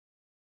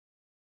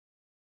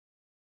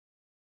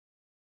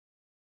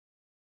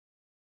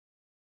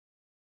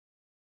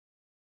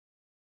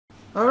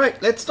All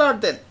right, let's start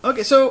then.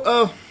 Okay,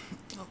 so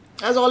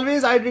as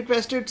always, I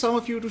requested some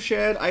of you to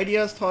share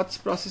ideas, thoughts,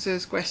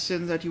 processes,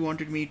 questions that you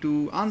wanted me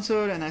to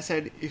answer, and I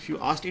said if you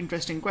asked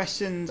interesting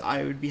questions,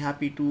 I would be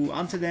happy to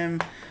answer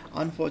them.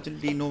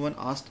 Unfortunately, no one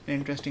asked an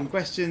interesting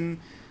question,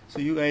 so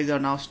you guys are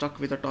now stuck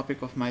with a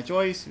topic of my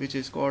choice, which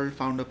is called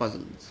founder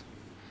puzzles.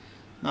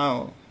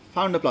 Now,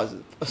 founder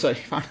puzzles.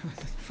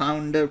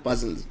 Founder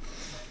puzzles.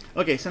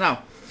 Okay, so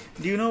now,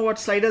 do you know what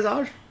sliders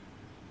are?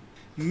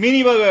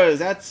 Mini burgers,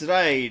 that's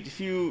right.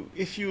 If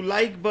you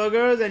like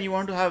burgers and you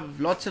want to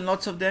have lots and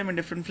lots of them in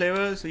different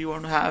flavors, so you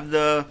want to have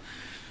the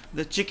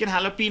chicken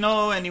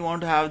jalapeno, and you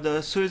want to have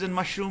the Swiss and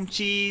mushroom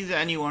cheese,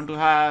 and you want to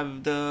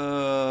have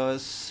the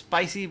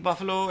spicy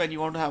buffalo, and you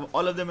want to have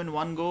all of them in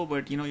one go,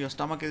 but your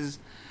stomach is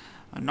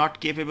not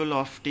capable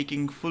of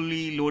taking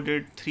fully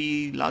loaded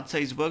 3 large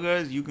size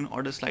burgers, you can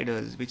order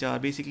sliders, which are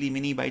basically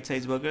mini bite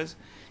size burgers.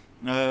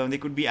 They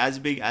could be as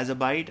big as a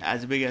bite,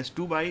 as big as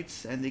 2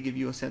 bites, and they give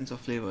you a sense of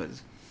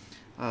flavors.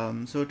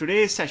 So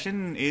today's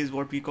session is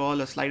what we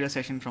call a slider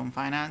session from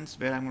finance,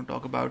 where I'm going to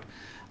talk about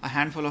a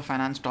handful of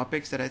finance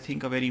topics that I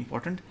think are very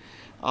important,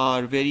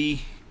 are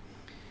very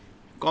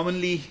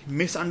commonly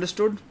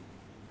misunderstood.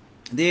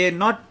 They're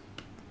not,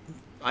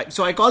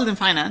 so I call them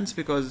finance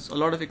because a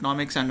lot of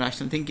economics and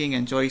rational thinking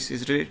and choice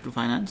is related to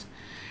finance.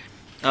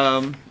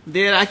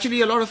 They're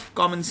actually a lot of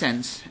common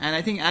sense, and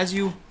I think as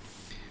you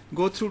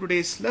go through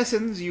today's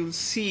lessons, you'll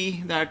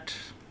see that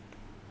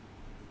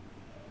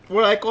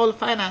what I call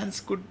finance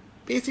could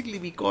basically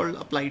be called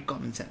applied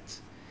common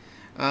sense.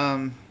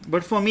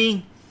 But for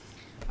me,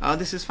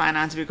 this is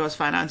finance because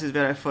finance is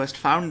where I first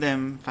found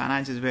them.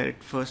 Finance is where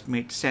it first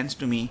made sense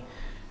to me.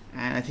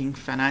 And I think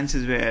finance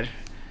is where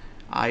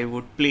I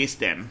would place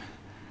them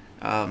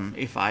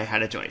if I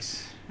had a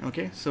choice.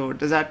 Okay, so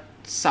does that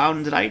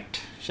sound right?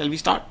 Shall we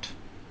start?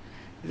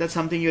 Is that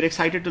something you're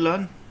excited to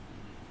learn?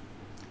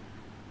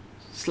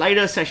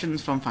 Slider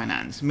sessions from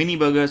finance, mini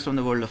burgers from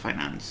the world of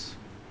finance.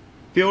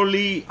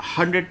 Purely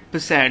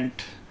 100%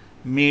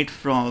 made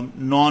from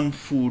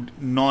non-food,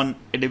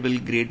 non-edible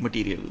grade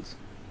materials.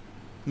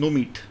 No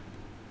meat.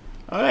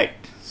 Alright,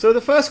 so the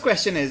first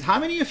question is, how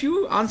many of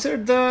you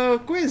answered the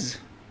quiz?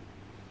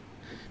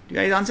 Do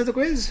you guys answer the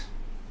quiz?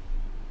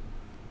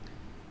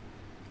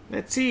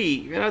 Let's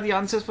see, where are the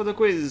answers for the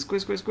quiz?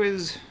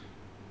 Quiz.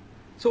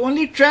 So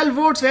only 12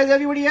 votes, where's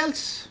everybody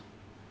else?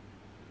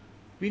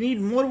 We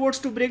need more votes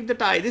to break the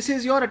tie. This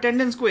is your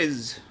attendance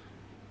quiz.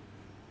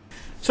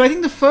 So I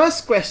think the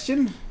first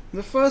question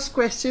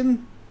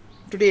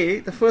today,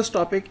 the first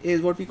topic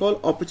is what we call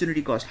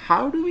opportunity cost.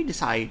 How do we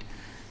decide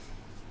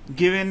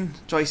given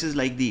choices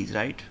like these,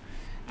 right?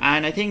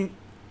 And I think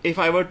if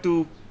I were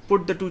to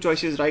put the 2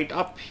 choices right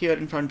up here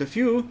in front of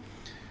you,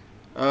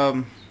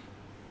 how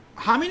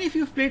many of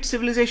you have played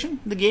Civilization,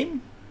 the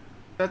game?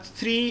 That's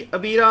 3,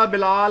 Abira,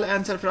 Bilal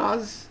and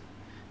Sarfraz.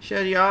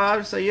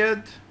 Shahriyar,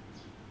 Syed.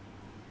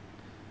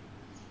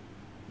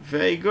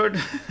 Very good.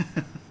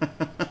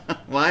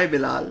 Why,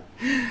 Bilal?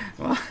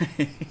 Why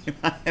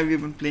have you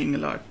been playing a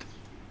lot?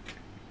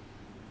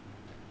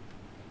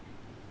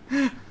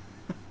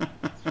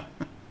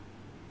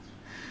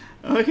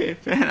 Okay,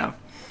 fair enough.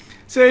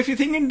 So if you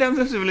think in terms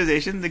of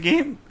Civilization, the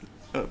game,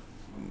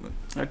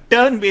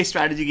 turn-based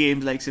strategy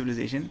games like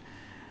Civilization,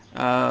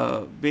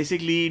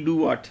 basically do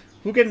what?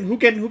 Who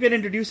can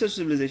introduce us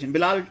to Civilization?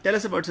 Bilal, tell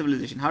us about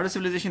Civilization. How does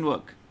Civilization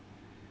work?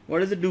 What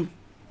does it do?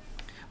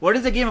 What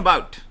is the game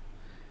about?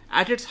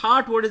 At its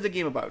heart, what is the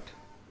game about?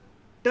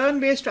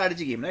 Turn-based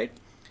strategy game, right?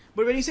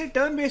 But when you say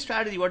turn-based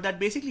strategy, what that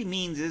basically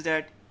means is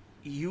that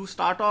you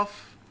start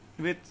off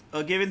with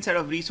a given set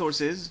of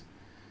resources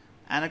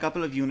and a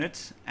couple of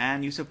units,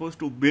 and you're supposed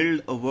to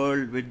build a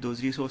world with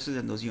those resources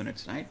and those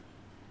units, right?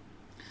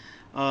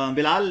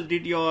 Bilal,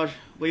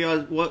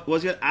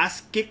 was your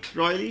ass kicked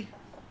royally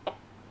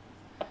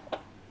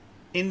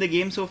in the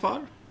game so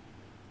far?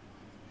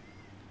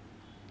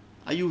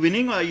 Are you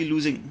winning or are you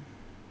losing?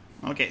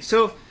 Okay,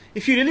 so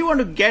if you really want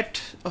to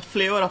get a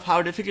flavor of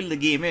how difficult the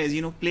game is,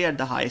 play at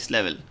the highest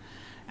level.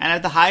 And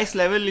at the highest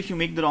level, if you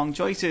make the wrong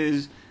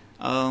choices,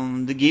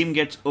 the game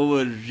gets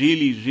over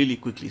really, really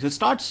quickly. So it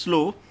starts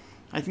slow.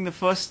 I think the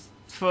first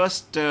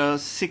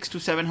 600 to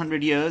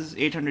 700 years,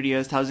 800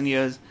 years, 1000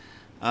 years,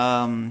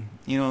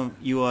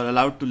 you are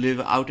allowed to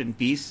live out in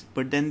peace.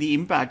 But then the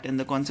impact and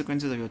the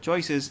consequences of your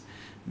choices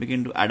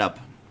begin to add up.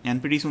 And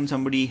pretty soon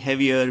somebody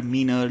heavier,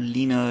 meaner,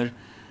 leaner,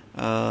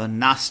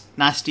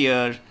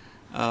 nastier,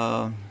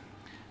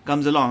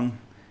 comes along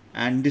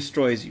and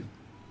destroys you.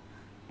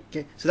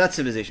 Okay, so that's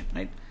Civilization,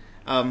 right?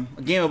 A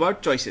game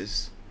about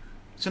choices.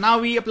 So now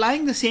we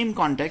applying the same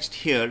context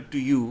here to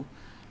you.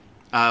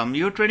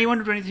 You're 21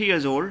 to 23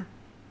 years old,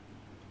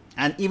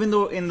 and even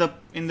though in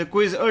the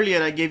quiz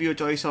earlier I gave you a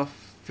choice of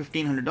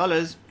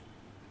 $1,500,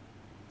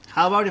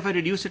 how about if I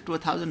reduce it to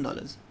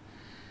 $1,000?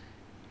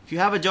 If you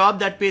have a job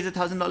that pays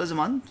 $1,000 a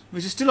month,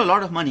 which is still a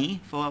lot of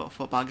money for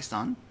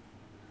Pakistan,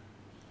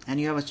 and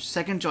you have a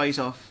second choice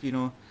of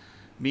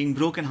being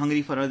broke and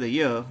hungry for another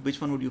year, which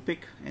one would you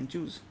pick and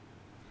choose?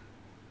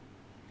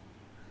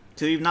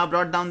 So we've now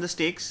brought down the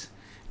stakes,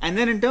 And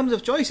then in terms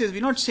of choices,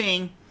 we're not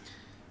saying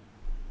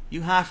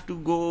you have to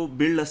go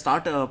build a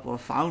startup or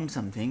found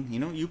something.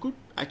 You could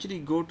actually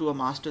go to a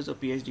master's or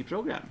PhD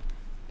program.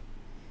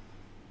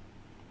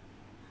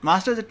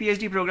 Master's or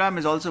PhD program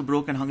is also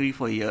broke and hungry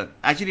for a year.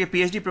 Actually, a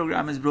PhD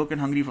program is broke and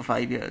hungry for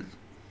 5 years.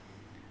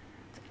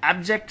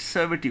 Abject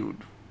servitude.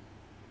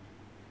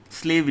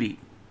 Slavery.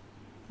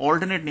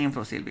 Alternate name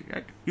for slavery,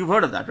 right? You've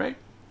heard of that, right?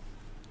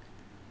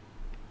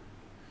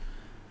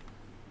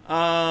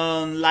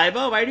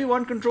 Laiba, why do you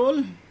want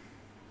control?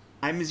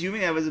 I'm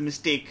assuming that was a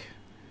mistake.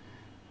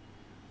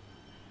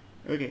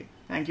 Okay,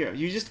 thank you.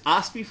 You just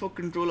asked me for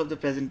control of the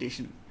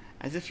presentation,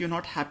 as if you're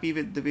not happy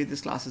with the way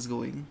this class is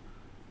going.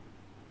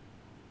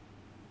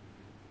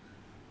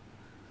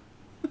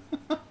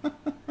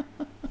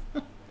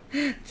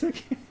 It's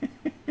okay.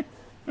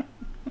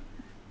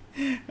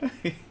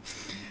 Okay.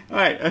 All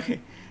right. Okay.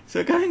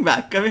 So coming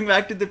back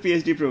to the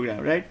PhD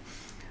program, right?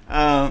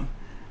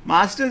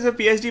 Master's or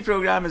PhD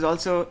program is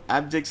also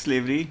abject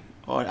slavery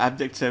or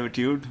abject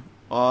servitude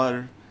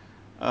or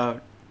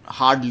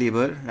hard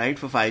labor, right,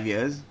 for 5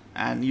 years,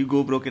 and you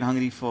go broke and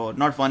hungry for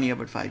not 1 year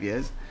but 5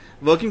 years.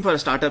 Working for a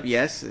startup,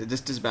 yes,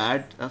 just as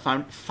bad.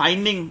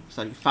 Founding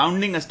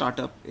a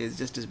startup is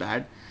just as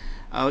bad.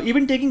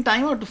 Even taking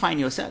time out to find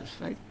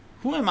yourself, right?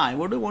 Who am I?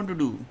 What do I want to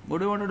do? What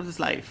do I want to do with this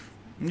life?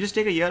 You just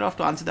take a year off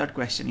to answer that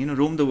question.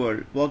 Roam the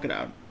world, walk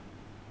around.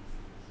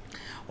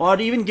 Or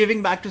even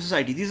giving back to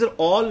society. These are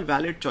all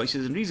valid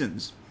choices and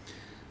reasons.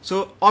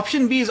 So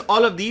option B is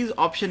all of these.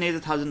 Option A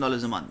is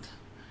 $1,000 a month.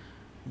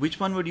 Which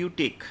one would you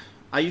take?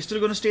 Are you still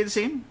going to stay the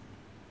same?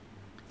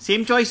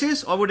 Same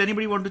choices, or would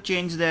anybody want to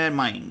change their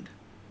mind?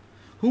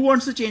 Who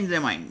wants to change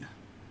their mind?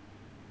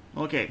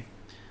 Okay.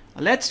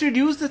 Let's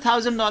reduce the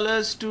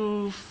 $1,000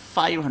 to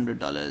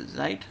 $500,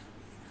 right?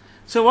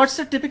 So what's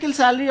the typical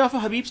salary of a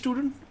Habib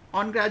student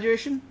on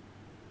graduation?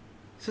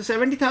 So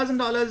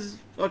 $70,000,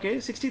 okay,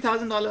 $60,000,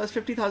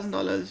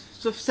 $50,000.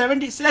 So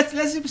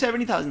let's do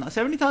 $70,000 now.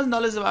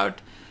 $70,000 is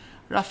about,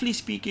 roughly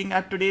speaking,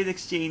 at today's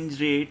exchange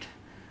rate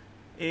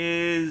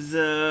is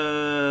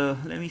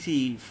let me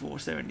see,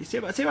 470. Say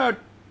about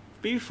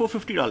maybe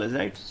 $450,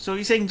 right? So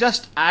you're saying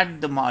just add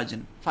the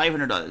margin,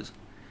 $500.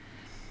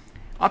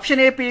 Option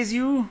A pays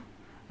you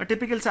a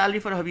typical salary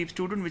for a Habib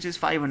student, which is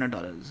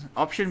 $500.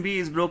 Option B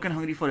is broke and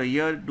hungry for a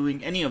year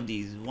doing any of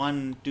these.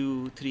 1,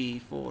 2, 3,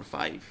 4,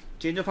 5.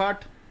 Change of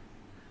heart?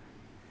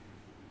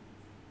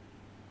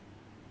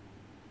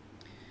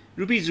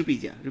 Rupees,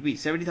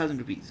 70,000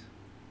 rupees.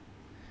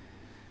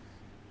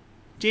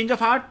 Change of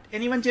heart?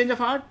 Anyone change of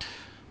heart?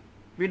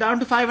 We're down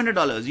to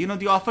 $500.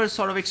 The offers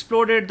sort of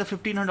exploded. The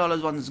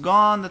 $1,500 one's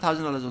gone. The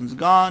 $1,000 one's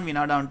gone. We're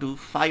now down to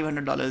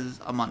 $500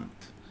 a month.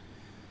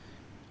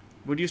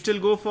 Would you still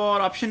go for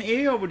option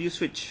A, or would you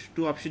switch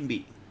to option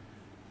B?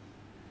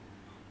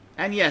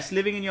 And yes,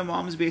 living in your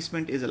mom's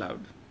basement is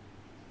allowed.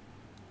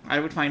 I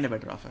would find a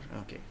better offer.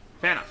 Okay,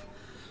 fair enough.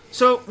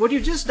 So what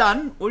you've just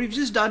done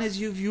is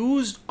you've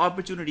used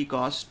opportunity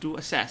cost to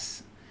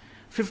assess.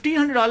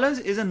 $1,500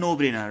 is a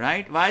no-brainer,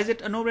 right? Why is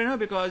it a no-brainer?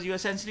 Because you're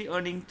essentially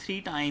earning 3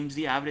 times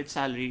the average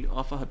salary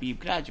of a Habib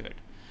graduate.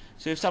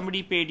 So if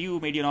somebody made you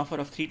an offer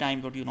of 3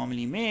 times what you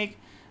normally make,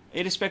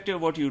 irrespective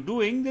of what you're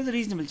doing, there's a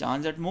reasonable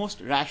chance that most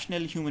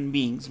rational human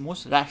beings,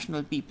 most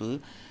rational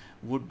people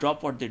would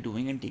drop what they're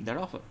doing and take that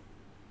offer.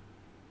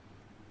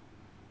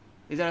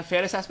 Is that a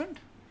fair assessment?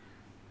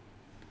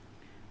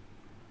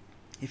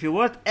 If you're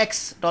worth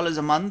X dollars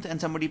a month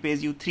and somebody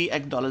pays you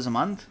 3X dollars a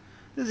month,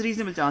 there's a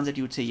reasonable chance that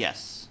you would say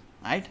yes,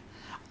 right?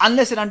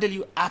 Unless and until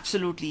you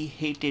absolutely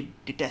hated,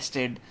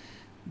 detested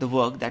the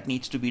work that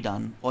needs to be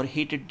done, or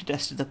hated,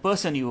 detested the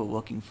person you were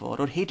working for,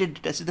 or hated,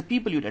 detested the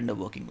people you'd end up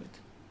working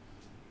with.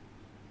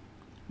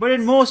 But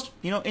in most,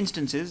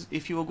 instances,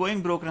 if you were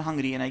going broke and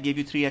hungry and I gave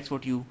you 3x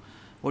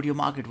what your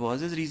market was,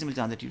 there's a reasonable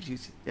chance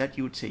that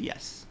you would say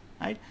yes,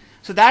 right?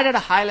 So that at a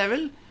high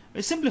level,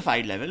 a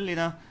simplified level,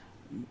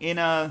 in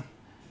a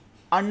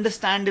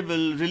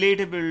understandable,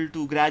 relatable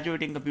to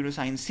graduating computer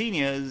science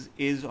seniors,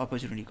 is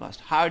opportunity cost.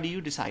 How do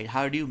you decide?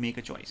 How do you make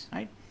a choice,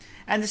 right?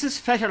 And this is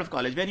fresh out of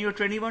college, when you're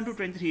 21 to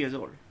 23 years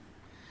old.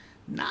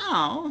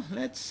 Now,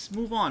 let's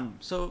move on.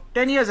 So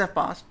 10 years have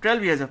passed,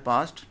 12 years have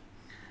passed.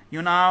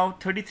 You're now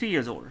 33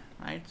 years old,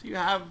 right? So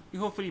you're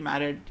hopefully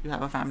married, you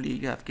have a family,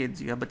 you have kids,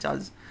 you have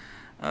bachas.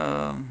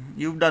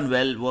 You've done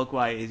well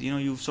work-wise.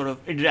 You've sort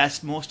of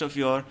addressed most of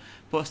your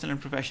personal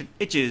and professional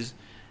itches,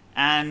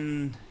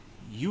 and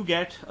you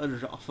get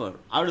an offer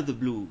out of the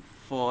blue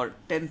for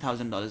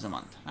 $10,000 a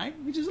month, right?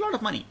 Which is a lot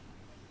of money.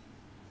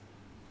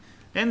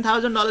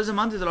 $10,000 a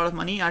month is a lot of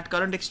money. At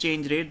current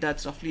exchange rate,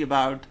 that's roughly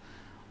about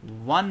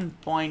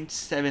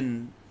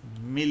 1.7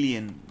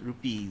 million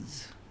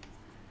rupees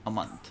a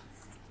month.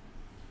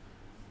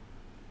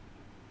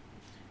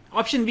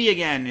 Option B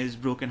again is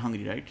broke and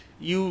hungry, right?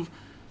 You've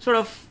sort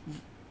of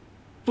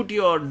put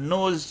your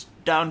nose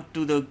down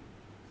to the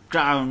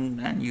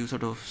ground and you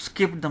sort of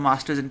skipped the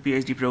master's and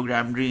PhD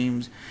program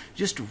dreams,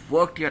 just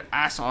worked your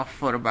ass off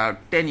for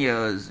about 10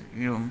 years,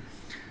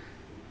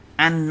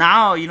 and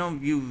now,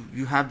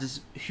 you have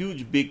this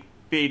huge big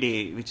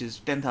payday, which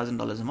is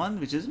 $10,000 a month,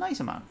 which is a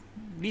nice amount,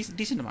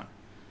 decent amount.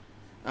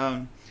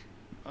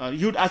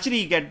 You'd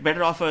actually get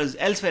better offers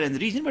elsewhere in the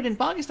region, but in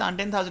Pakistan,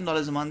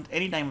 $10,000 a month,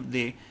 any time of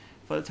the day,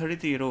 for a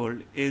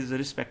 33-year-old is a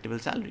respectable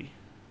salary.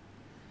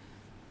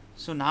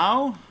 So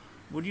now,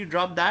 would you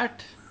drop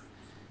that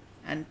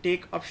and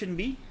take option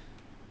B?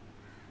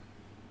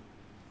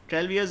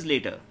 12 years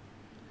later,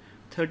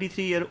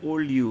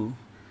 33-year-old you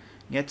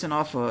gets an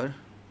offer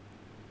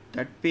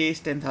that pays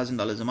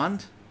 $10,000 a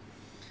month,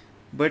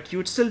 but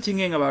you're still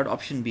thinking about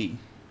option B.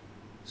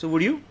 So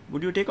would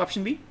you take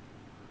option B?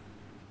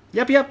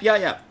 Yep,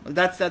 yeah.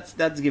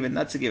 That's given.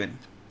 That's a given.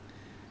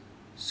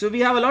 So we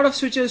have a lot of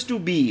switches to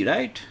B,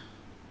 right?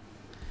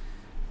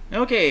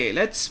 Okay,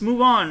 let's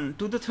move on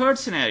to the third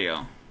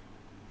scenario.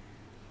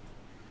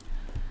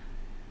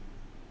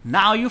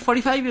 Now you're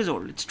 45 years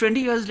old. It's 20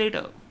 years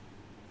later.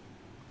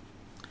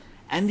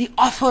 And the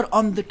offer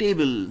on the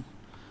table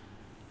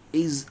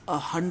is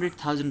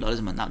 $100,000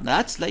 a month. Now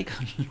that's like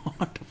a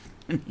lot of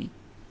money.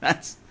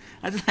 That's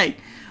like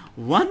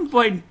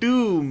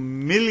 1.2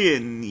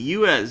 million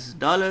US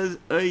dollars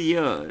a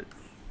year.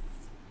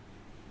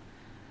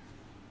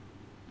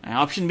 And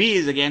option B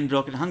is again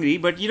broke and hungry,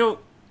 but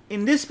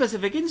in this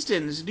specific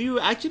instance, do you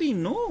actually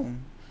know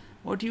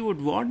what you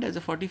would want as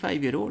a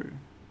 45-year-old?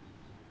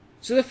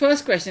 So the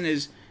first question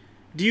is,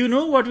 do you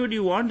know what would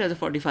you want as a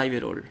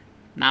 45-year-old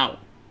now?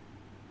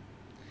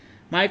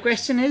 My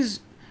question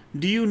is,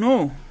 do you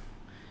know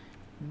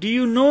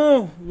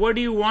what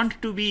you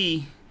want to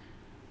be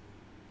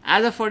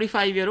as a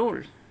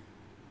 45-year-old?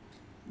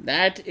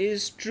 That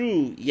is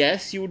true.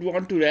 Yes, you would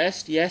want to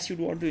rest. Yes, you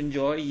would want to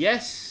enjoy.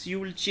 Yes, you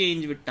will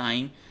change with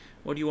time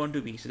what you want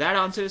to be. So that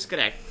answer is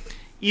correct.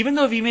 Even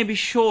though we may be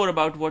sure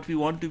about what we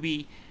want to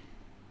be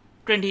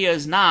 20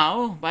 years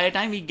now, by the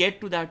time we get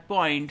to that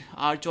point,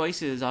 our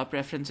choices, our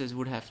preferences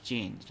would have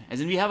changed.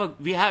 As in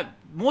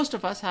most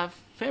of us have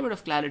a fair bit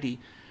of clarity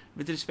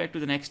with respect to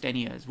the next 10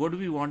 years. What do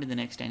we want in the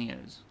next 10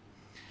 years?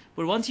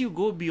 But once you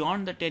go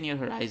beyond the 10-year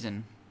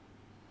horizon,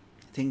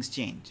 things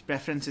change.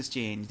 Preferences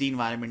change. The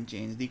environment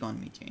changes. The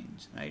economy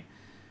changes, right?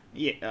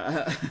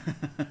 Yeah.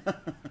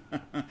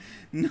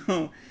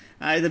 No.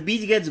 The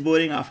beach gets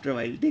boring after a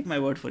while. Take my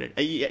word for it.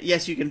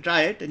 Yes, you can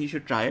try it, and you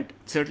should try it.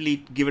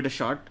 Certainly give it a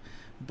shot.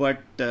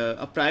 But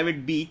a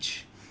private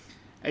beach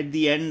at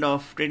the end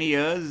of 20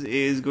 years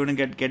is going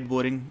to get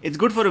boring. It's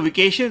good for a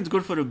vacation. It's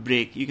good for a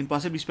break. You can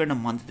possibly spend a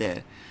month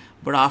there.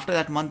 But after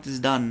that month is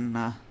done,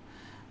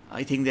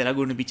 I think there are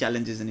going to be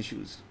challenges and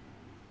issues.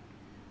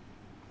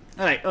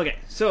 All right. Okay.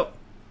 So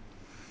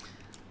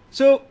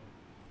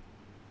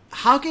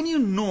how can you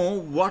know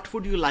what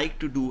would you like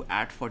to do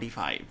at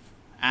 45?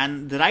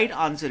 And the right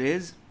answer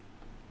is,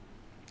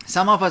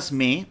 some of us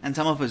may and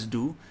some of us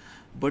do,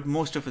 but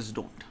most of us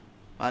don't.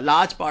 A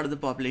large part of the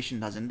population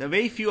doesn't. There are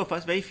very few of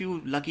us, very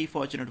few lucky,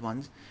 fortunate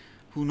ones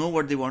who know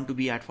what they want to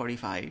be at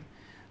 45.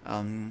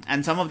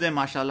 And some of them,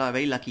 mashallah, are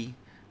very lucky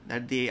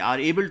that they are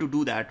able to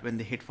do that when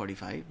they hit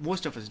 45.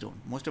 Most of us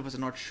don't. Most of us are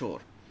not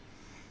sure.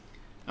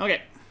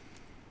 Okay.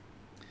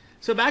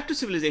 So back to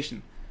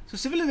civilization. So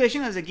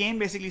civilization as a game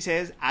basically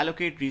says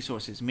allocate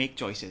resources, make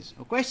choices.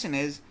 The question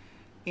is,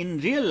 in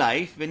real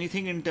life, when you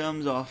think in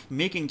terms of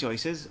making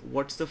choices,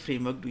 what's the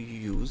framework do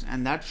you use?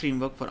 And that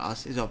framework for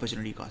us is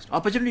opportunity cost.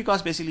 Opportunity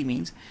cost basically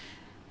means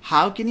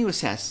how do you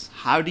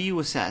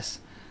assess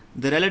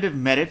the relative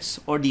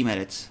merits or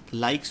demerits,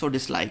 likes or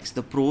dislikes,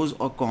 the pros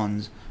or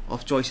cons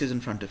of choices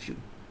in front of you.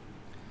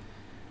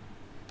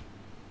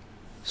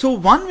 So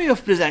one way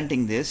of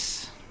presenting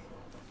this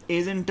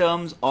is in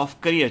terms of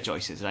career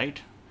choices,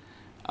 right?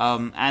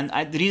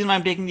 The reason why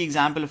I'm taking the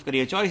example of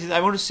career choices,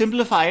 I want to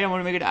simplify it, I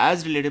want to make it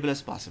as relatable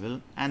as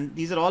possible. And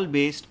these are all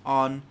based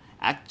on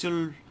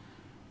actual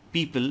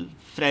people,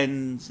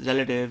 friends,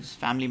 relatives,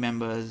 family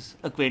members,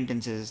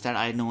 acquaintances that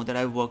I know, that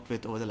I've worked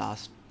with over the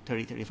last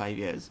 35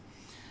 years.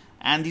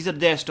 And these are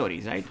their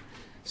stories, right?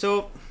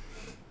 So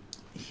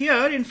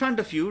here in front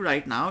of you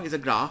right now is a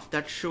graph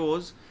that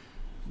shows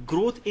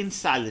growth in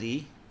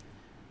salary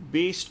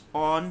based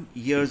on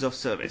years of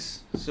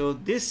service. So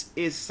this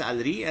is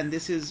salary and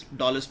this is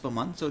dollars per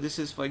month. So this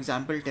is, for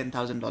example,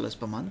 $10,000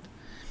 per month.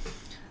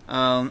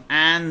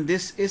 And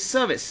this is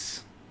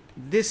service.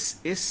 This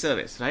is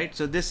service, right?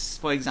 So this,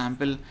 for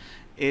example,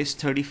 is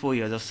 34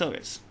 years of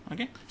service.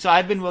 Okay. So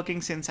I've been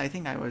working since, I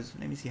think I was,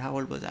 let me see, how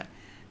old was I? I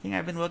think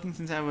I've been working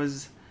since I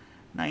was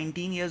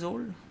 19 years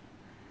old,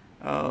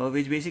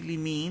 which basically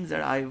means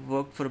that I've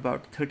worked for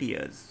about 30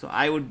 years. So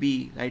I would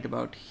be right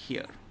about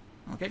here.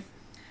 Okay.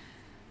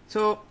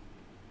 So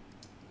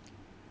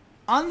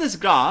on this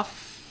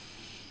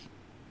graph,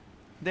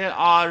 there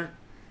are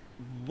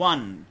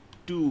 1,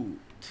 2,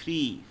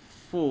 3,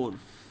 4,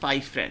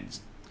 5 friends.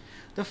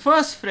 The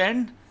first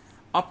friend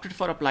opted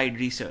for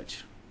applied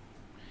research,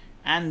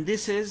 and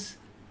this is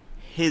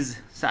his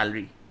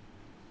salary.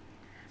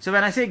 So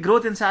when I say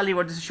growth in salary,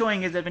 what this is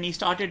showing is that when he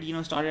started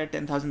at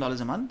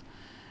 $10,000 a month,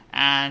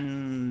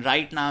 and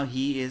right now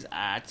he is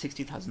at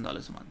 $60,000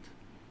 a month.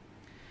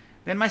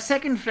 Then my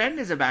second friend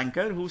is a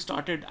banker who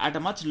started at a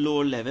much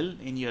lower level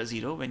in year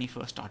 0 when he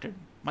first started,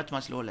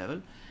 much lower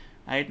level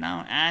right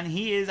now, and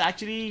he is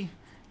actually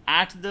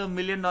at the $1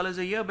 million a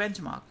year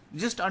benchmark,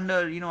 just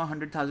under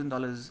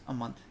 $100,000 a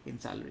month in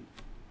salary.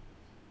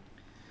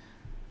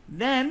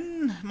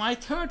 Then my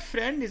third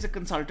friend is a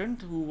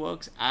consultant who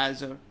works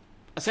as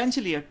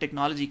essentially a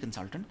technology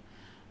consultant.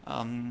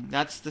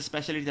 That's the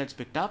specialty that's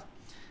picked up.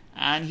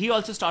 And he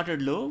also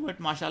started low, but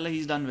mashallah,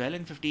 he's done well.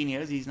 In 15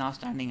 years, he's now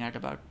standing at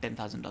about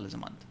 $10,000 a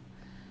month.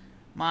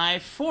 My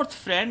fourth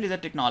friend is a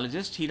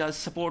technologist. He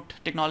does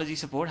technology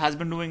support, has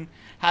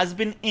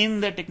been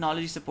in the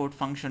technology support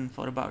function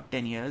for about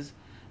 10 years.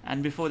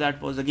 And before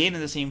that was again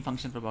in the same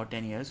function for about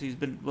 10 years. So he's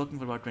been working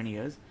for about 20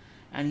 years.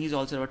 And he's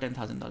also about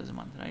 $10,000 a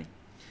month, right?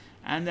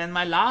 And then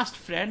my last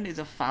friend is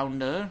a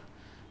founder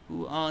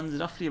who earns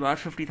roughly about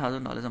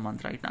 $50,000 a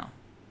month right now.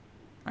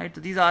 Right?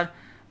 So these are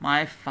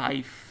my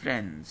 5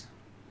 friends.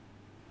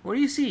 What do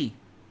you see?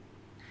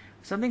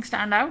 Something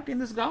stand out in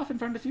this graph in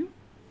front of you?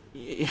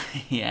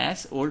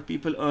 Yes, old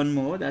people earn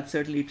more. That's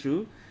certainly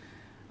true.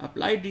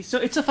 Applied research. So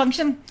it's a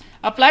function.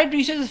 Applied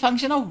research is a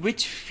function of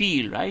which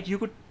field, right? You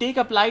could take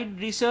applied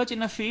research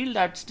in a field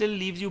that still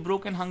leaves you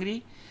broke and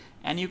hungry,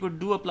 and you could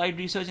do applied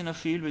research in a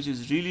field which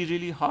is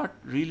really hot,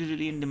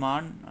 really in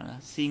demand,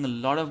 seeing a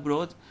lot of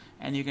growth,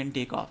 and you can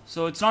take off.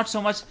 So it's not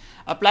so much,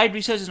 applied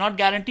research is not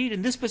guaranteed.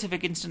 In this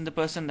specific instance, the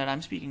person that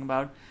I'm speaking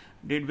about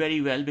did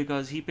very well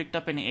because he picked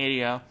up an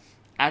area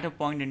at a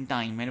point in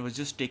time when it was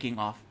just taking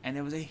off, and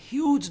there was a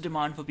huge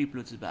demand for people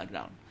with this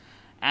background,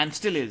 and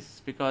still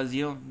is, because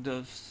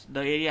the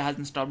area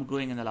hasn't stopped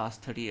growing in the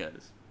last 30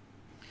 years.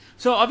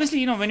 So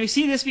obviously, when we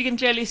see this, we can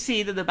clearly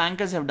see that the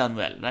bankers have done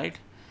well, right?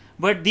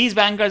 But these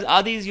bankers,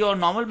 are these your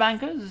normal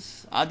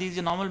bankers? Are these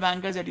your normal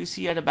bankers that you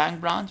see at a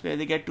bank branch where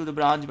they get to the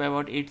branch by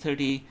about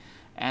 8:30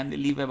 and they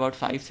leave by about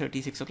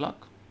 5:30, 6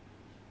 o'clock?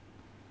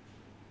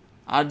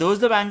 Are those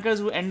the bankers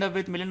who end up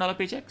with $1 million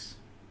paychecks?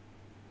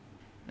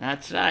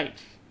 That's right.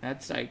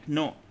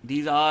 No,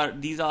 these are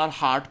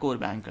hardcore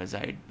bankers,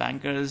 right?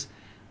 Bankers,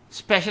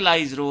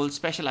 specialized roles,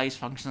 specialized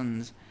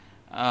functions,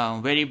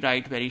 very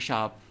bright, very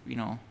sharp,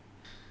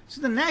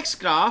 So the next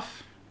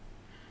graph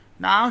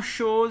now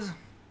shows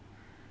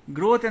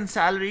growth and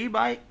salary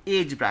by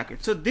age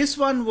bracket. So this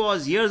one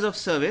was years of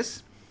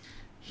service.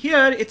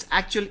 Here it's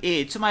actual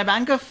age. So my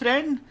banker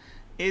friend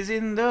is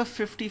in the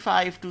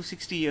 55 to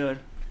 60 year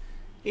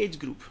age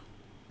group.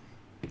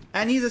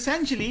 And he's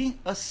essentially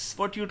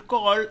what you'd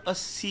call a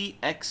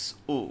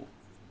CXO,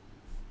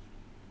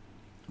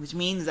 which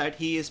means that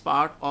he is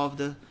part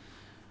of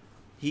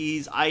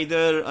he's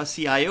either a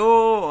CIO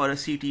or a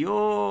CTO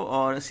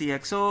or a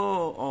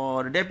CXO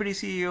or a deputy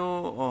CEO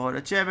or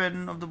a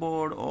chairman of the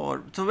board,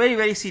 or so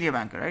very senior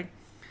banker, right?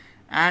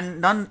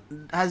 And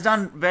has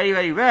done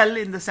very well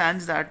in the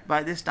sense that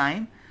by this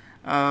time,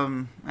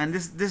 and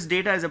this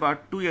data is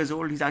about 2 years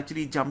old. He's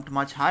actually jumped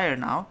much higher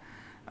now,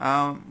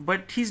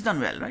 but he's done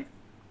well, right?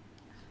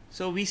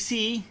 So we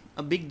see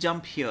a big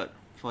jump here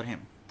for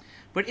him.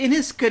 But in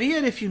his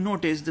career, if you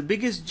notice, the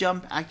biggest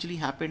jump actually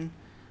happened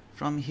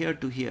from here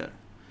to here.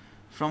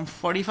 From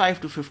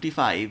 45 to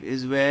 55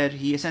 is where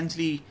he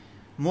essentially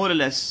more or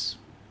less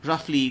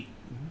roughly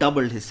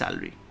doubled his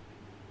salary.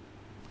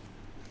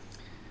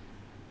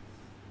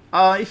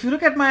 If you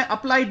look at my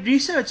applied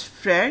research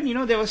friend,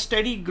 there was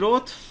steady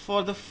growth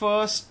for the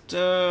first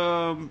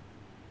 15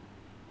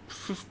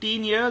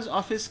 years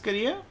of his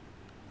career.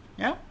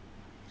 Yeah.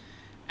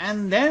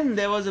 And then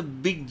there was a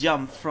big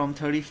jump from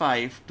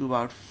 35 to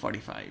about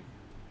 45.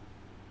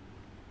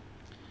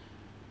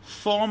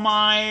 For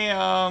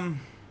my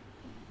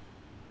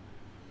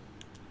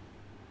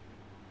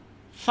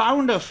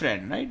founder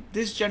friend, right,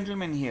 this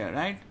gentleman here,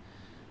 right,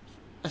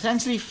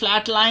 essentially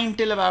flatlined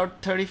till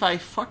about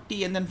 35,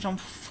 40, and then from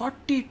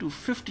 40 to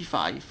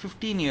 55,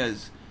 15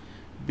 years,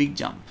 big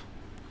jump.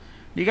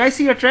 Do you guys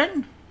see a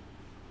trend?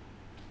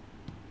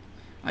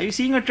 Are you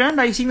seeing a trend?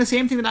 Are you seeing the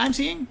same thing that I'm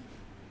seeing?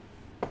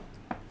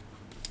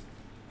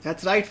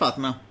 That's right,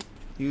 Fatma.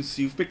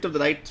 You've picked up the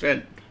right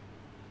trend.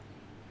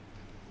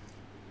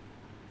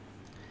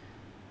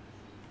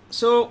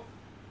 So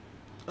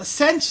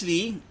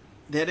essentially,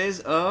 there is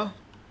a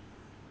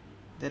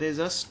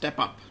step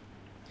up.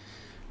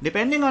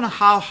 Depending on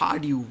how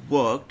hard you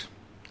worked,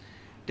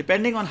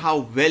 depending on how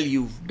well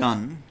you've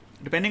done,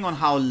 depending on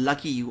how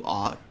lucky you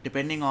are,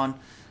 depending on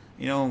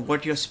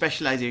what your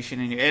specialization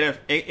in your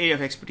area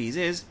of expertise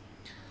is,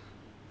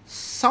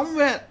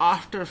 somewhere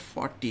after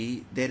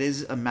 40 there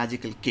is a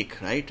magical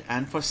kick, right?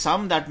 And for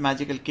some that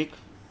magical kick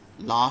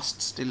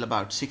lasts till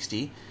about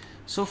 60.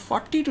 So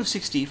 40 to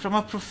 60, from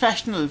a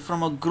professional,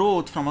 from a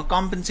growth, from a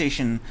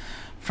compensation,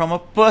 from a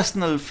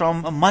personal,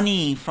 from a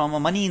money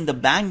in the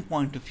bank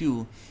point of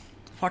view,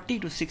 40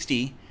 to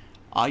 60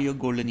 are your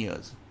golden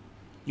years.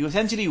 You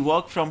essentially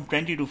work from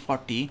 20 to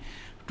 40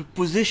 to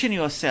position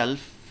yourself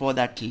for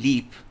that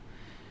leap,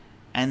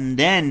 and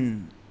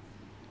then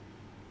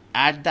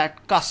at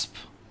that cusp,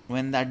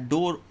 when that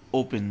door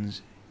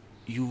opens,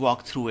 you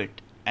walk through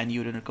it and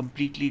you're in a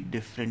completely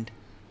different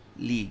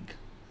league.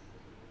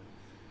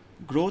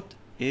 Growth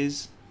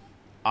is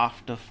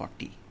after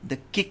 40. The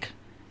kick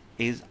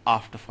is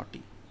after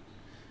 40.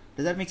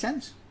 Does that make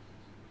sense?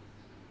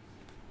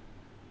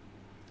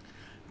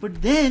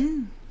 But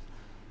then,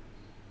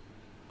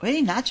 a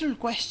very natural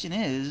question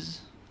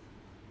is,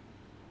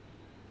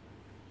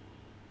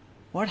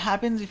 what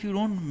happens if you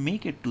don't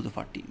make it to the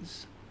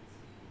 40s?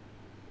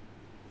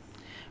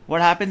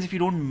 What happens if you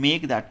don't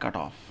make that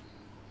cutoff?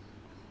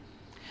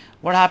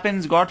 What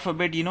happens, God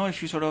forbid,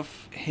 if you sort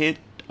of hit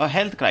a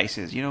health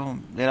crisis?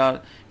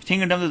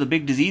 Think in terms of the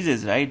big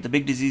diseases, right? The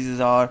big diseases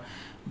are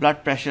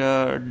blood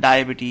pressure,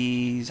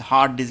 diabetes,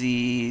 heart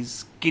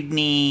disease,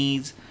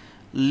 kidneys,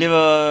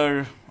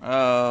 liver,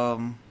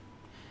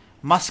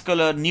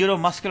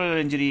 neuromuscular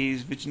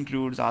injuries, which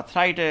includes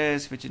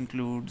arthritis, which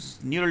includes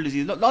neural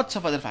disease, lots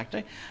of other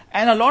factors.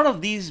 And a lot of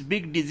these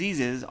big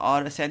diseases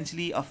are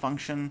essentially a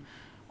function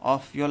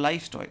of your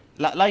lifestyle,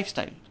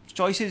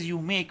 choices you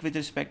make with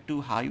respect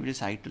to how you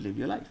decide to live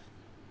your life.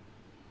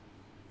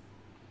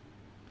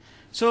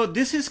 So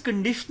this is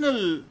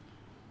conditional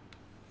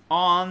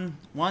on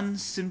one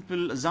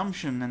simple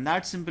assumption, and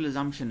that simple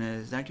assumption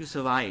is that you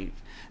survive.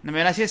 Now,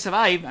 when I say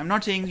survive, I'm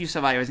not saying you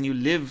survive as in you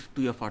live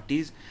to your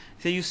 40s.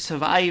 I say you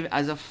survive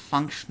as a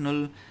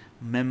functional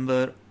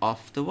member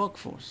of the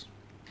workforce.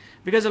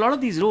 Because a lot of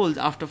these roles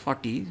after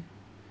 40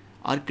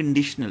 are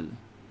conditional,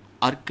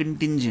 are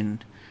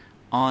contingent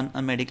on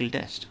a medical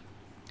test.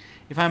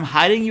 If I'm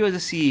hiring you as a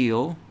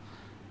CEO,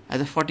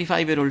 as a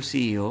 45-year-old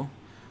CEO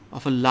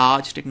of a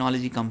large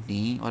technology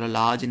company or a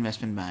large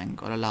investment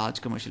bank or a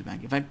large commercial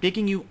bank, if I'm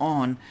taking you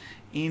on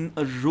in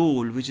a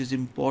role which is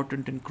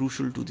important and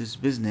crucial to this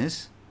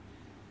business,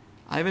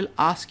 I will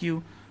ask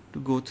you to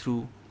go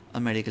through a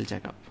medical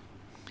checkup.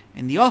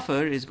 And the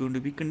offer is going to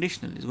be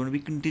conditional, is going to be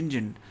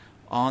contingent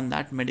on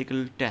that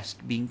medical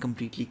test being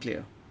completely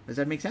clear. Does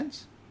that make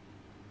sense?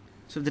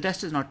 So if the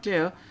test is not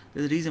clear,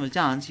 there's a reasonable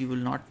chance you will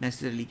not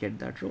necessarily get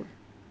that role.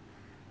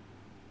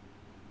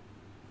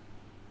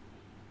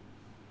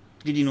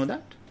 Did you know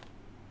that?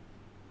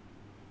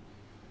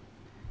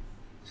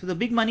 So the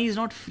big money is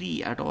not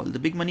free at all. The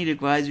big money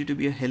requires you to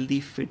be a healthy,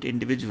 fit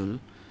individual.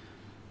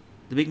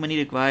 The big money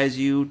requires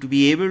you to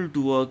be able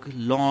to work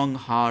long,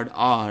 hard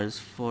hours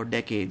for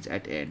decades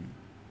at end.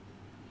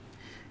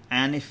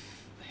 And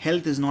if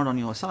health is not on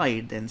your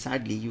side, then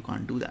sadly you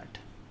can't do that.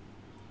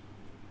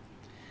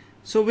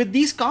 So with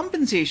these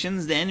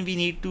compensations, then we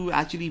need to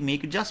actually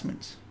make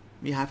adjustments.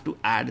 We have to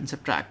add and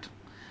subtract.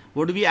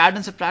 What do we add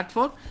and subtract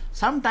for?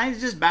 Sometimes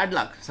just bad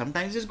luck,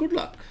 sometimes just good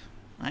luck,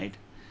 right?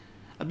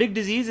 A big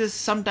disease is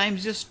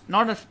sometimes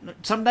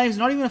sometimes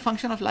not even a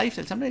function of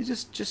lifestyle. Sometimes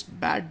just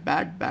bad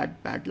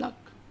luck.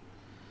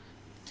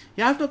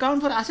 You have to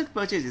account for asset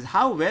purchases.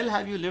 How well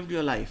have you lived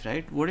your life,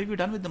 right? What have you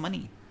done with the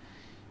money?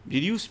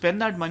 Did you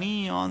spend that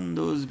money on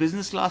those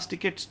business class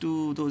tickets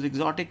to those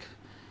exotic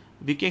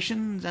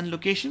vacations and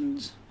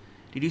locations?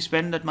 Did you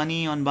spend that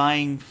money on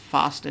buying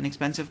fast and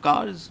expensive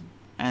cars?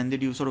 And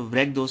did you sort of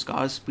wreck those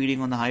cars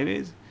speeding on the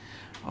highways?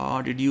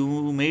 Or did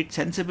you make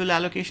sensible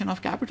allocation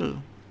of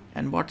capital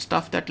and bought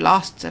stuff that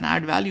lasts and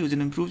add values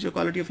and improves your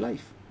quality of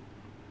life?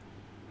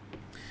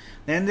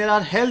 Then there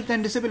are health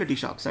and disability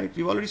shocks, right?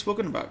 We've already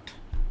spoken about,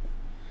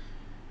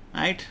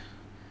 right?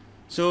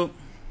 So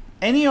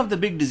any of the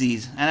big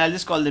disease, and I'll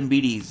just call them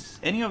BDs,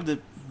 any of the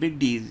big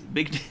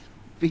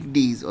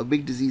Ds or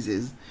big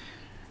diseases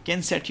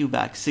can set you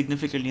back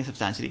significantly and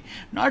substantially.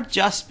 Not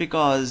just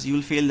because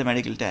you'll fail the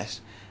medical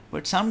test,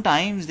 but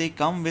sometimes they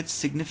come with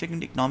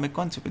significant economic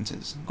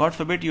consequences. God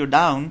forbid you're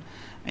down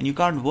and you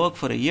can't work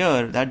for a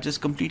year, that just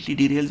completely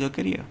derails your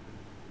career.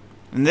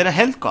 And there are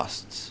health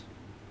costs,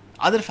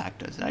 other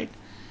factors, right?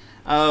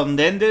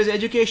 Then there's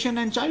education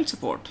and child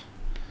support.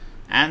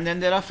 And then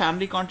there are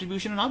family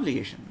contribution and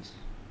obligations,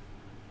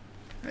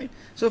 right?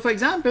 So for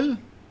example,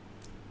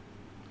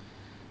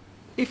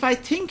 if I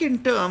think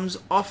in terms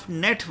of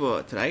net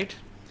worth, right?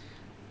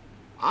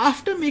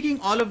 After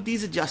making all of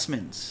these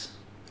adjustments,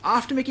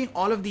 after making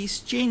all of these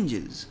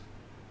changes,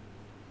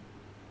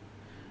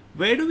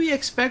 where do we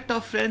expect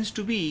our friends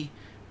to be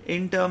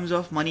in terms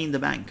of money in the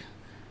bank?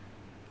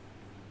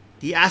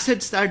 The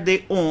assets that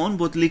they own,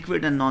 both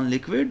liquid and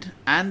non-liquid,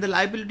 and the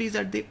liabilities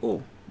that they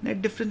owe,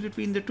 net difference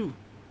between the two.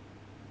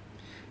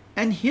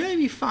 And here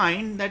we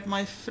find that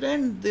my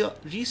friend, the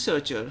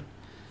researcher,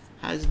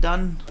 has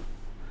done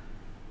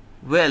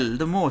well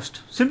the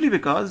most, simply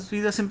because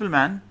he's a simple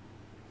man,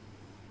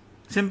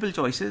 simple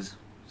choices,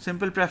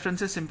 simple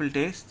preferences, simple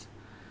tastes,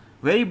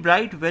 very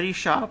bright, very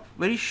sharp,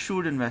 very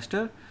shrewd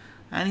investor,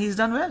 and he's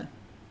done well.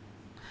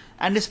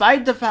 And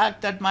despite the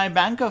fact that my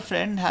banker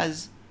friend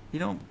has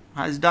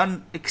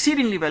done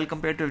exceedingly well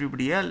compared to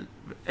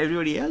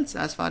everybody else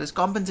as far as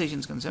compensation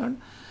is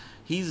concerned,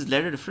 he's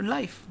led a different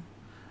life.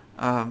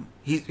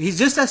 He's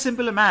just as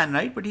simple a man,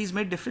 right? But he's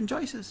made different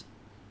choices.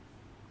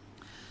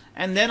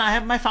 And then I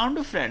have my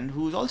founder friend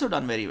who's also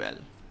done very well.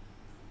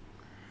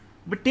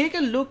 But take a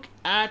look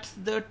at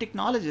the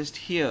technologist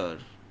here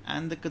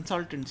and the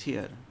consultants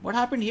here. What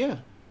happened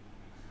here?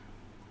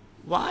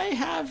 Why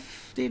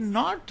have they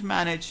not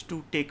managed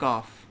to take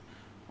off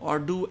or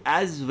do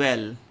as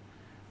well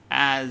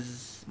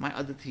as my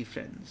other three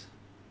friends.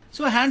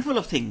 So a handful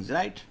of things,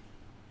 right?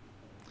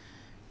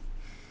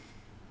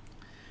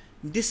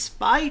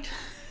 Despite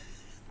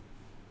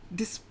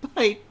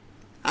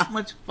how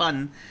much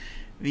fun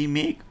we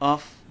make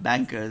of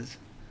bankers,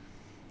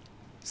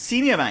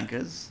 senior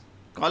bankers,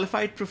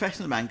 qualified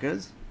professional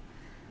bankers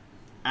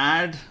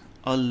add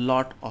a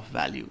lot of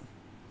value.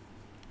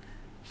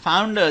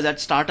 Founders at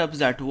startups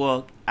that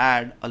work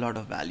add a lot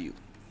of value.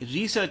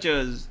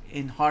 Researchers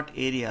in hot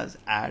areas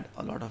add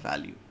a lot of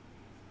value.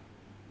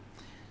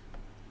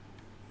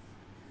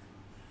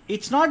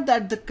 It's not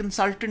that the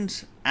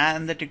consultants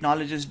and the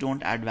technologists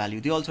don't add value.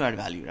 They also add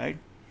value, right?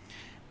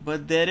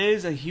 But there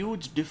is a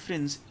huge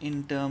difference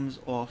in terms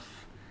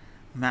of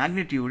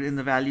magnitude in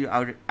the value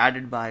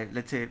added by,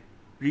 let's say,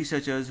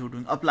 researchers who are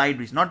doing applied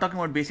research. Not talking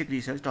about basic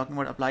research, talking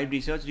about applied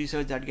research,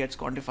 research that gets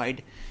quantified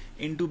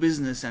into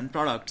business and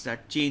products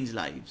that change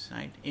lives,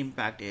 right?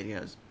 Impact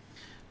areas.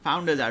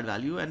 Founders add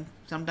value, and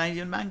sometimes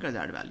even bankers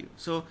add value.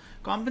 So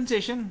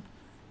compensation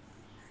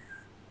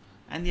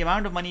and the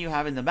amount of money you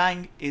have in the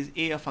bank is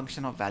a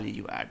function of value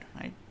you add,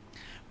 right?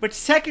 But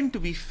second, to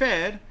be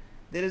fair,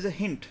 there is a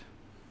hint.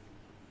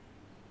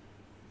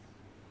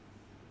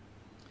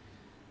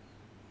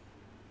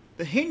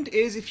 The hint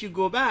is if you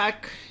go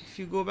back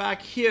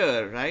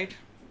here, right,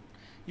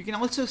 you can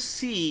also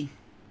see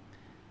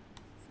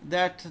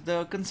that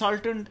the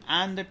consultant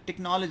and the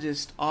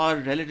technologist are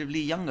relatively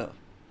younger.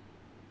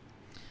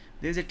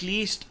 There's at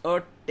least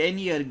a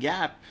 10-year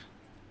gap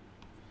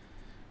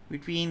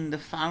between the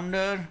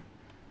founder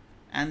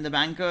and the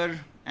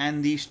banker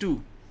and these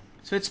two.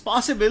 So it's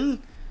possible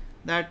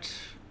that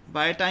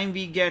by the time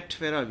we get,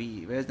 where are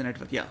we? Where's the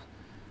network?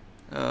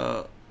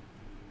 By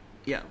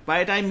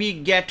the time we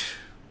get,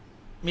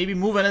 maybe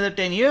move another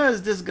 10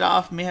 years, this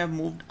graph may have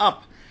moved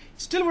up.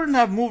 Still wouldn't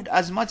have moved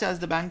as much as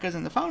the bankers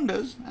and the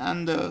founders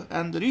and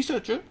the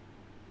researcher,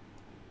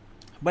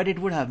 but it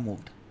would have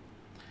moved.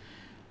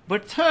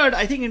 But third,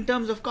 I think in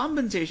terms of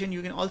compensation,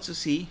 you can also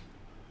see,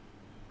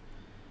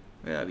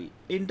 where are we?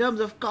 In terms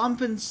of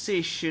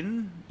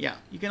compensation,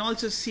 you can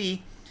also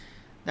see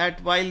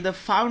that while the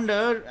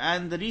founder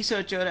and the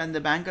researcher and the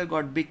banker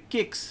got big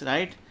kicks,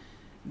 right,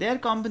 their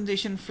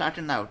compensation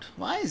flattened out.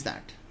 Why is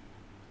that?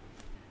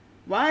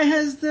 Why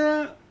has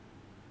the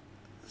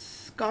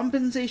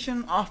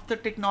compensation of the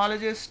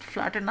technologist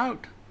flattened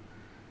out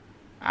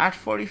at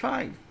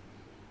 45?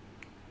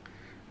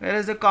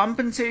 Whereas the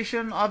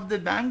compensation of the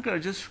banker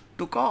just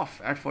took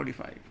off at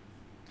 45.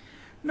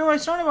 No,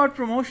 it's not about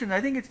promotion.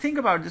 I think think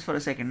about this for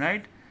a second,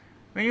 right?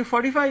 When you're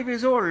 45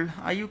 years old,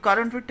 are you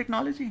current with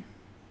technology?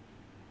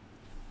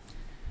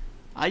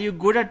 Are you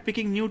good at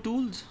picking new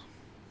tools?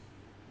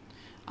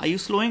 Are you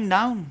slowing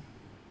down?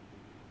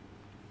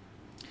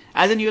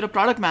 As in, you're a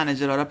product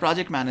manager or a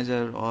project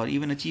manager or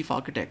even a chief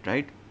architect,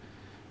 right?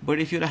 But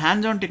if you're a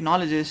hands-on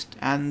technologist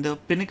and the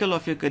pinnacle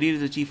of your career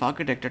is a chief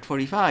architect at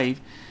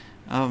 45,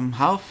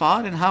 how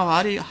far and how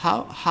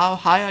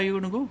high are you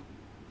going to go?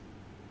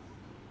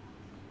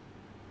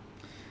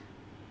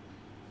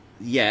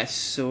 Yes,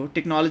 so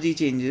technology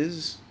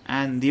changes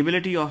and the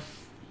ability of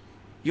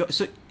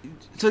so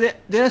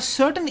there are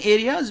certain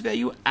areas where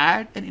you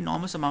add an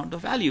enormous amount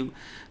of value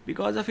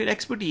because of your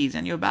expertise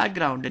and your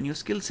background and your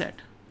skill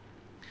set.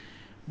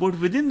 But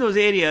within those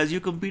areas,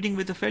 you're competing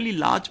with a fairly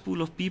large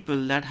pool of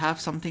people that have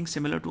something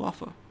similar to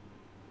offer.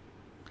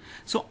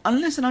 So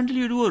unless and until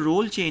you do a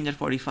role change at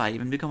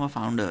 45 and become a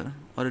founder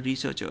or a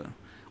researcher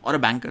or a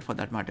banker for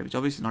that matter, which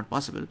obviously is not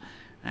possible,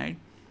 right?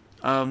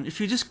 If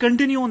you just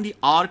continue on the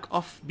arc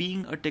of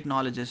being a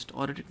technologist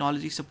or a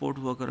technology support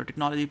worker or a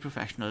technology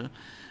professional,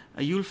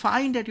 you'll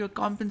find that your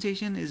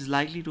compensation is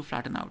likely to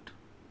flatten out.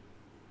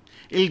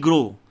 It'll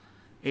grow.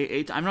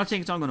 I'm not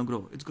saying it's not going to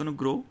grow. It's going to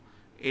grow.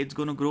 It's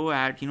going to grow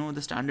at,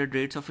 the standard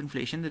rates of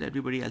inflation that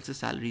everybody else's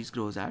salaries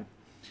grows at.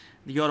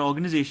 Your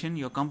organization,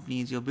 your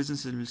companies, your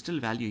businesses will still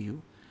value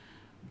you,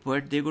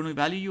 but they're going to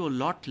value you a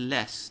lot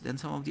less than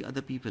some of the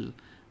other people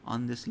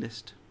on this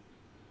list.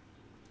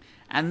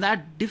 And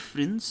that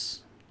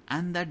difference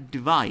and that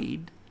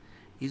divide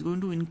is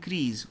going to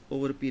increase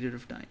over a period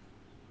of time.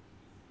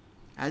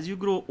 As you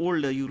grow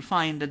older, you'll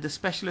find that the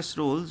specialist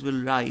roles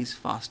will rise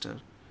faster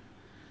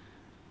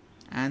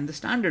and the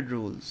standard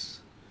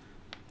roles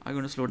are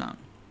going to slow down.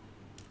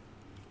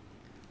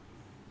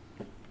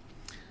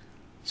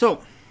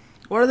 So,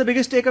 what are the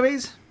biggest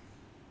takeaways?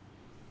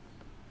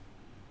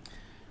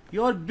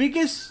 Your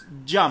biggest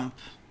jump,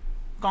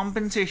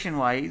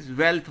 compensation-wise,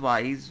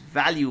 wealth-wise,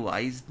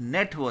 value-wise,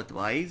 net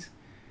worth-wise,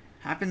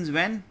 happens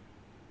when?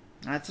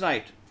 That's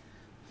right,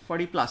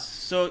 40 plus.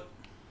 So,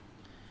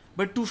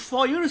 but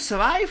for you to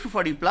survive to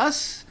 40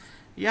 plus,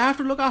 you have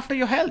to look after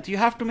your health. You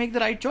have to make the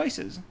right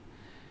choices.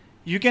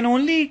 You can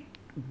only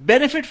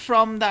benefit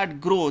from that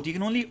growth. You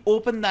can only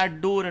open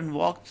that door and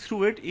walk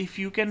through it if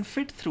you can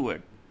fit through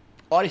it,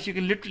 or if you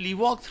can literally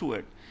walk through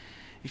it.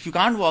 If you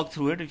can't walk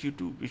through it, if you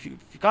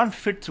can't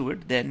fit through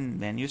it,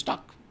 then you're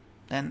stuck.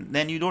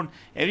 Then you don't.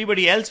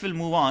 Everybody else will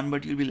move on,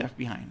 but you'll be left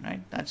behind,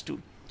 right? That's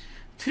 2.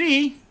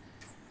 3,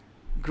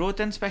 growth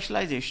and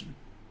specialization.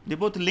 They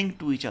both link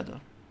to each other.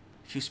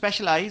 If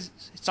you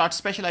start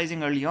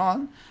specializing early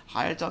on,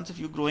 higher chance of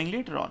you growing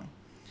later on.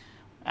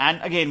 And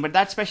again, but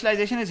that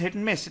specialization is hit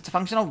and miss. It's a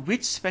function of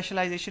which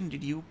specialization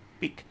did you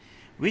pick.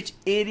 Which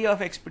area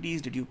of expertise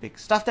did you pick?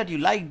 Stuff that you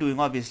like doing,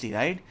 obviously,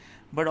 right?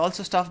 But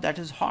also stuff that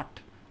is hot,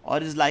 or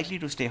is likely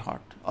to stay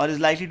hot, or is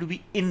likely to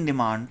be in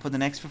demand for the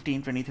next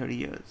 15, 20, 30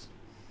 years.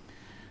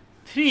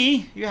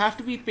 3, you have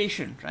to be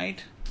patient,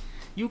 right?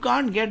 You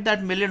can't get that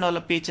 $1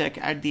 million paycheck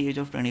at the age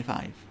of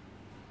 25.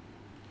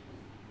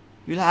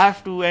 You'll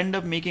have to end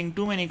up making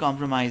too many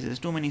compromises,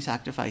 too many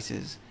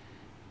sacrifices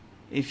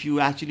if you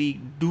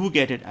actually do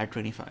get it at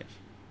 25.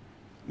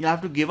 You'll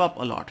have to give up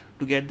a lot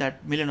to get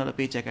that $1 million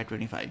paycheck at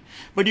 25.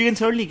 But you can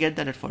certainly get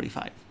that at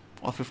 45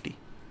 or 50.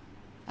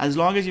 As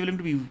long as you're willing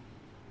to be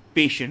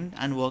patient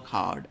and work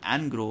hard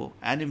and grow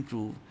and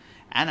improve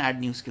and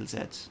add new skill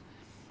sets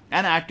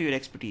and add to your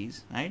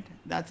expertise, right?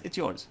 It's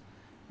yours.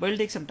 But it'll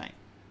take some time.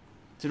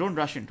 So don't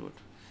rush into it.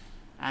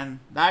 And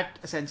that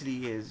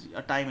essentially is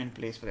a time and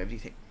place for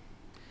everything.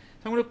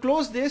 So I'm going to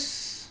close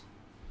this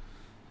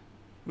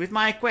with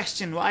my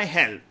question, why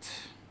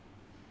health?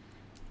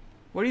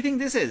 What do you think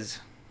this is?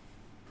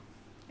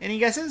 Any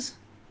guesses?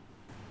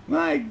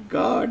 My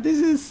God, this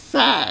is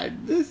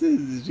sad. This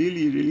is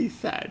really, really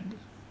sad.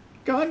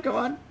 Come on, come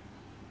on.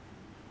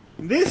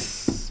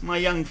 This, my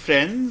young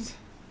friends,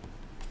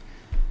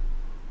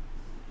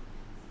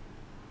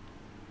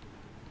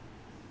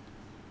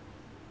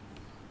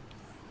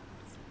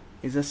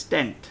 is a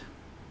stent.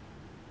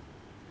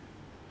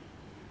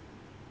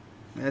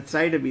 That's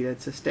right, Abhi,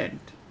 that's a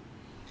stent.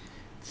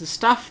 It's the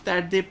stuff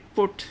that they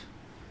put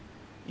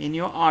in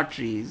your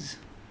arteries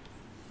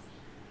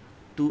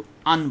to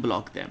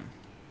unblock them.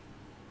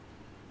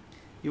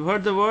 You've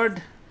heard the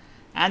word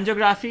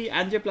angiography,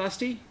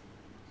 angioplasty?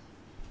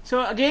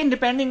 So again,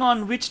 depending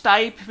on which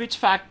type, which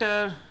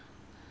factor,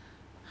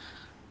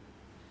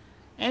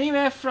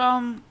 anywhere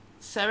from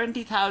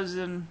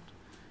 70,000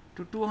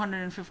 to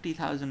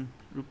 250,000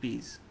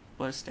 rupees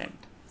per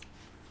stent.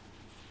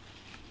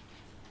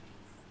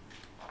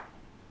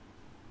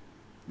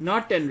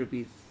 Not 10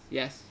 rupees.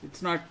 Yes,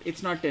 it's not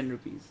 10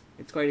 rupees.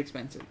 It's quite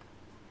expensive.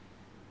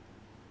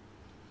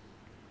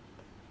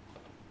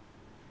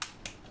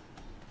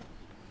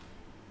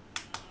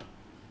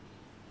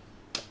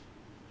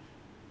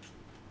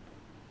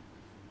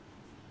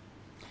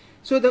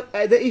 So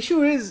the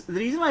issue is, the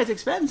reason why it's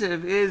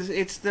expensive is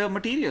it's the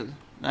material,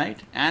 right?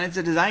 And it's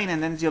the design,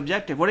 and then it's the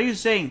objective. What are you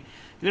saying?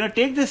 You're going to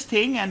take this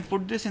thing and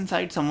put this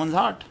inside someone's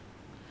heart.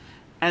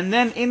 And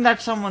then in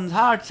that someone's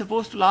heart, it's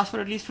supposed to last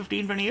for at least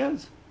 15, 20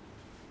 years.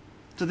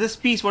 So this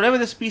piece, whatever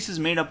this piece is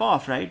made up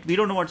of, right? We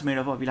don't know what it's made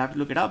up of. We'll have to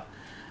look it up.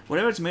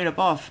 Whatever it's made up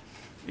of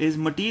is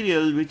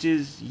material which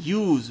is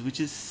used, which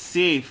is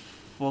safe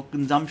for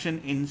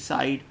consumption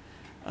inside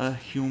a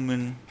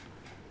human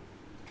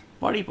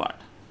body part.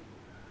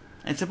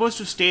 It's supposed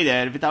to stay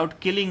there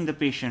without killing the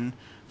patient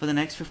for the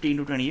next 15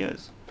 to 20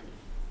 years.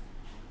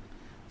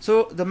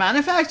 So the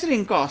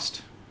manufacturing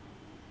cost,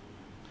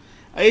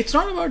 it's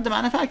not about the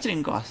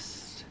manufacturing costs.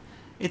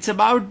 It's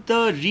about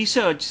the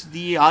research,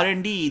 the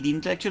R&D, the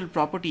intellectual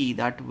property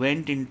that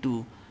went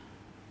into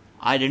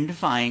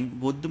identifying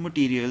both the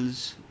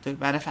materials, the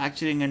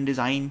manufacturing and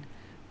design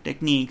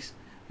techniques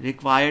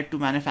required to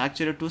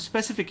manufacture it to a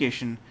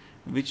specification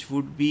which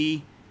would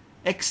be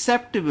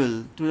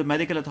acceptable to the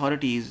medical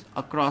authorities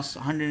across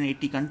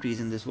 180 countries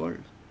in this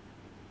world.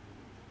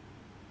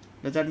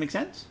 Does that make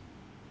sense?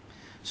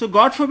 So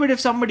God forbid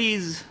if somebody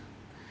is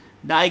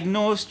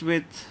diagnosed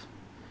with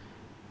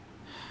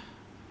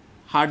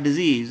heart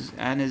disease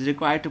and is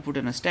required to put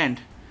in a stent,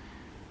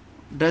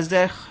 does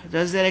their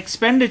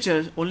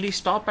expenditure only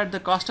stop at the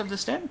cost of the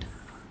stent?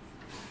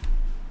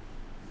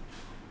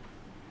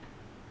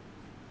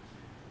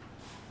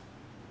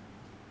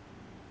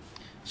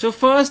 So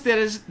first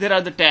there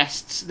are the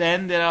tests,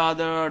 then there are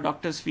the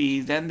doctor's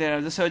fees, then there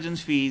are the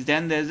surgeon's fees,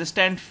 then there's the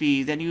stent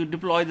fees, then you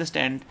deploy the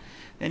stent,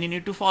 then you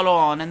need to follow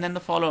on, and then the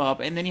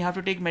follow-up, and then you have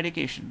to take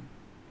medication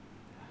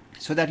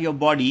so that your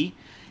body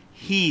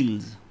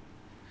heals.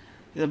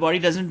 The body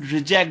doesn't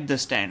reject the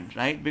stent,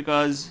 right?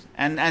 Because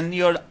and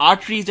your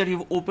arteries that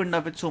you've opened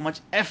up with so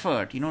much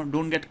effort,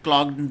 don't get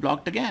clogged and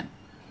blocked again.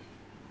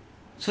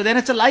 So then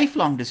it's a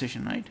lifelong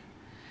decision, right?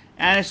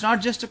 And it's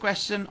not just a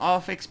question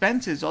of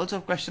expenses, it's also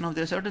a question of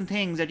there are certain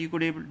things that you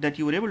were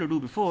able to do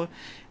before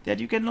that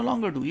you can no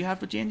longer do. You have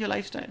to change your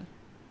lifestyle.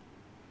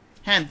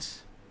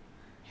 Hence,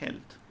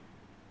 health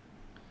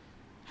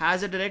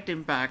has a direct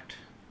impact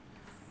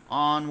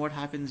on what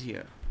happens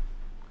here.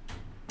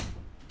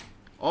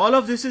 All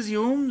of this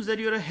assumes that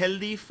you're a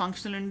healthy,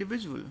 functional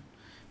individual.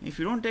 If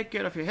you don't take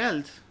care of your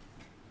health,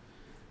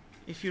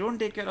 if you don't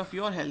take care of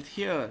your health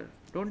here,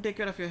 don't take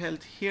care of your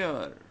health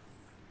here,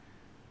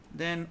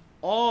 then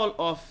all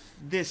of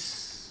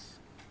this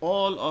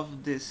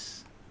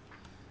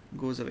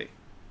goes away.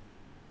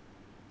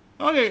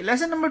 Okay,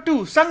 lesson number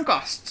 2, sunk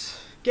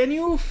costs. Can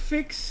you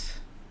fix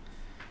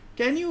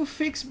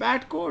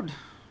bad code?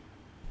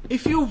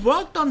 If you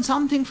worked on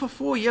something for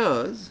 4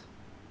 years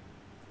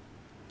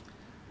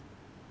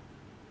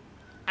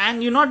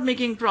and you're not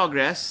making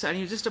progress and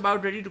you're just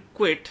about ready to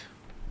quit,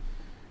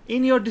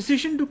 in your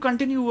decision to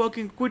continue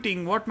working,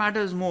 quitting, what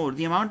matters more?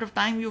 The amount of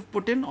time you've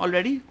put in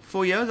already,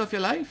 4 years of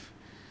your life?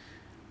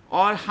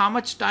 Or how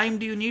much time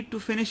do you need to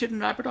finish it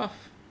and wrap it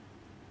off?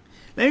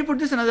 Let me put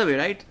this another way,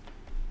 right?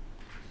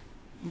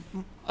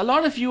 A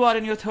lot of you are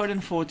in your 3rd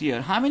and 4th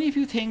year. How many of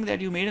you think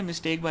that you made a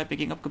mistake by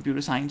picking up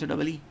computer science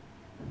or EE?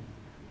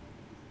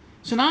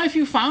 So now if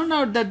you found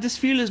out that this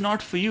field is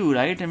not for you,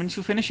 right? I mean, if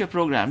you finish your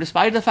program,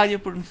 despite the fact you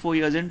put in 4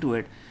 years into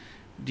it,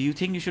 do you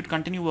think you should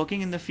continue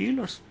working in the field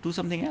or do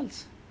something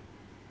else?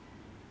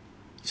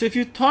 So if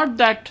you thought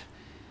that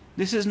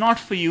this is not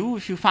for you,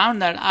 if you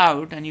found that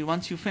out and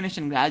once you finish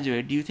and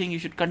graduate, do you think you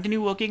should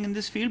continue working in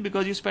this field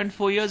because you spent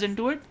 4 years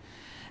into it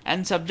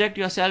and subject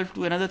yourself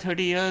to another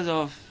 30 years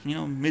of,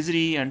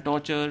 misery and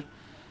torture?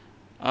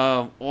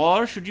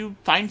 Or should you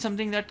find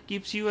something that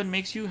keeps you and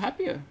makes you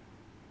happier?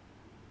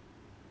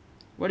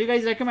 What do you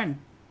guys recommend?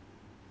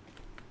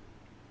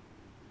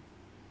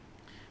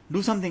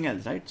 Do something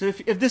else, right? So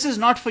if this is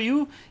not for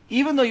you,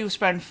 even though you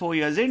spent 4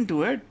 years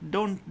into it,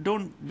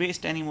 don't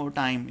waste any more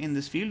time in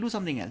this field. Do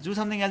something else. Do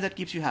something else that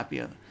keeps you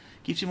happier,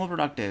 keeps you more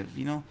productive.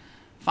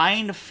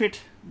 Find a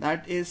fit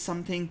that is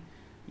something.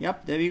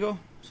 Yep, there we go.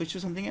 Switch to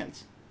something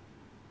else.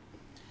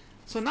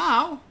 So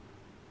now,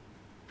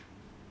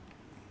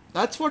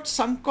 that's what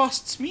sunk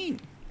costs mean.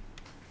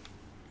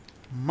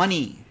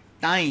 Money,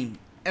 time,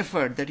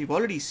 effort that you've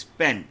already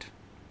spent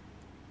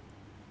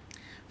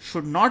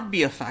should not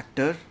be a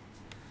factor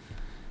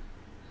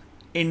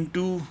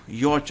into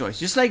your choice.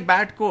 Just like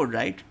bad code,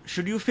 right?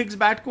 Should you fix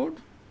bad code?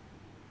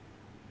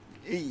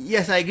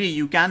 Yes, I agree,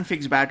 you can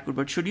fix bad code,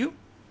 but should you?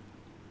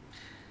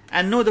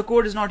 And no, the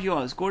code is not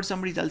yours. Code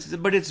somebody else's,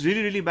 but it's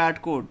really, really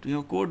bad code.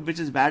 Code which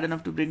is bad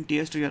enough to bring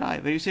tears to your eye.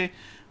 Where you say,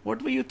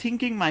 what were you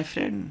thinking, my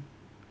friend?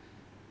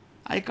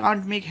 I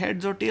can't make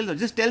heads or tails.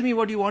 Just tell me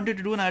what you wanted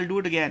to do and I'll do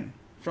it again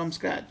from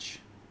scratch.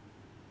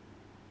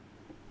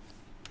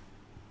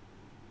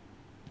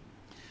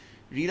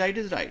 Rewrite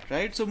is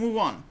right? So move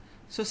on.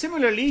 So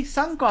similarly,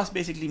 sunk cost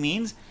basically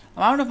means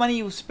amount of money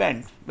you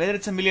spent, whether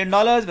it's $1 million,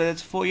 whether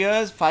it's 4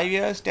 years, 5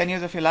 years, 10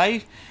 years of your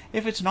life.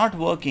 If it's not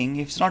working,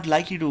 if it's not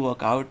likely to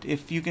work out,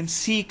 if you can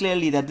see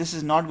clearly that this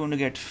is not going to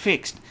get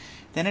fixed,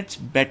 then it's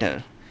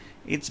better,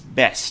 it's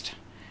best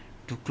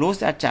to close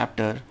that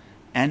chapter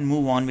and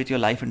move on with your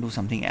life and do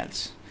something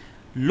else.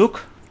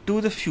 Look to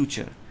the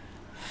future,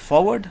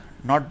 forward,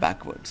 not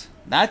backwards.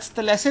 That's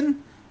the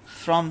lesson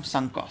from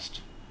sunk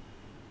cost.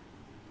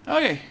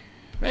 Okay,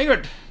 very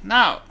good.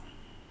 Now,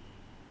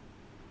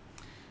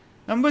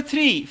 number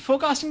 3,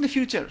 forecasting the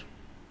future.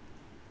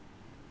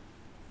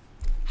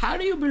 How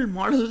do you build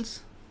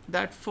models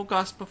that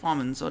forecast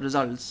performance or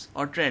results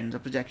or trends or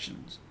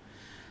projections?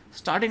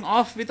 Starting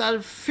off with our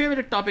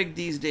favorite topic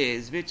these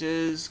days, which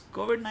is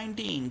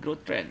COVID-19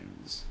 growth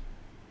trends.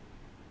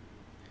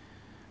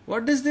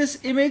 What does this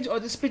image or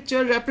this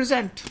picture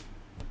represent?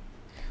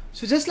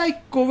 So just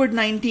like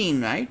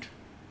COVID-19, right?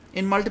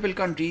 In multiple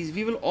countries,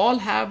 we will all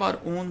have our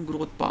own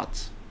growth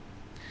paths.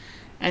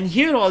 And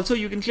here also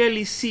you can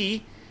clearly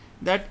see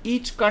that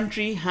each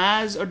country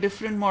has a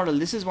different model.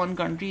 This is one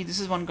country, this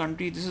is one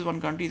country, this is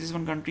one country, this is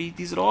one country.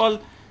 These are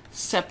all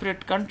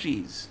separate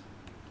countries.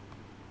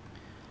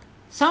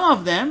 Some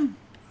of them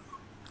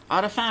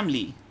are a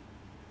family.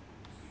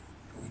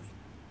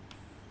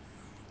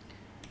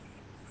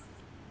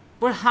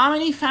 But how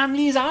many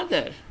families are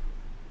there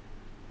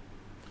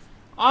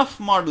of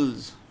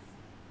models?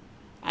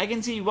 I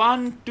can see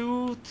 1,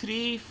 2,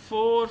 3,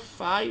 4,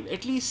 5,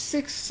 at least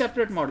 6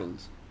 separate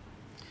models.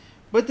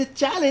 But the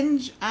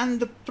challenge and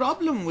the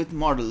problem with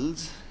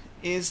models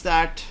is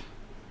that,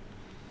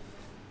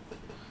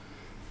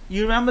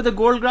 you remember the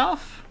gold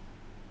graph?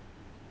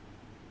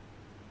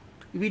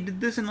 We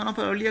did this in one of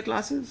our earlier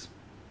classes.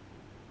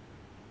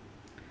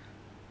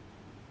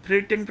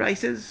 Predicting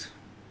prices.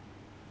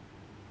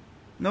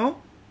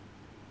 No?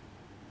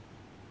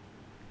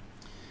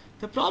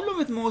 The problem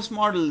with most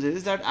models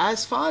is that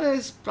as far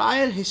as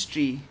prior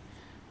history,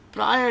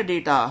 prior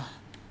data,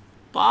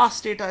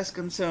 past data is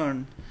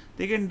concerned,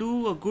 they can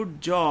do a good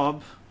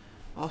job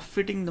of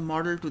fitting the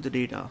model to the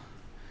data.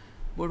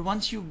 But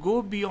once you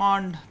go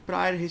beyond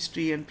prior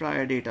history and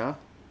prior data,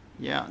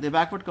 yeah, they're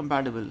backward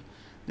compatible.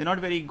 They're not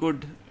very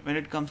good when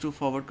it comes to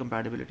forward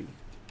compatibility.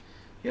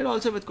 Here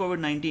also with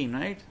COVID-19,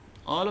 right?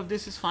 All of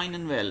this is fine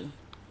and well.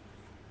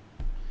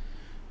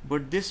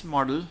 But this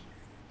model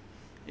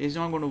is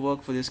not going to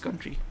work for this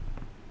country.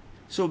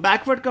 So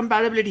backward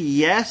compatibility,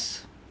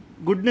 yes.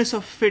 Goodness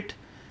of fit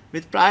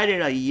with prior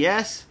data,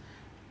 yes.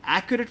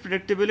 Accurate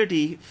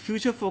predictability,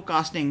 future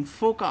forecasting,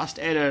 forecast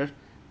error,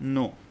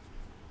 no.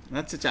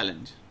 That's a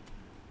challenge.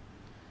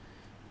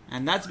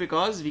 And that's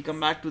because we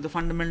come back to the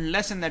fundamental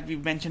lesson that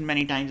we've mentioned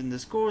many times in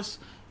this course.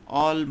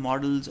 All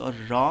models are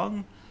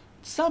wrong.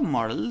 Some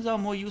models are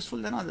more useful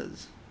than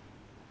others.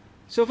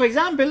 So for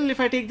example, if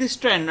I take this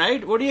trend,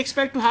 right, what do you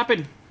expect to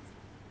happen?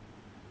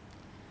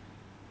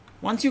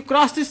 Once you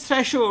cross this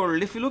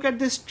threshold, if you look at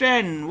this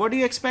trend, what do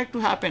you expect to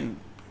happen?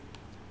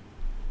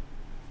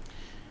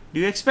 Do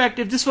you expect,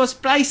 if this was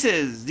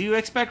prices, do you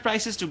expect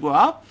prices to go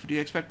up? Do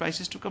you expect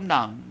prices to come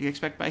down? Do you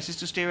expect prices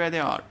to stay where they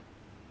are?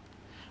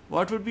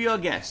 What would be your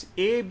guess?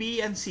 A,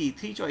 B, and C.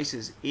 Three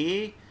choices.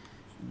 A,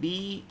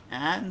 B,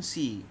 and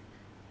C.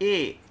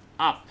 A,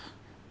 up.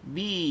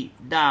 B,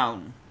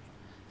 down.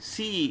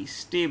 C,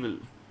 stable.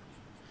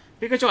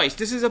 Pick a choice.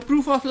 This is a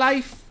proof of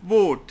life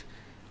vote.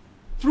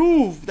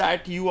 Prove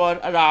that you are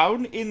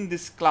around in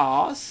this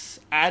class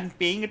and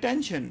paying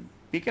attention.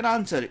 Pick an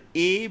answer.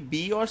 A,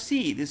 B, or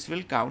C. This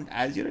will count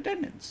as your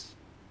attendance.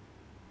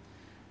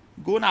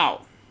 Go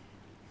now.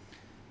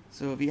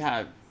 So we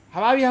have, how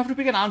about you have to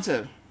pick an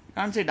answer? You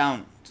can't say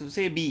down. So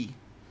say B.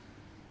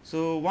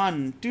 So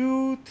 1,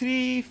 2,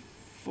 3,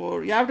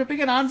 4. You have to pick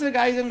an answer,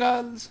 guys and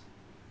girls.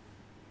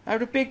 You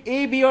have to pick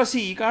A, B, or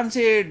C. You can't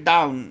say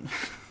down,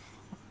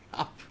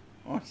 up,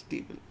 or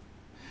stable.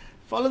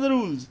 Follow the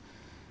rules.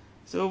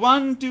 So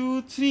 1,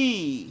 2,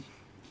 3,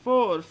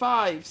 4,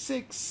 5,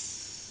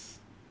 6,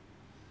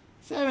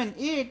 7,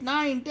 8,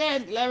 9,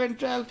 10, 11,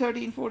 12,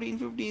 13, 14,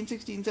 15,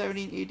 16,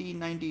 17, 18,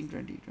 19,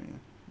 20, 21.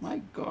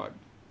 My God.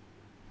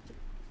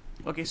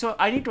 Okay, so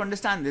I need to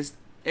understand this.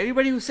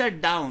 Everybody who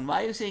said down,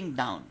 why are you saying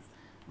down?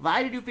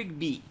 Why did you pick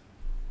B?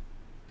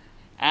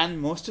 And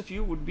most of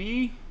you would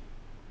be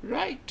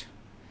right.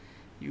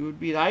 You would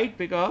be right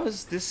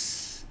because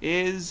this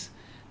is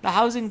the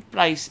housing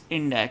price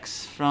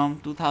index from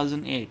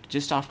 2008,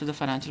 just after the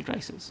financial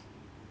crisis.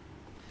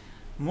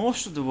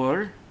 Most of the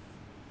world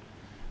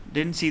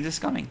didn't see this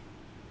coming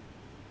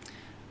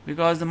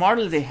because the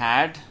model they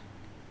had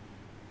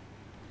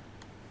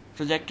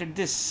projected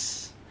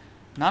this.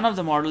 None of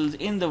the models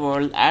in the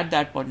world at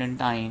that point in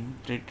time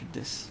predicted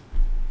this.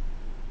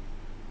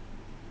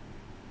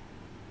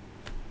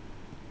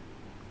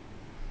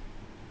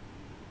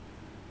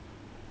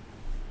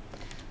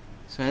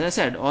 So as I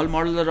said, all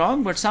models are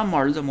wrong, but some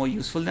models are more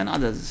useful than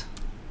others.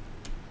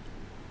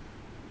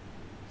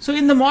 So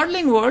in the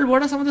modeling world,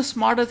 what are some of the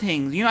smarter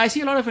things? I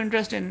see a lot of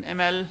interest in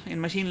ML,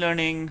 in machine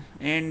learning,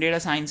 in data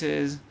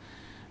sciences,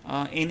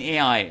 in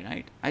AI,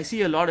 right? I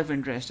see a lot of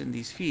interest in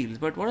these fields,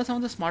 but what are some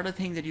of the smarter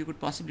things that you could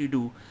possibly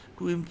do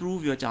to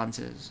improve your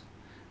chances,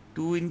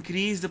 to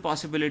increase the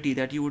possibility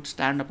that you would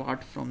stand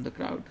apart from the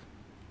crowd?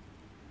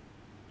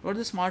 What are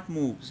the smart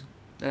moves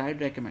that I'd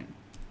recommend?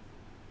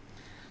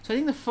 So I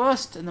think the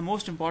first and the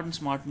most important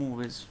smart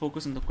move is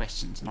focus on the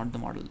questions, not the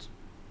models.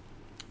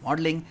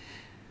 Modeling,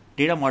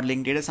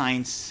 data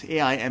science,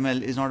 AI,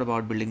 ML is not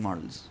about building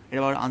models. It's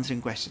about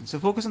answering questions. So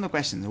focus on the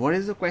questions. What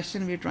is the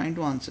question we're trying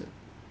to answer?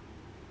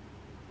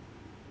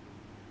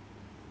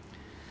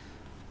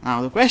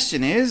 Now the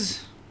question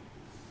is,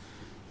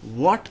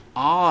 what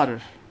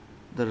are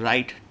the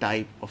right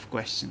type of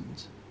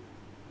questions?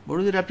 What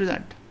do they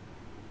represent?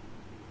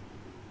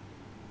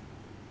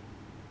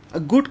 A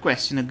good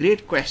question, a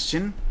great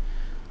question,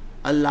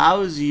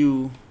 allows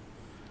you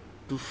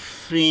to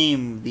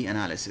frame the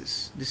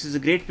analysis. This is a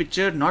great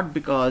picture, not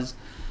because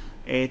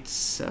it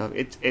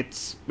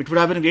would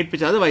have been a great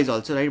picture otherwise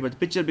also, right? But the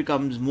picture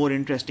becomes more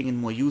interesting and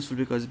more useful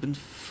because it's been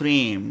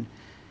framed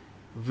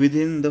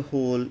within the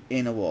hole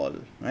in a wall,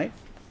 right?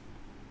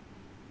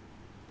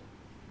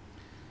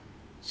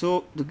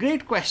 So the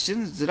great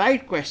questions, the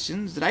right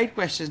questions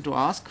to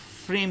ask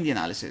frame the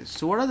analysis.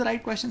 So what are the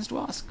right questions to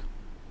ask?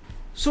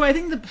 So I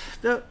think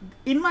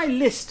in my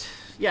list,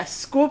 yes,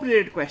 scope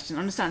related question,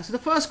 understand. So the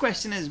first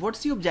question is,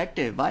 what's the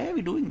objective? Why are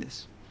we doing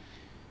this?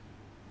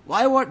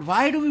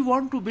 Why do we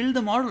want to build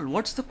the model?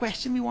 What's the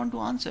question we want to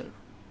answer?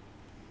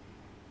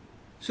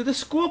 So the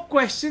scope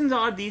questions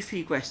are these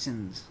three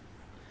questions.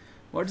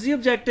 What's the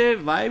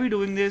objective? Why are we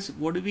doing this?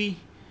 What do we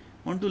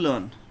want to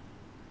learn?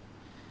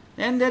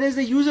 Then there is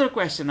the user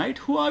question, right?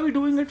 Who are we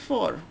doing it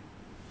for?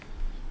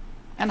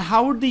 And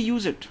how would they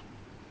use it?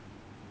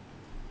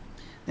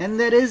 Then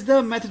there is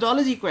the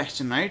methodology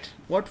question, right?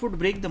 What would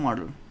break the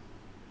model?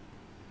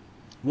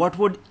 What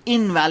would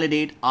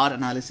invalidate our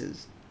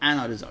analysis and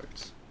our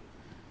results?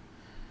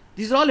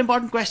 These are all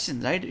important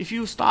questions, right? If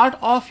you start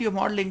off your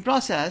modeling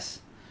process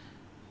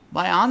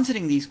by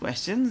answering these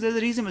questions, there's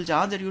a reasonable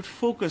chance that you would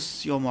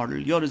focus your model,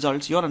 your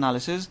results, your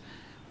analysis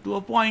to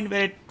a point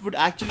where it would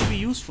actually be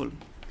useful.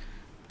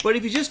 But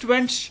if you just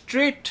went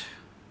straight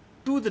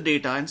to the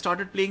data and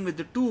started playing with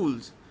the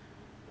tools,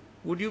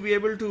 would you be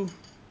able to,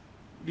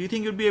 do you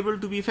think you'd be able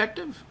to be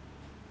effective?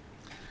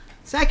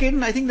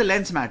 Second, I think the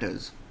lens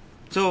matters.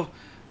 So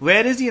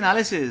where is the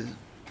analysis?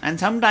 And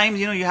sometimes,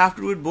 you have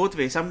to do it both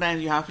ways.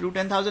 Sometimes you have to do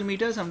 10,000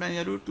 meters, sometimes you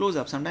have to do it close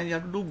up, sometimes you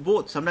have to do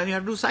both, sometimes you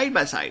have to do side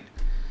by side.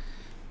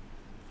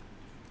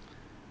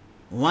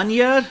 1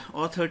 year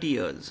or 30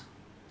 years.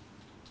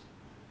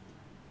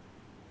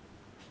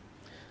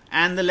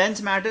 And the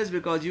lens matters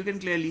because you can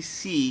clearly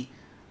see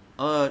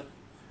a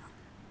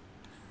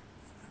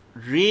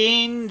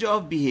range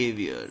of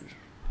behavior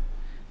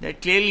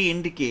that clearly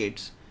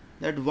indicates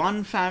that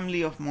one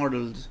family of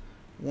models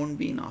won't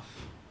be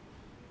enough.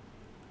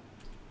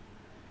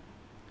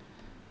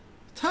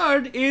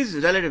 Third is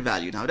relative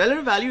value. Now,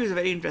 relative value is a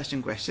very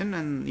interesting question,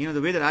 and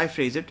the way that I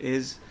phrase it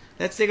is,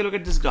 let's take a look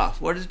at this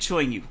graph. What is it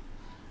showing you?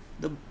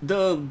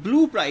 The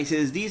blue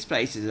prices, these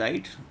prices,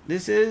 right?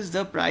 This is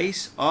the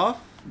price of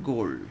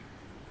gold.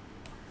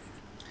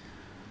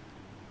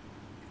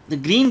 The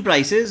green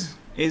prices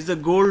is the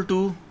gold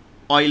to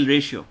oil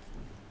ratio.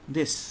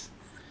 This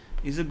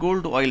is the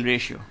gold to oil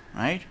ratio,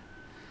 right?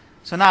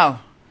 So now,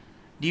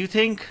 do you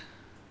think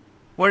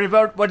what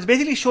it's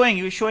basically showing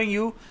you is showing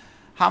you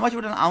how much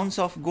would an ounce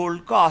of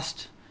gold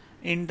cost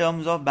in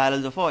terms of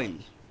barrels of oil?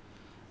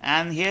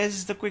 And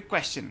here's the quick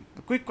question.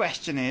 The quick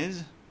question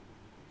is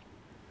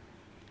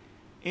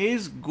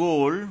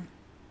gold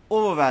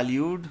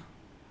overvalued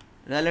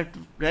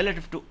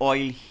relative to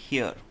oil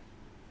here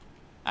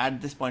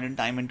at this point in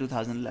time in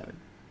 2011?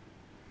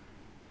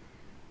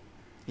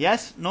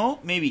 Yes, no,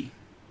 maybe.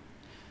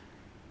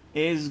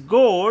 Is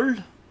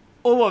gold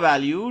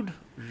overvalued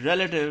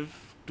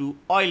relative to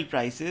oil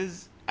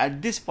prices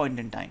at this point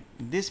in time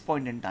in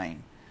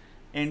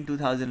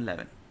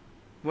 2011?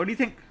 What do you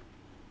think?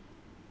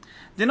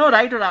 There are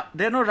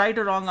no right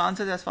or wrong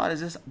answers as far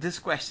as this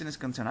question is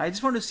concerned. I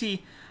just want to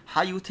see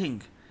how you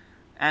think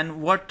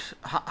and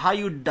how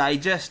you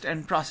digest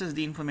and process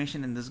the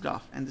information in this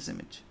graph and this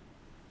image.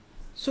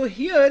 So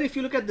here, if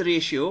you look at the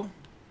ratio,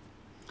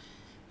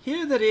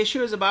 here the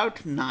ratio is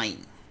about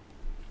 9,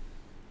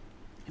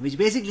 which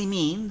basically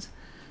means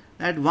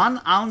that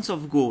 1 ounce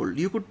of gold,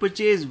 you could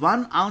purchase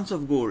 1 ounce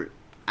of gold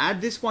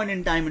at this point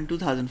in time in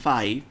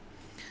 2005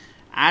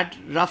 at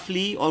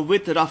roughly or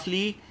with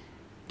roughly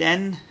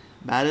 10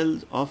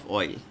 barrels of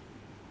oil.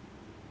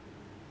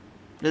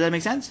 Does that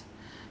make sense?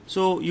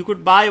 So you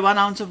could buy 1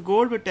 ounce of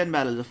gold with 10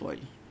 barrels of oil.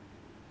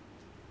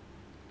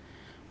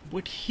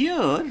 But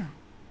here,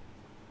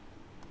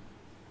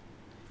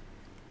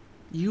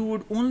 you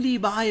would only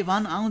buy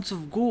 1 ounce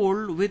of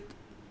gold with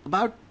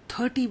about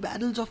 30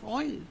 barrels of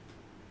oil.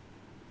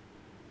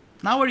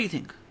 Now what do you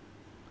think?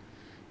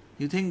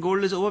 You think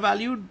gold is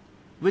overvalued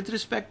with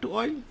respect to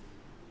oil?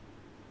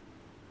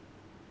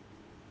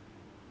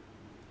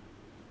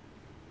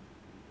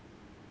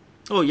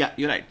 Oh yeah,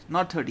 you're right,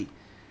 not 30.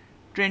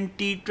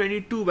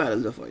 22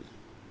 barrels of oil.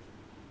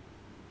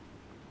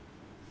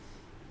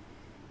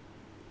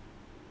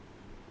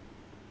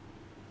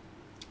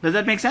 Does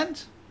that make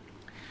sense?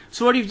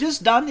 So what you've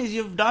just done is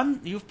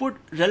you've put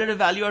relative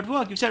value at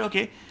work. You've said,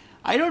 okay,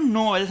 I don't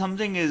know whether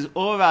something is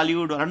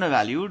overvalued or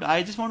undervalued.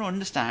 I just want to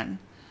understand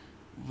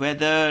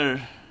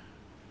whether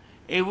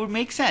it would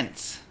make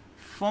sense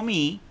for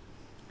me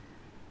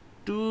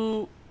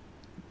to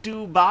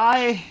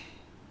buy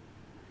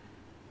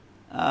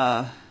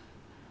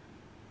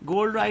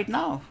gold right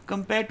now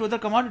compared to other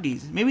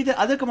commodities. Maybe there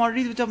are other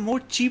commodities which are more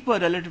cheaper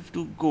relative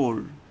to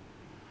gold,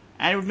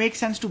 and it would make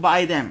sense to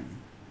buy them.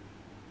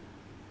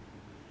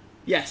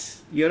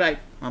 Yes, you're right,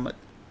 Mohammed.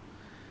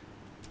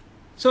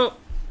 So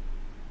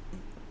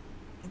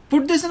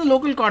put this in a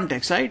local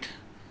context, right?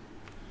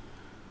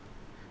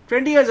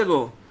 20 years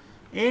ago,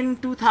 in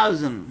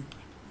 2000,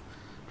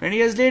 20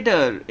 years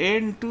later,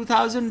 in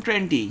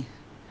 2020,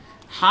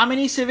 how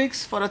many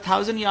civics for a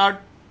 1,000-yard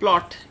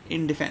plot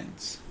in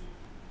defense?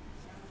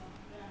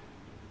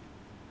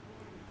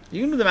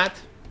 You can do the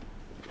math.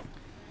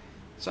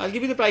 So I'll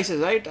give you the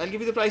prices, right? I'll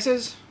give you the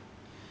prices.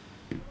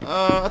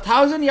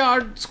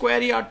 1,000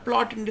 square yard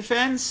plot in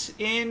defense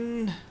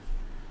in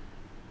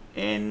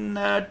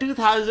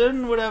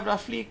 2000 would have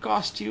roughly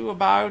cost you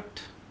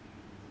about,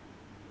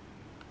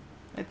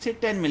 let's say,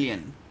 10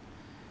 million,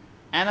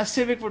 and a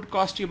civic would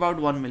cost you about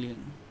 1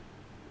 million.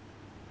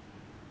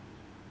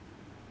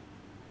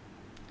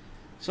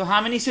 So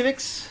how many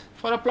civics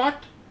for a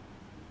plot?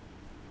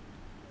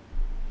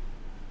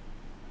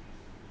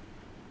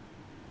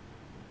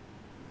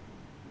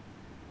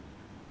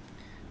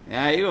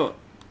 There you go.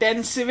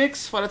 10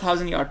 civics for a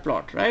 1,000-yard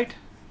plot, right?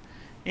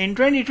 In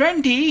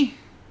 2020,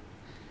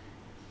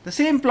 the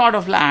same plot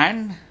of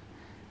land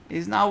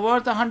is now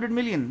worth 100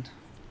 million.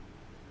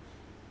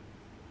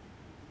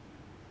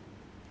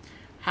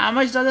 How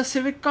much does a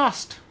civic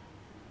cost?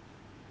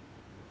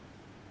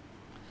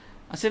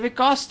 A civic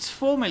costs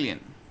 4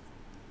 million.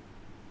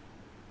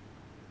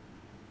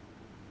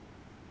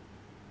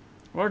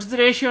 What's the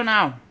ratio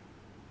now?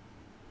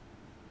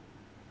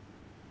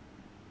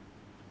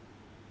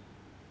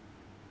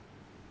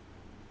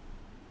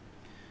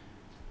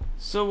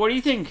 So what do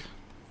you think?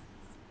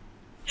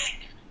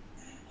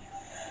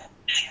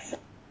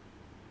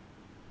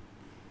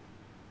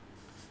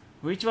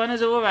 Which one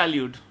is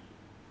overvalued?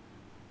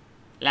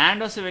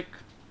 Land or civic?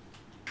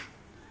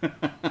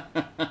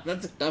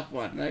 That's a tough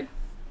one, right?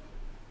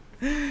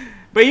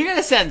 But you get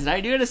a sense,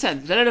 right? You get a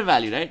sense. Relative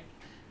value, right?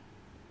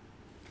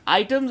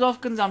 Items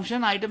of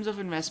consumption, items of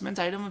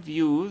investments, items of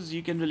use,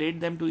 you can relate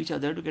them to each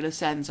other to get a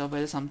sense of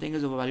whether something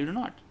is overvalued or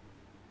not.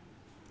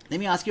 Let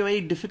me ask you a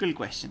very difficult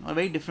question, or a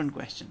very different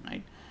question,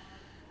 right?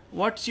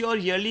 What's your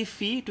yearly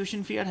fee,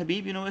 tuition fee at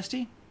Habib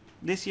University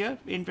this year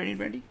in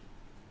 2020?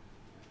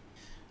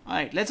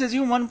 Alright, let's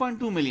assume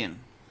 1.2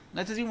 million.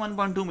 Let's assume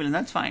 1.2 million,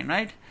 that's fine,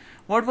 right?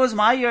 What was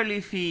my yearly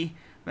fee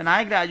when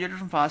I graduated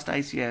from FAST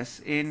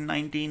ICS in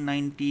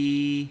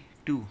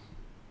 1992?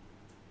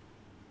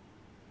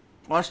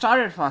 Or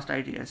started FAST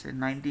ITS in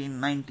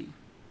 1990?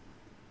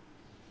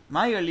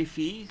 my yearly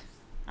fee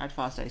at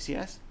Fast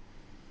ICS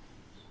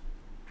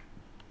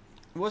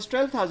was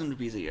 12,000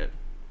 rupees a year.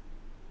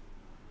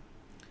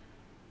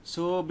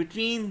 So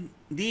between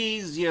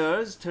these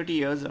years, 30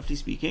 years roughly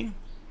speaking,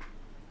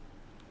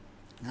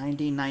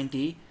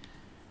 1990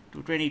 to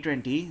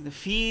 2020, the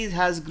fees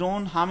has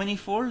grown how many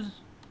fold?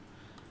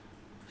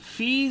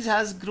 Fees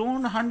has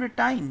grown 100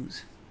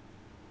 times.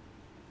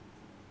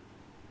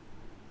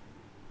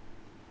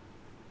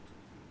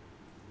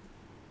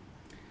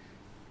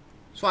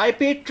 So I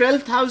paid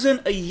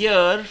 12,000 a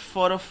year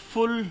for a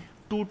full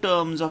 2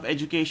 terms of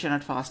education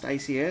at Fast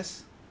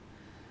ICS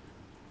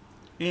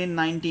in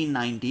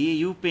 1990.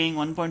 You paying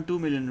 1.2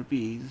 million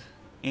rupees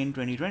in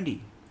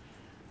 2020.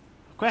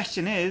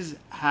 Question is,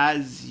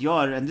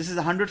 and this is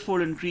a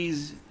 100-fold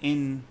increase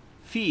in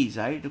fees,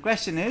 right? The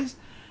question is,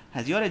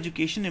 has your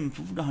education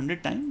improved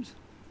 100 times?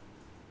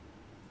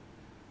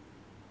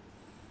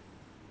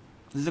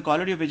 This is the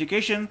quality of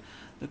education,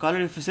 the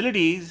quality of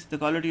facilities, the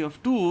quality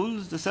of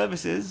tools, the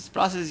services,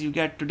 processes you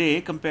get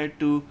today compared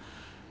to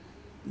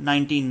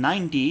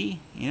 1990,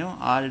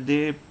 are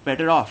they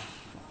better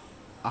off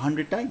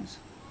 100 times?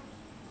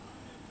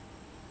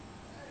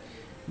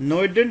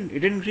 No, it didn't. It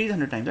didn't increase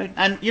 100 times, right?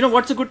 And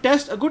what's a good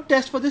test? A good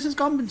test for this is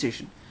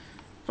compensation.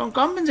 From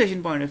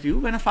compensation point of view,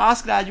 when a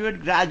Fast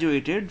graduate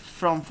graduated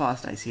from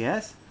Fast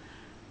ICS,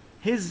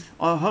 his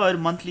or her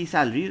monthly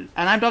salary,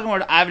 and I'm talking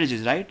about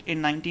averages, right?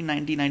 In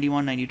 1990,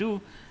 91,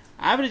 92,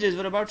 averages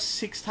were about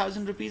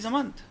 6,000 rupees a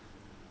month.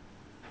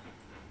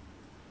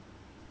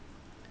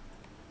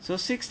 So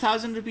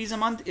 6,000 rupees a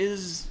month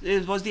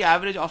was the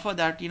average offer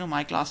that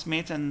my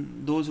classmates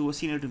and those who were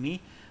senior to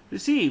me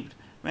received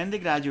when they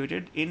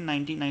graduated in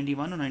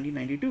 1991 or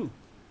 1992.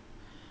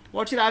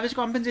 What's your average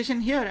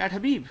compensation here at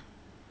Habib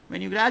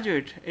when you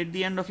graduate at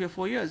the end of your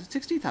 4 years? It's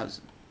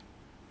 60,000.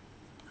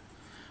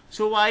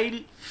 So while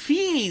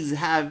fees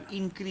have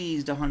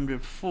increased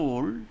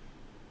 100-fold,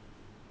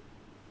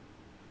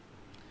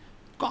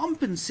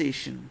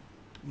 compensation,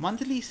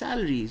 monthly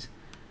salaries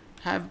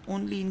have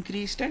only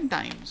increased 10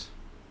 times.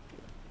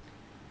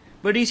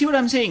 But do you see what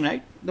I'm saying,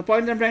 right? The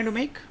point that I'm trying to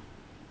make?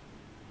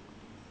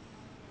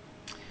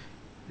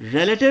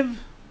 Relative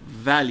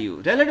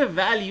value. Relative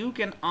value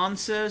can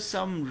answer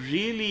some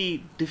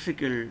really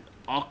difficult,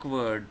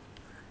 awkward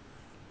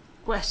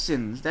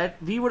questions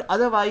that we would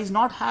otherwise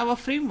not have a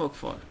framework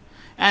for.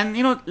 And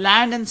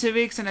land and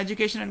civics and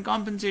education and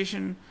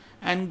compensation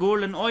and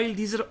gold and oil,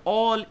 these are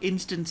all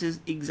instances,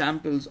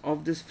 examples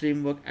of this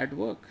framework at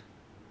work.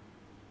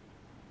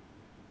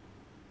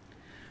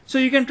 So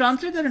you can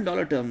translate that in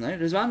dollar terms, right?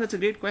 Rizwan, that's a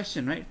great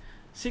question, right?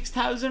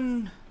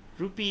 6,000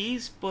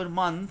 rupees per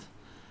month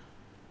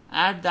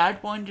at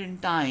that point in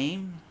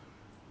time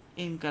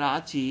in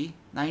Karachi,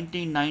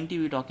 1990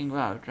 we're talking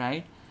about,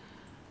 right?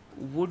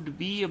 Would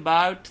be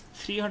about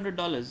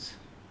 $300.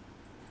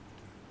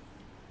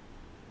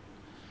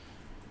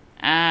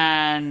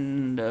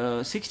 And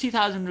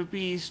 60,000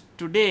 rupees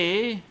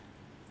today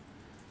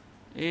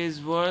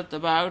is worth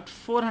about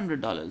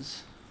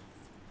 $400.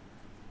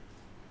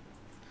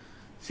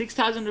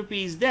 6,000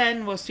 rupees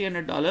then was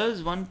 $300.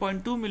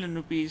 1.2 million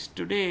rupees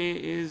today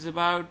is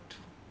about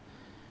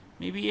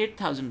maybe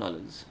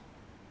 $8,000.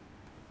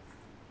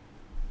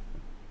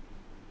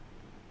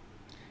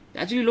 It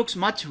actually looks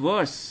much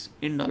worse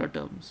in dollar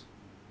terms.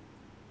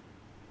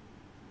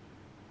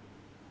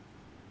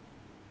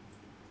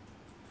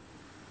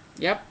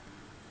 Yep.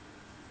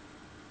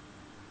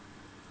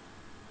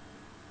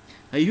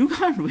 You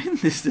can't win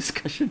this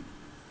discussion.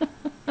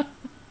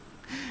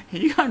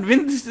 You can't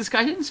win this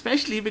discussion,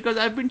 especially because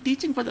I've been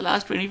teaching for the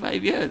last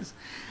 25 years.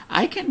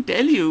 I can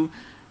tell you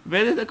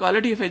whether the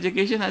quality of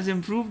education has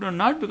improved or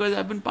not because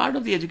I've been part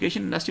of the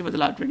education industry for the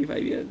last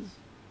 25 years.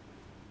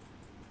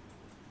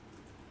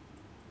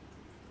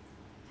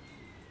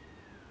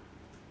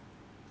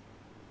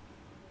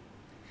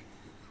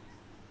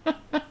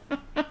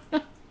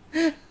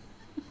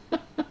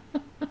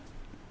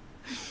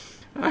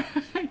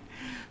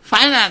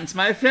 Finance,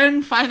 my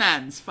friend,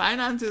 finance.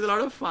 Finance is a lot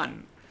of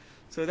fun.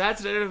 So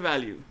that's relative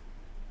value.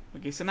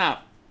 Okay, so now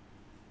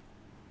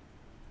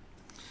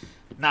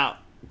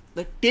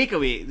the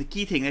takeaway, the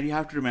key thing that you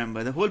have to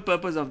remember, the whole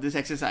purpose of this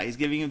exercise,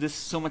 giving you this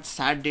so much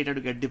sad data to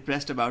get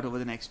depressed about over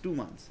the next 2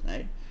 months,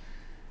 right?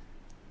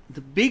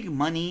 The big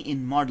money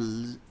in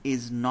models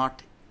is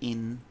not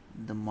in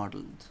the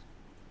models.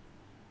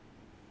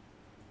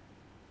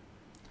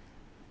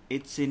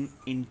 It's in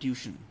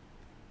intuition.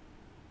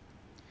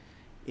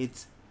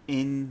 It's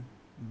in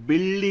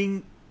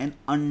building an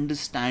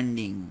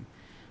understanding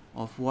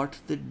of what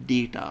the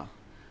data,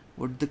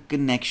 what the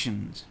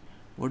connections,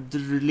 what the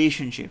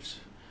relationships,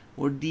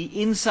 what the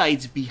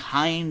insights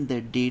behind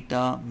the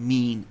data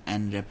mean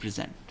and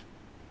represent.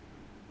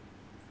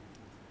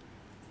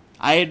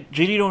 I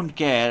really don't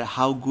care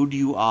how good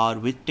you are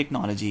with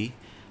technology,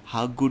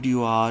 how good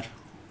you are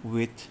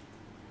with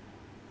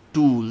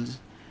tools,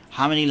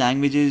 how many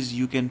languages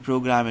you can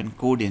program and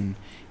code in,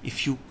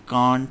 if you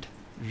can't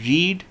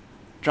read,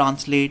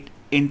 translate,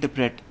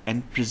 interpret,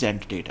 and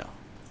present data.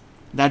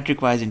 That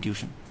requires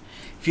intuition.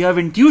 If you have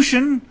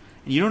intuition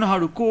and you don't know how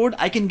to code,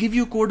 I can give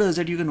you coders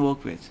that you can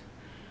work with.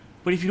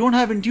 But if you don't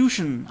have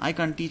intuition, I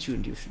can't teach you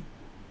intuition.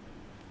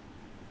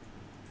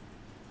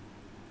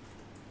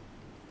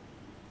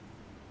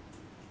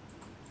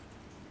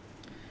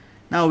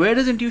 Now, where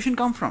does intuition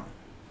come from?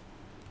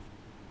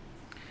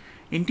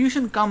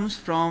 Intuition comes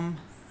from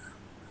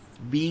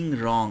being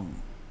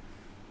wrong.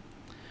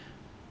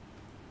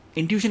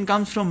 Intuition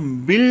comes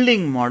from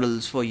building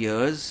models for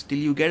years till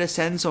you get a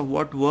sense of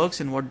what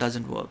works and what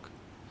doesn't work.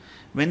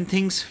 When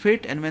things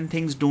fit and when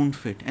things don't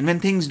fit. And when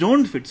things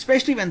don't fit,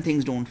 especially when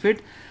things don't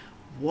fit,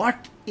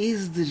 what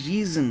is the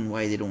reason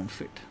why they don't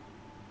fit?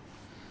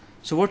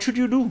 So what should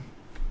you do?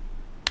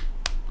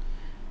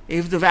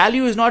 If the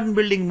value is not in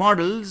building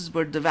models,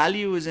 but the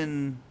value is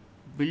in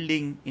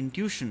building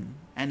intuition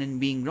and in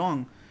being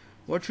wrong,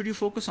 what should you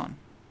focus on?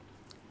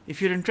 If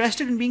you're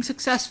interested in being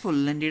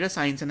successful in data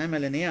science and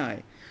ML and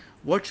AI,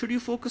 what should you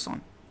focus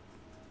on?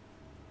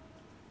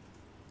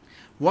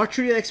 What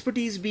should your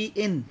expertise be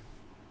in?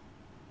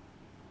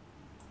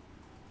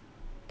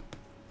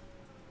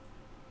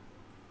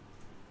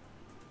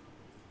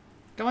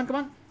 Come on, come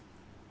on.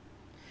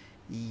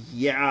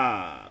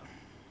 Yeah.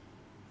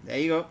 There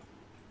you go.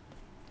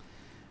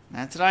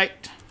 That's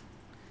right.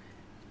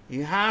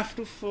 You have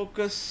to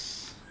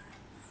focus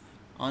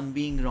on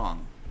being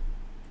wrong.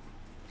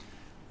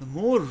 The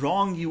more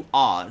wrong you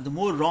are, the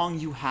more wrong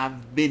you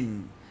have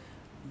been,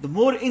 the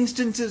more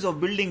instances of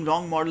building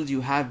wrong models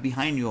you have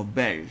behind your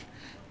belt,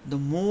 the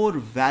more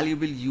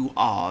valuable you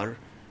are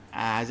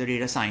as a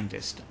data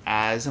scientist,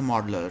 as a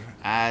modeler,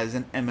 as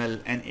an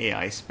ML and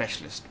AI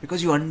specialist,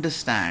 because you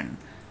understand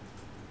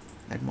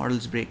that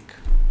models break.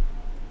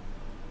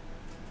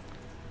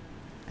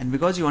 And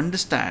because you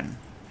understand,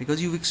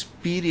 because you've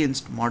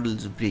experienced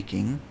models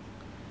breaking,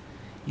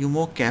 you're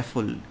more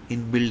careful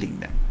in building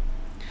them.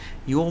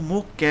 You're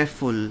more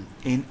careful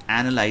in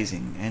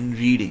analyzing and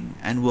reading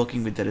and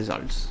working with the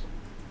results.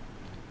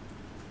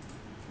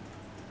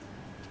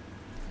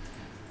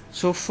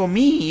 So for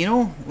me,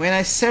 when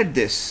I said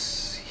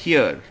this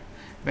here,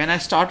 when I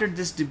started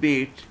this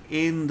debate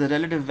in the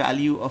relative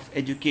value of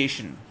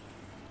education,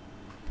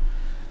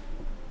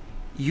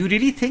 you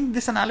really think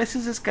this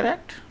analysis is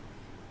correct?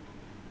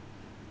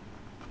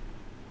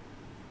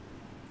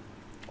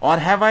 Or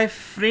have I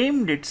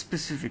framed it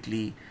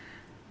specifically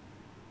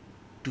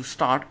to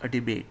start a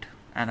debate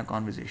and a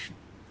conversation?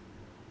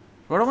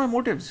 What are my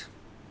motives?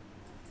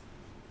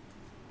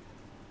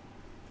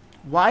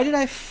 Why did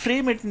I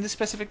frame it in this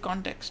specific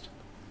context?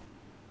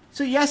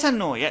 So yes and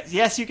no.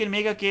 Yes, you can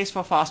make a case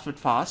for fast with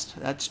fast.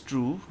 That's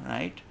true,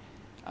 right?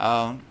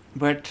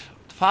 But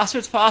fast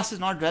with fast is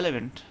not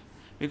relevant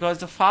because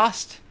the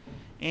fast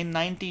in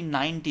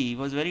 1990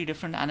 was a very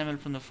different animal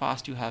from the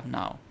fast you have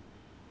now.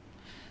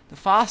 The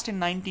fast in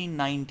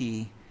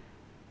 1990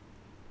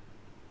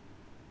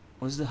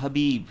 was the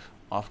Habib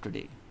of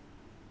today.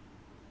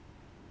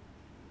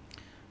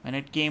 When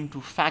it came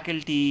to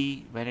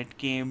faculty, when it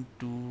came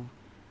to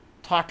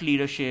thought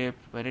leadership,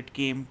 when it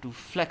came to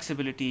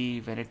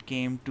flexibility, when it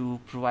came to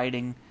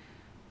providing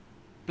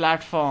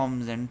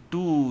platforms and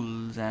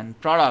tools and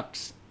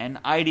products and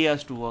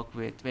ideas to work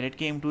with, when it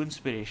came to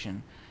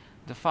inspiration,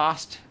 the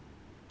fast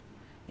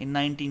in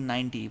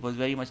 1990 was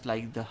very much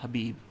like the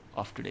Habib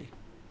of today,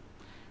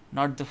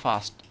 not the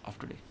fast of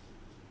today.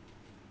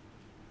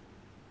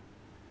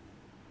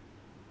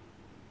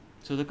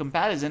 So the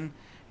comparison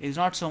is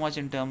not so much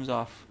in terms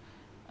of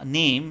a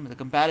name, the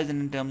comparison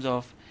in terms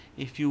of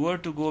if you were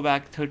to go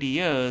back 30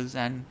 years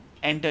and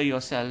enter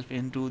yourself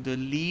into the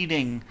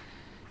leading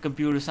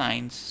computer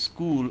science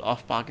school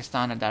of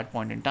Pakistan at that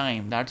point in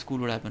time, that school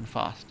would have been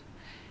fast.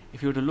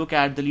 If you were to look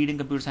at the leading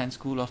computer science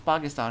school of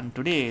Pakistan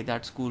today,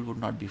 that school would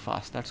not be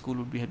fast. That school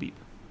would be Habib.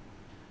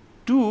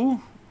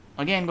 2,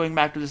 again going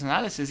back to this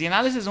analysis, the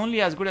analysis is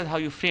only as good as how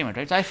you frame it,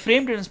 right? So I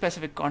framed it in a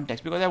specific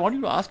context because I want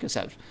you to ask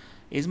yourself,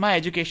 is my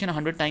education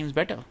 100 times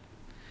better?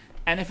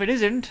 And if it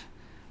isn't,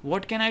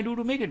 what can I do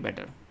to make it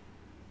better?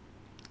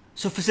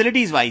 So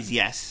facilities wise,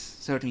 yes,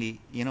 certainly,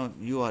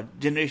 you are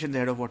generations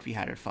ahead of what we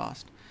had at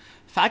FAST.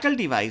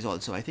 Faculty wise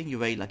also, I think you're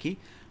very lucky.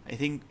 I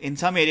think in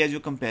some areas you're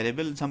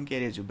comparable, in some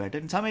areas you're better,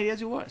 in some areas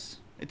you're worse.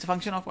 It's a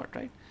function of what,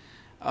 right?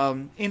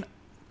 In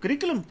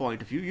curriculum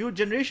point of view, you're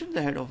generations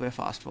ahead of where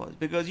FAST was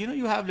because,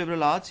 you have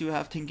liberal arts, you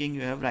have thinking,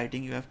 you have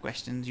writing, you have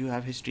questions, you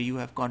have history, you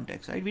have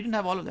context, right? We didn't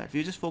have all of that. We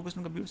were just focused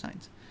on computer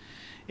science.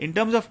 In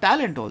terms of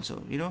talent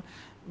also,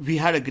 we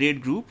had a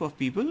great group of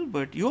people,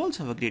 but you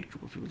also have a great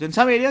group of people. In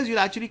some areas, you're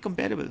actually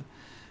comparable.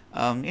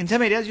 In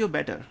some areas, you're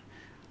better.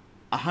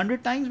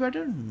 100 times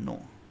better?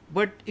 No.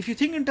 But if you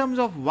think in terms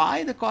of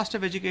why the cost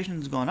of education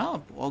has gone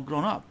up or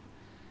grown up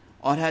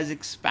or has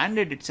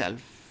expanded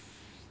itself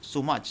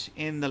so much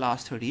in the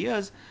last 30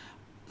 years,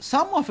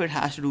 some of it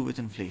has to do with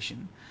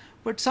inflation.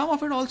 But some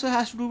of it also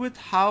has to do with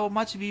how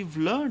much we've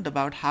learned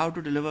about how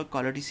to deliver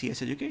quality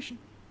CS education.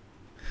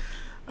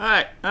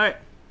 All right.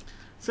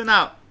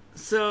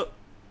 So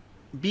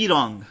be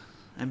wrong.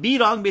 And be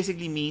wrong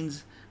basically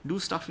means do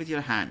stuff with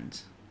your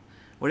hands.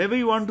 Whatever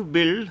you want to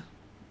build,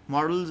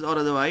 models or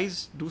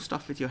otherwise, do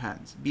stuff with your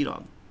hands. Be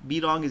wrong. Be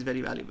wrong is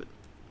very valuable.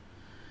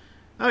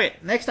 Okay,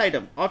 next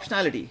item,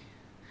 optionality.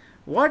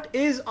 What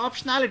is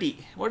optionality?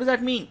 What does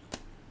that mean?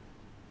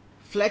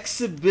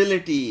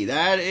 Flexibility.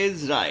 That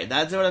is right.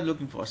 That's what I'm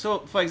looking for. So,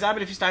 for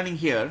example, if you're standing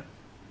here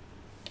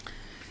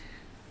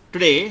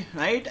today,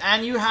 right,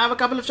 and you have a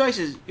couple of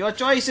choices. Your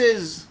choice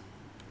is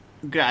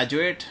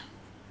graduate.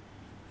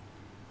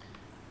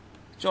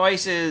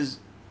 Choice is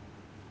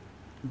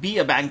be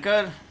a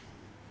banker.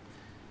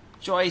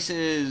 Choice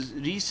is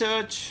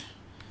research.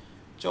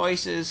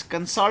 Choice is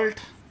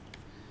consult.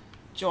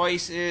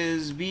 Choice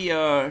is be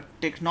a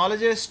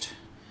technologist.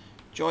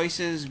 Choice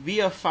is be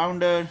a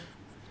founder.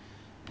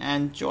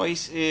 And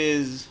choice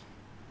is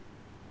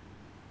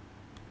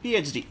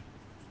PhD.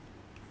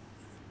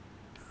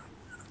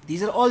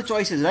 These are all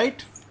choices,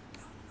 right?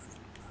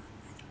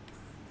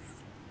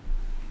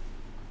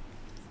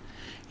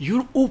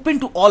 You're open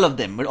to all of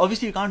them, but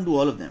obviously you can't do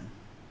all of them.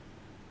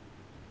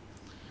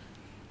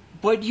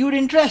 But you're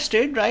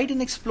interested, right,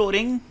 in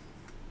exploring.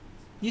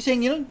 You're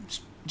saying,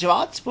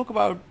 Jawad spoke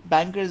about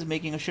bankers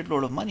making a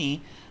shitload of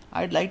money.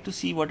 I'd like to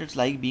see what it's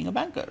like being a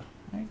banker,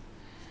 right?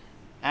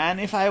 And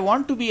if I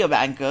want to be a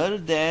banker,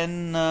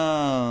 then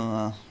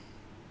how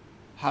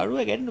do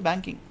I get into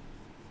banking?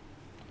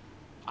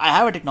 I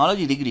have a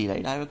technology degree,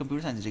 right? I have a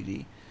computer science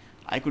degree.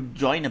 I could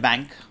join a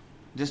bank,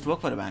 just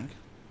work for a bank.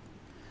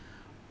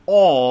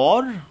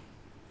 Or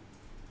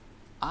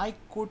I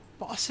could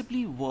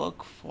possibly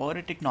work for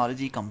a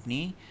technology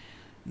company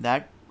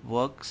that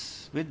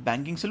works with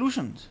banking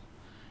solutions.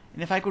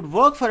 And if I could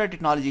work for a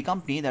technology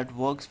company that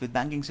works with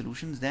banking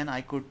solutions, then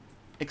I could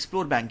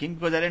explore banking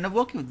because I'd end up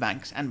working with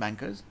banks and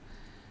bankers.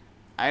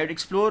 I would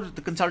explore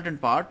the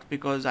consultant part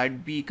because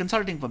I'd be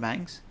consulting for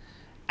banks,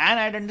 and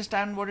I'd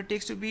understand what it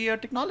takes to be a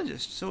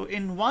technologist. So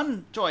in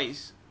one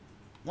choice,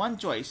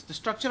 the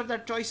structure of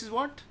that choice is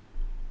what?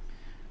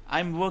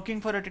 I'm working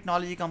for a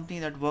technology company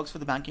that works for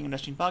the banking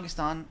industry in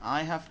Pakistan.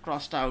 I have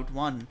crossed out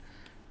 1,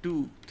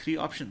 2, 3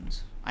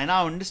 options. I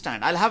now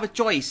understand. I'll have a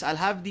choice. I'll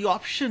have the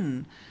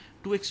option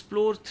to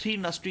explore 3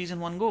 industries in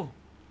one go.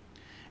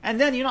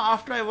 And then,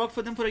 after I work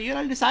for them for a year,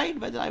 I'll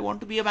decide whether I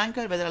want to be a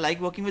banker, whether I like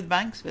working with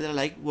banks, whether I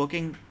like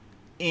working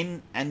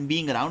in and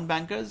being around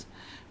bankers,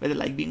 whether I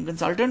like being a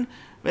consultant,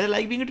 whether I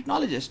like being a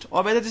technologist,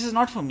 or whether this is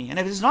not for me. And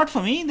if it's not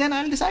for me, then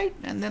I'll decide,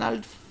 and then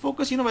I'll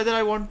focus, whether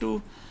I want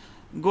to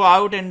go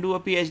out and do a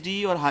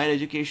PhD or higher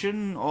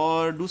education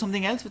or do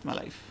something else with my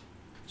life.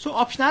 So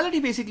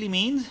optionality basically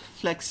means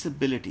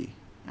flexibility,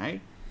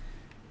 right?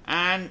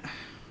 And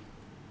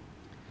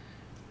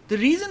the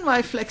reason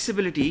why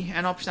flexibility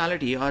and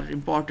optionality are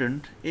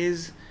important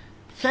is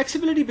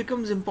flexibility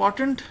becomes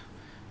important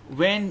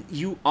when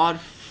you are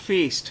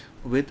faced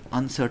with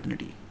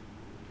uncertainty.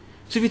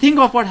 So if you think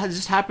of what has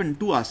just happened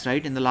to us,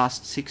 right, in the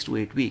last 6 to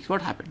 8 weeks,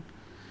 what happened?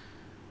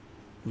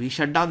 We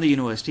shut down the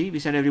university, we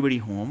sent everybody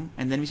home,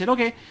 and then we said,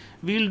 okay,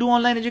 we'll do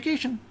online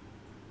education.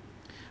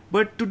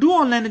 But to do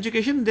online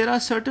education, there are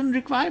certain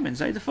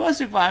requirements, right? The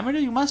first requirement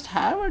is you must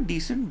have a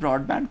decent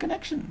broadband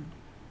connection.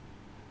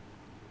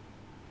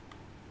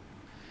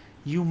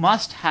 You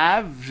must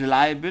have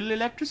reliable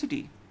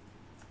electricity.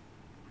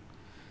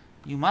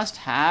 You must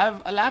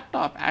have a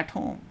laptop at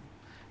home.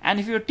 And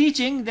if you're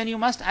teaching, then you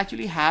must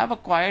actually have a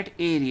quiet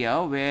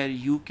area where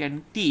you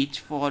can teach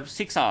for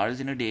 6 hours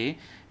in a day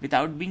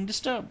without being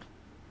disturbed.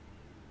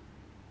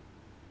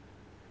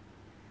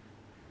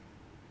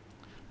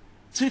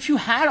 So if you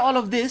had all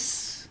of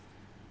this,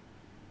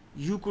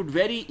 you could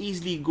very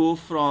easily go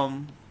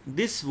from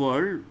this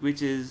world,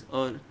 which is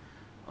a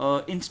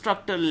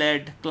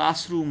instructor-led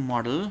classroom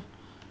model,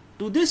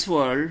 to this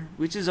world,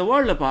 which is a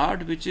world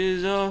apart, which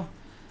is a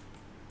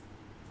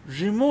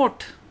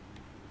remote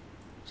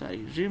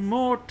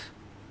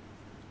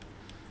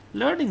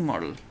learning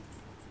model.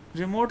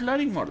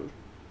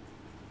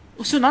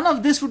 So none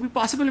of this would be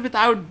possible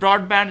without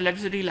broadband,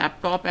 electricity,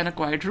 laptop, and a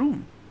quiet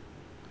room.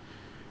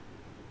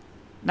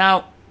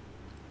 Now,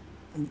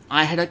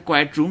 I had a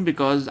quiet room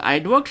because I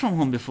had worked from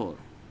home before,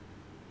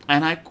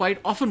 and I quite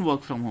often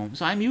work from home,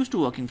 so I'm used to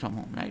working from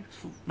home, right?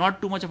 So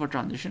not too much of a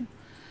transition.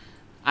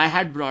 I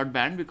had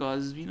broadband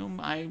because,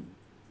 I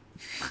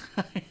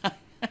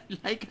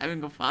like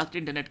having a fast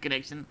internet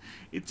connection.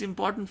 It's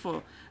important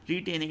for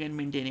retaining and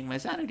maintaining my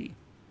sanity.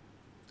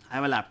 I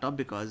have a laptop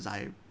because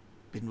I've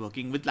been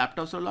working with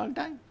laptops for a long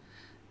time,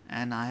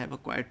 and I have a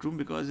quiet room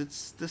because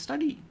it's the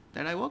study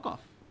that I work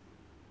off.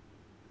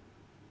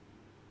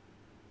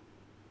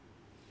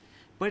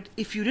 But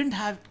if you didn't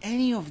have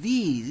any of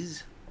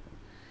these,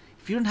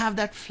 if you didn't have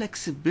that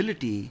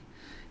flexibility,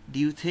 do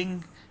you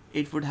think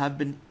it would have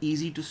been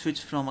easy to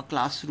switch from a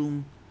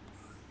classroom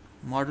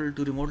model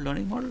to remote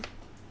learning model?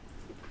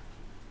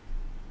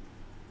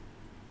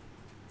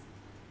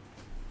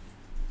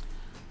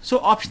 So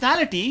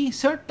optionality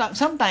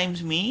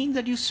sometimes means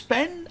that you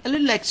spend a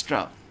little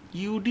extra,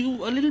 you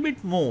do a little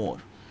bit more,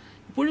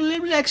 you put a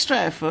little bit extra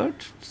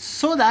effort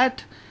so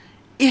that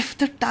if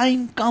the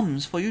time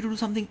comes for you to do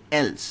something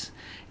else,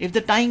 if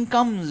the time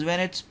comes when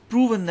it's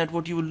proven that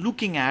what you were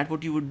looking at,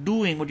 what you were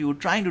doing, what you were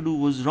trying to do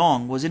was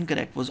wrong, was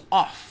incorrect, was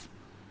off,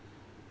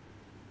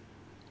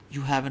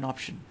 you have an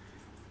option.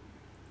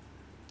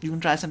 you can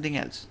try something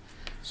else.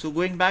 So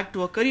going back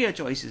to our career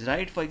choices,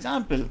 right? For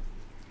example,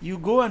 you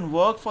go and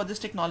work for this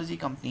technology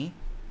company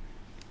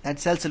that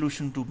sells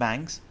solution to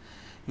banks.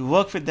 You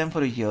work with them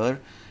for a year,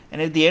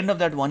 and at the end of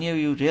that 1 year,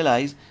 you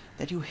realize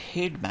that you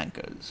hate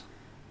bankers,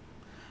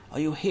 or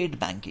you hate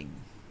banking,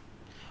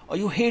 or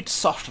you hate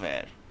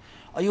software,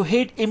 or you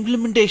hate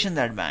implementation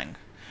at bank,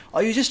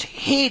 or you just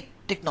hate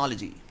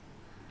technology.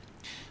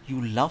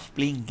 You love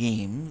playing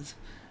games,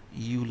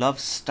 you love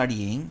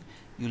studying,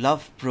 you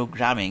love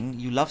programming,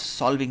 you love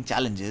solving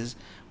challenges,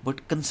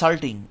 but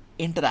consulting,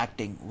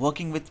 interacting,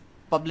 working with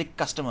public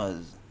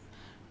customers,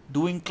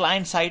 doing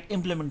client-side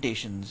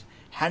implementations,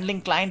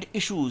 handling client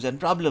issues and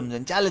problems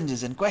and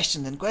challenges and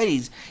questions and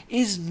queries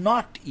is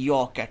not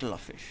your kettle of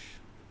fish.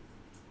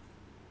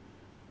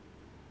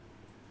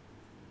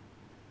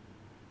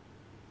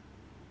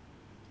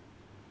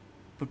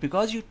 But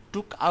because you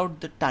took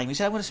out the time, you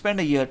said, I'm going to spend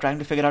a year trying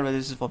to figure out whether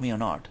this is for me or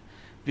not,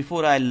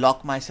 before I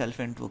lock myself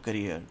into a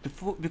career,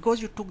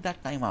 because you took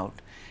that time out,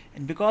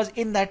 and because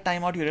in that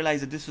time out you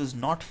realize that this was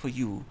not for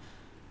you,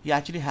 you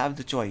actually have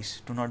the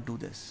choice to not do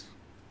this.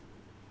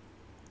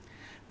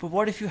 But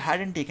what if you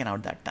hadn't taken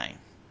out that time?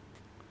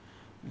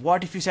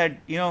 What if you said,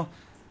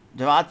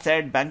 Jawad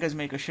said bankers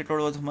make a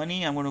shitload of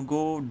money, I'm going to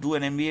go do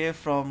an MBA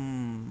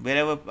from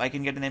wherever I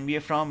can get an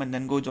MBA from, and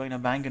then go join a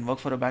bank and work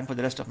for a bank for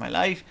the rest of my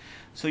life.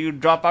 So you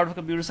drop out of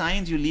computer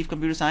science, you leave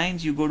computer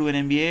science, you go to an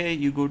MBA,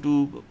 you go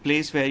to a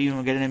place where you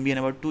get an MBA in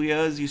about 2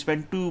 years, you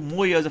spend 2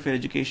 more years of your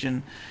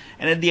education,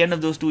 and at the end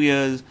of those 2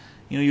 years,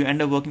 you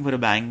end up working for a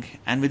bank,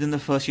 and within the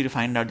first year you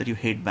find out that you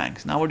hate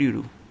banks. Now what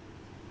do?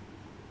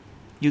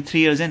 You're 3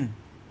 years in.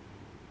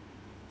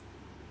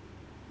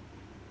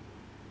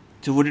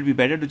 So would it be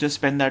better to just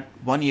spend that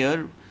 1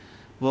 year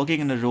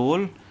working in a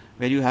role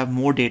where you have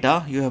more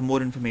data, you have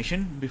more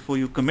information before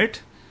you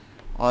commit?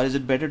 Or is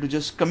it better to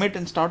just commit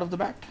and start off the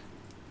bat?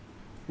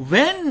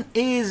 When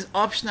is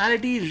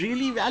optionality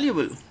really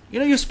valuable?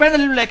 You spend a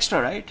little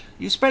extra, right?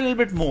 You spend a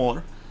little bit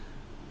more.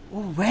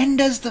 When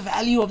does the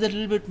value of that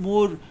little bit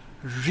more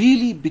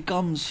really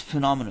becomes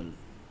phenomenal?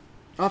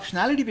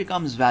 Optionality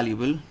becomes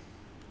valuable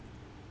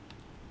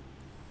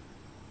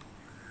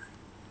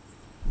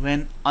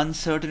when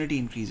uncertainty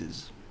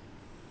increases.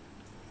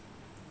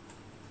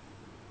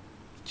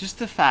 Just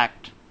the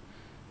fact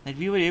that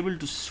we were able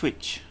to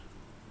switch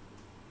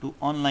to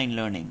online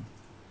learning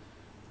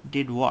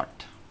did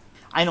what?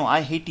 I know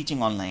I hate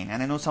teaching online,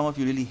 and I know some of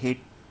you really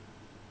hate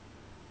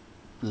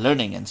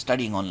learning and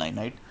studying online,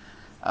 right?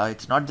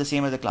 It's not the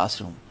same as a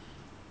classroom,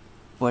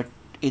 but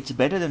it's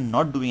better than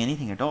not doing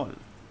anything at all.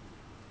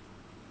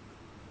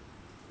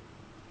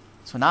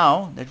 So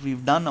now that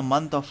we've done a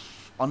month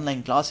of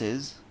online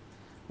classes,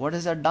 what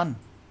has that done?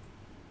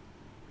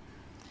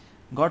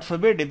 God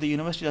forbid if the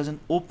university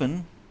doesn't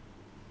open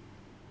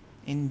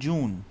in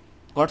June.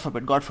 God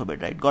forbid,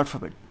 right? God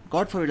forbid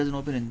it doesn't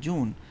open in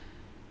June.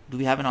 Do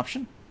we have an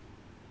option?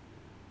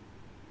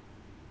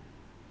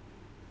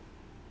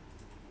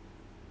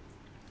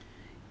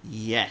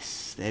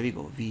 Yes, there we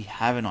go. We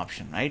have an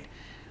option, right?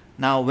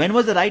 Now, when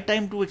was the right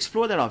time to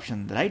explore that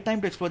option? The right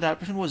time to explore that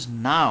option was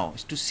now,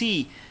 to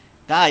see,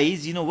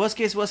 guys, worst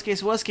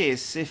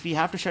case, if we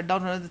have to shut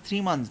down for another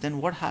 3 months, then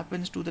what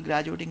happens to the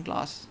graduating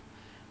class?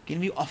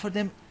 Can we offer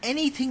them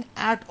anything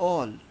at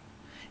all?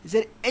 Is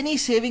there any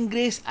saving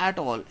grace at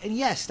all? And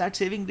yes, that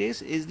saving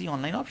grace is the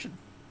online option.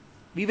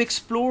 We've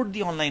explored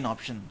the online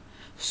option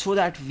so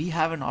that we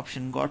have an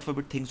option. God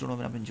forbid things don't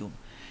open up in June.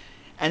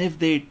 And if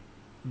they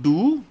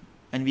do,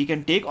 and we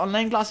can take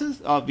online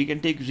classes, or we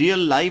can take real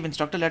live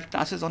instructor-led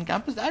classes on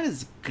campus, that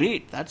is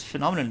great. That's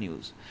phenomenal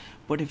news.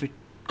 But if it,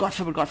 God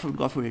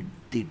forbid,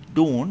 they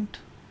don't,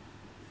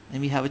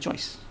 then we have a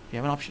choice. We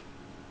have an option.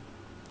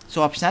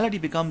 So optionality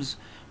becomes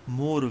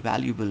more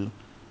valuable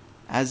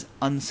as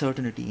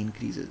uncertainty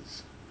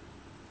increases.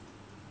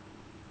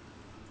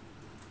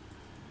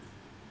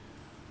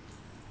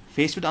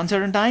 Faced with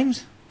uncertain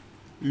times,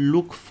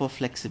 look for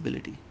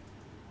flexibility.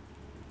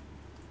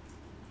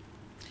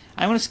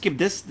 I'm going to skip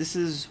this. This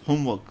is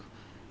homework.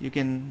 You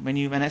can,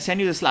 when I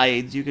send you the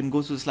slides, you can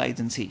go through the slides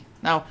and see.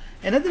 Now,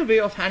 another way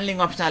of handling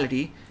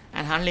optionality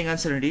and handling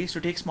uncertainty is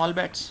to take small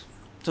bets.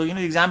 So,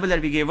 the example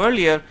that we gave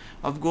earlier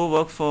of go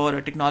work for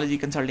a technology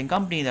consulting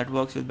company that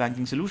works with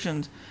banking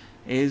solutions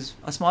is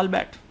a small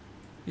bet.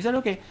 You said,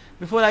 okay,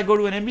 before I go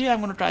to an MBA, I'm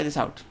going to try this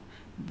out.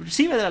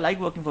 See whether I like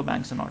working for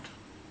banks or not.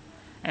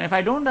 And if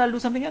I don't, I'll do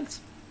something else.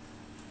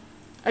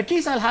 At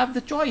least I'll have the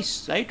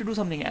choice, right, to do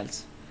something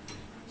else.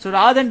 So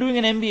rather than doing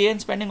an MBA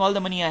and spending all the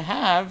money I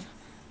have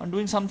on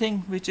doing something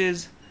which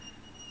is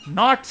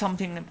not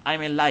something I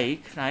may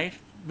like, right,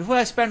 before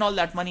I spend all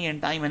that money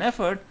and time and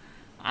effort,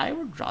 I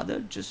would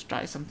rather just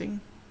try something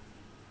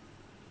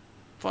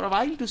for a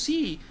while to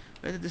see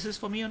whether this is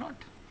for me or not.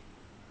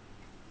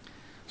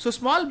 So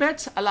small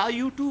bets allow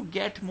you to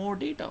get more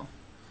data.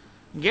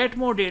 Get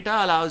more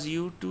data allows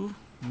you to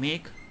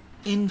make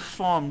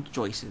informed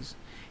choices,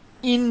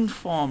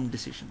 informed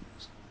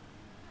decisions.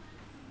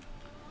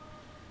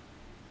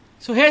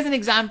 So here's an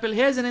example,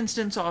 here's an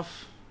instance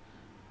of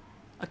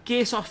a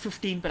case of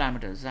 15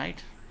 parameters, right?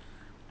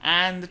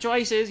 And the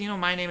choice is,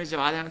 my name is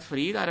Jawad Ahmed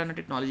Fareed. I run a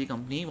technology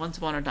company. Once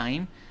upon a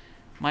time,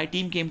 my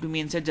team came to me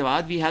and said,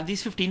 Jawad, we have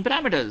these 15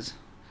 parameters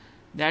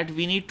that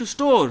we need to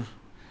store.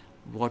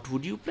 What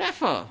would you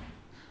prefer?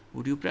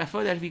 Would you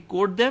prefer that we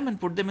code them and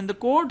put them in the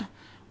code?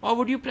 Or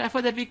would you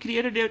prefer that we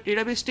create a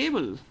database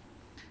table?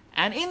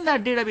 And in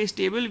that database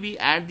table, we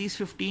add these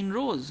 15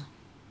 rows.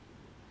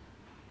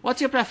 What's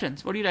your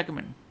preference? What do you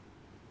recommend?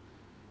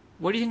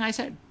 What do you think I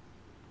said?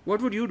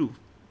 What would you do?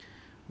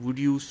 Would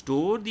you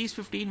store these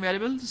 15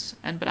 variables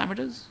and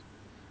parameters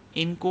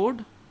in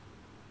code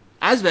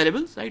as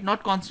variables, right?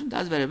 Not constant,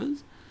 as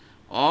variables.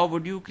 Or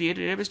would you create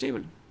a database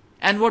table?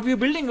 And what we were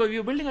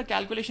building a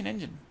calculation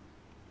engine.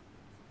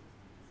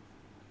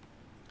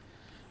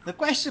 The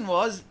question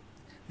was,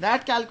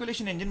 that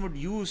calculation engine would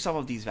use some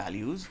of these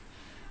values,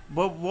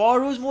 but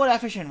what was more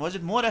efficient? Was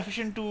it more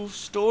efficient to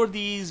store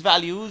these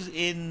values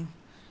in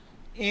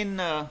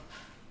a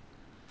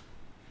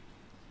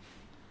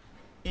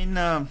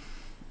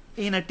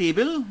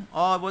table,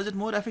 or was it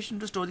more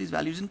efficient to store these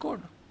values in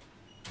code?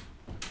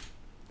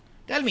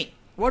 Tell me,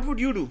 what would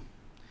you do?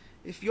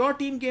 If your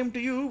team came to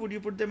you, would you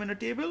put them in a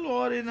table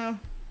or in a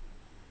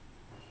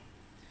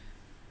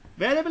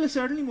variable? Is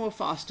certainly more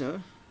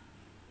faster.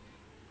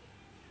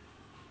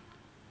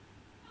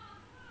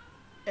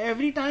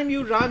 Every time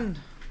you run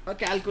a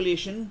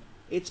calculation,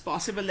 it's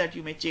possible that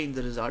you may change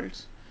the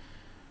results.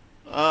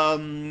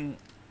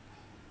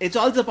 It's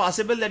also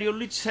possible that you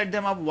only set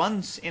them up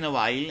once in a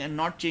while and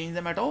not change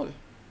them at all.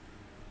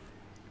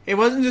 It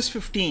wasn't just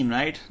 15,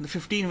 right? The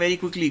 15 very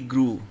quickly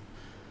grew.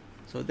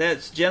 So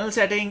there's general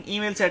setting,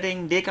 email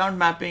setting, day count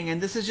mapping, and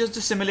this is just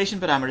the simulation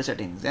parameter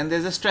settings. And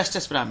there's the stress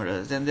test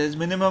parameters, and there's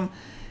minimum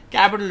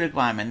capital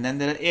requirement, then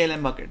there are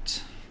ALM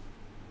buckets.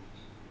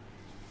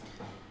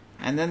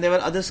 And then there were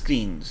other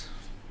screens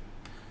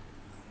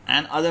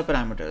and other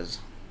parameters.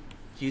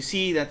 You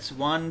see, that's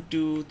 1,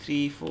 2,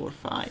 3, 4,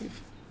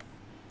 5.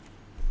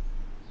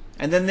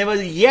 And then there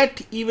were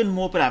yet even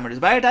more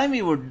parameters. By the time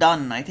we were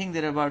done, I think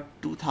there are about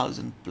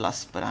 2,000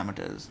 plus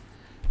parameters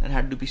that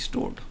had to be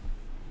stored.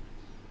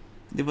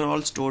 They were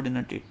all stored in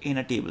a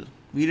table.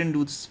 We didn't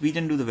do this. We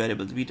didn't do the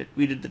variables. We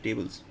did the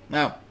tables.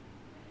 Now,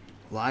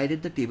 why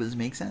did the tables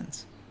make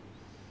sense?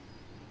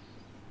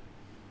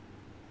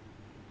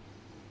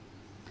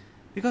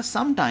 Because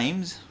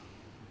sometimes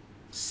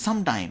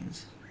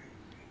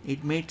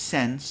it made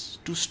sense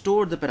to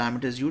store the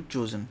parameters you'd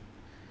chosen.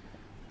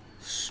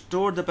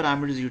 Store the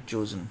parameters you'd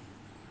chosen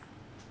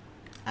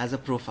as a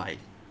profile,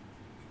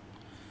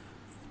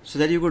 so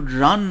that you could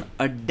run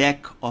a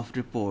deck of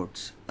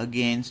reports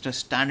against a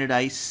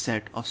standardized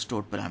set of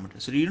stored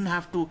parameters. So you didn't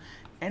have to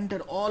enter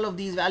all of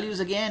these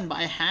values again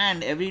by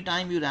hand every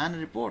time you ran a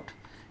report.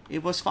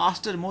 It was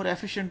faster, more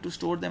efficient to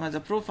store them as a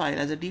profile,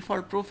 as a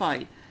default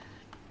profile.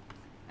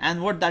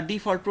 And what that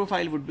default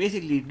profile would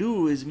basically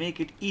do is make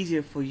it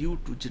easier for you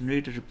to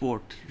generate a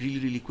report really,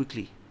 really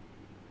quickly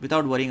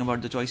without worrying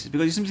about the choices.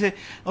 Because you simply say,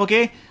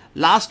 okay,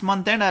 last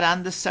month end I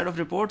ran this set of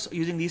reports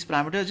using these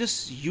parameters,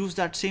 just use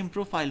that same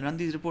profile, run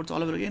these reports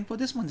all over again for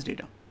this month's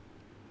data.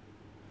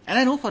 And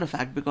I know for a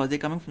fact, because they're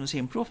coming from the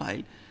same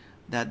profile,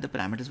 that the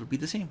parameters would be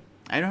the same.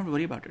 I don't have to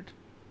worry about it.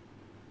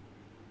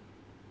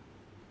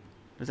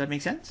 Does that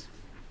make sense?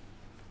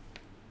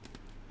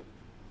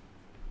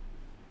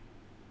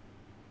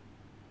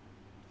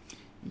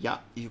 Yeah,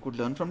 you could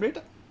learn from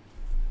data.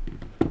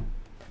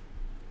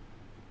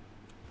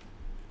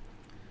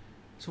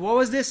 So what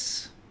was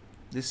this?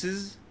 This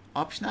is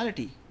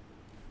optionality.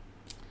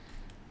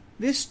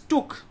 This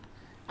took,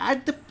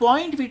 at the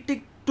point we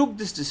took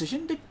this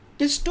decision,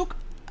 this took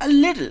a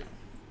little,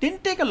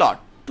 didn't take a lot,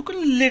 took a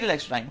little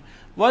extra time.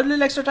 What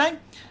little extra time?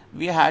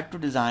 We had to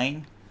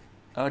design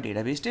a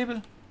database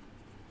table.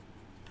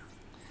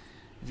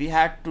 We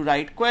had to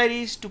write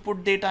queries to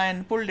put data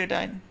in, pull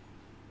data in.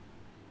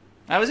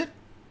 That was it.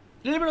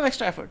 A little bit of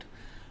extra effort.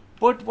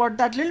 But what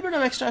that little bit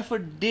of extra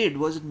effort did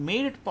was it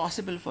made it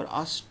possible for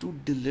us to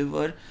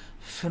deliver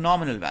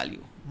phenomenal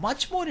value.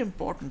 Much more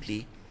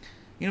importantly,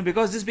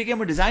 because this became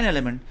a design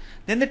element,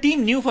 then the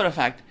team knew for a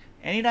fact,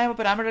 anytime a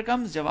parameter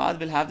comes, Jawad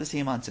will have the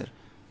same answer.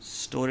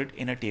 Store it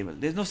in a table.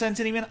 There's no sense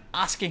in even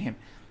asking him.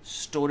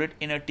 Store it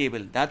in a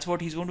table. That's what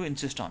he's going to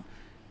insist on.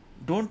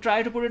 Don't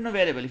try to put it in a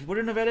variable. If you put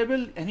it in a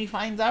variable and he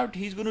finds out,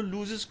 he's going to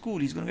lose his cool.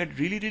 He's going to get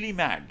really, really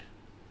mad.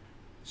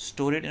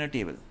 Store it in a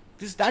table.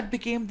 That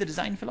became the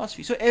design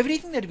philosophy. So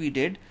everything that we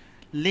did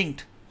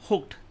linked,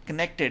 hooked,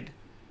 connected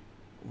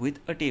with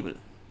a table.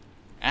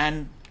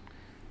 And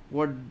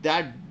what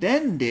that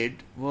then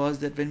did was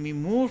that when we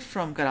moved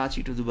from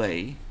Karachi to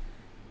Dubai,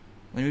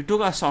 when we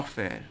took our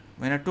software,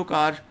 when I took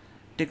our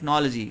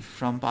technology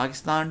from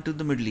Pakistan to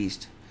the Middle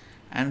East,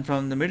 and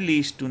from the Middle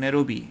East to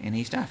Nairobi in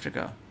East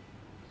Africa,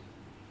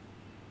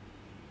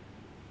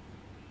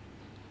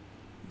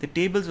 the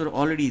tables were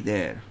already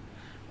there.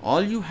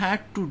 All you had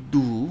to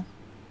do,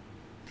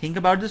 think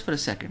about this for a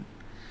second.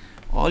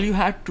 All you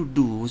had to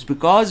do was,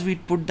 because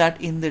we'd put that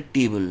in the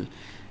table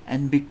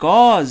and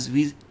because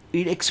we'd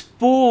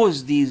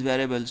expose these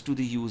variables to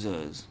the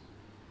users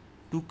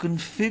to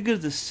configure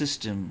the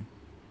system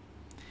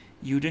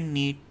You didn't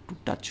need to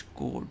touch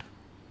code.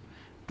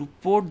 To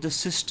port the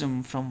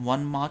system from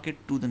one market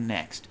to the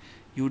next,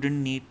 you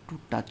didn't need to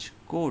touch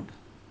code.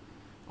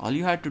 All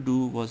you had to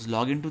do was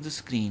log into the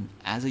screen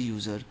as a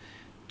user,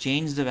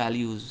 change the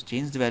values,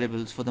 change the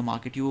variables for the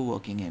market you were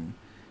working in,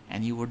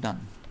 and you were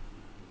done.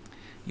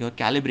 Your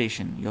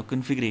calibration, your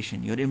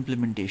configuration, your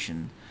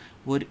implementation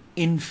were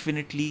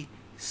infinitely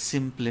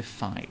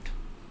simplified.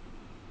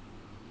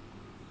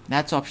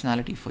 That's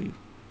optionality for you.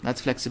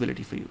 That's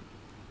flexibility for you.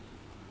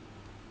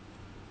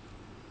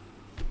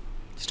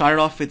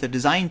 Started off with a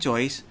design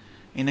choice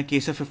in a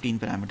case of 15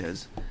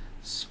 parameters.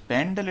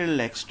 Spend a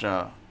little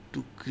extra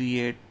to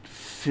create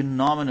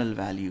phenomenal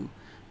value,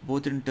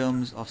 both in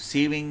terms of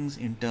savings,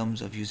 in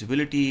terms of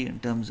usability, in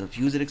terms of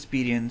user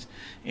experience,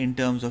 in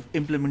terms of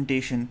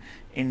implementation,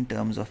 in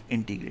terms of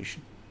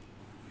integration.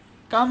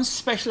 Comes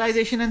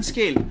specialization and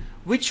scale.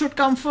 Which should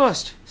come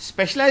first?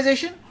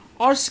 Specialization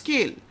or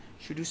scale?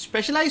 Should you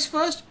specialize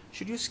first?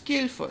 Should you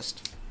scale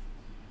first?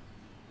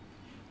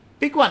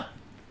 Pick one.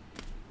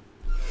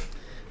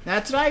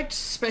 That's right,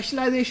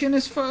 specialization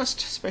is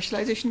first.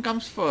 Specialization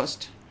comes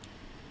first.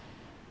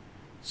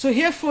 So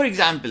here 4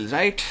 examples,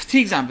 right?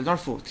 3 examples, not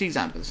 4, 3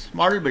 examples.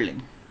 Model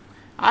building.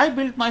 I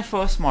built my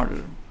first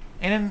model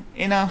in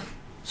a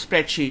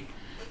spreadsheet,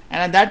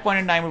 and at that point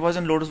in time it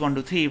wasn't Lotus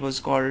 123, it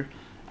wasn't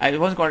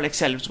called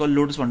Excel, it was called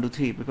Lotus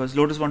 123, because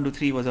Lotus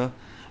 123 was a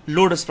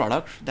Lotus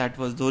product that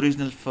was the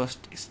original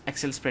first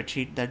Excel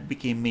spreadsheet that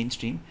became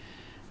mainstream.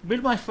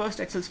 Built my first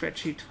Lotus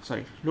spreadsheet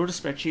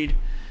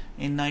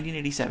in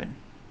 1987.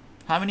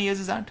 How many years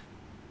is that?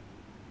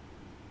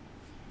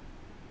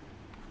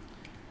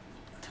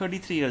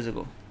 33 years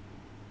ago.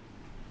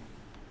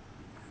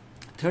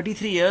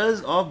 33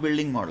 years of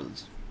building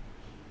models.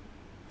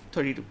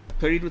 32,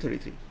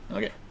 33.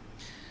 Okay.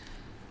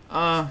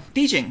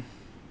 Teaching.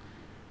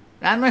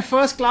 Ran my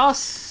first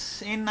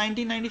class in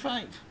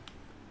 1995.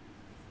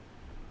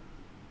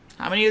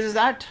 How many years is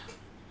that?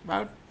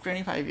 About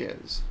 25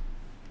 years.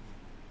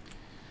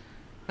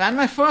 Ran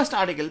my first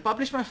article,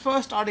 published my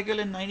first article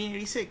in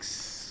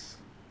 1986.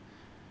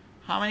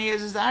 How many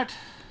years is that?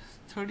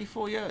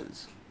 34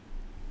 years.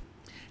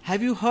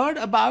 Have you heard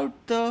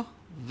about the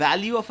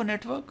value of a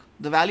network?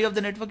 The value of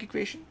the network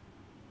equation?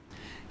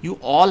 You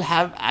all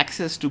have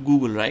access to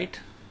Google, right?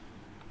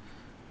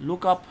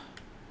 Look up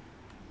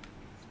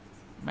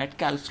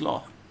Metcalfe's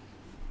law.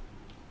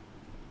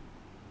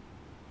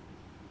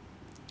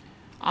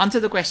 Answer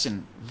the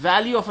question.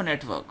 Value of a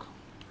network.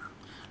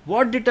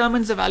 What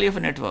determines the value of a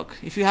network?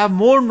 If you have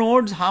more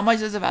nodes, how much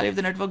does the value of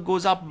the network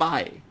goes up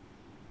by?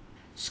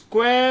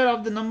 Square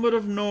of the number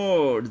of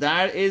nodes.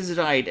 That is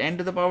right. N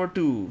to the power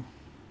 2.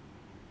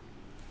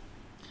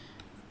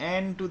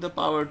 N to the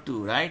power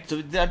 2, right?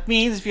 So that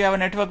means if you have a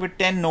network with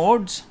 10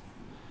 nodes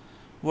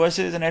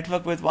versus a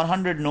network with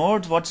 100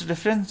 nodes, what's the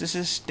difference? This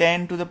is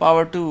 10 to the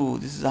power 2.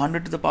 This is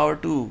 100 to the power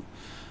 2.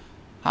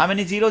 How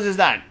many zeros is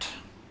that?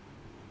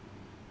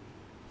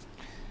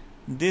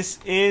 This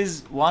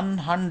is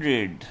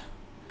 100.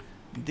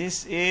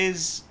 This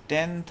is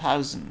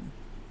 10,000.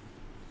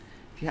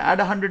 If you add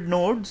 100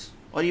 nodes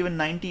or even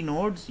 90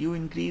 nodes, you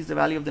increase the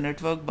value of the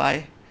network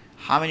by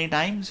how many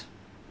times?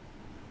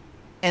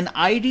 An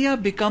idea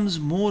becomes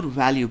more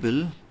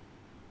valuable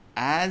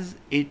as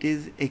it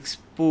is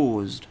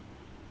exposed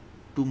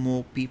to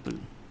more people.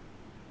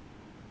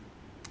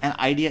 An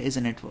idea is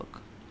a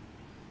network.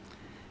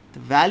 The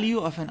value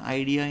of an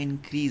idea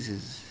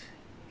increases,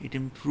 it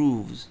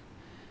improves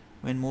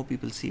when more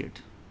people see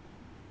it.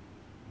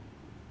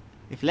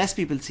 If less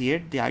people see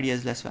it, the idea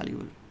is less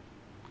valuable.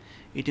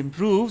 It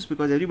improves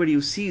because everybody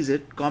who sees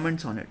it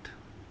comments on it,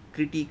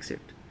 critiques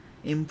it,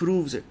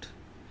 improves it.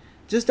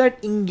 Just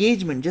that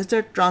engagement, just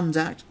that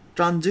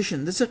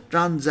transition, this is a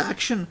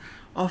transaction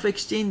of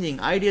exchanging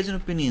ideas and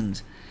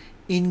opinions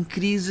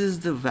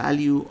increases the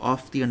value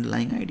of the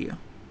underlying idea.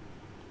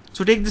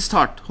 So take this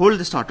thought, hold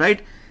this thought,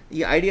 right?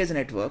 The idea is a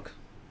network.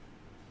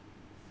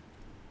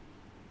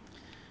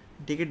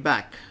 Take it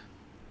back.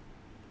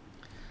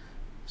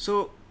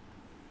 So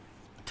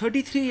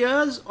 33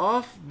 years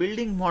of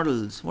building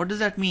models. What does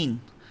that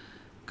mean?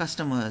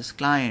 Customers,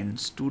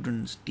 clients,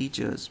 students,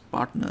 teachers,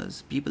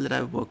 partners, people that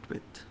I've worked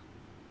with.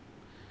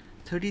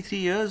 33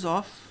 years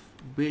of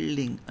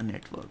building a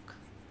network.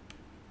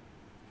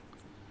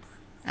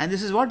 And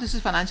this is what? This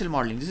is financial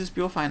modeling. This is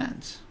pure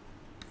finance.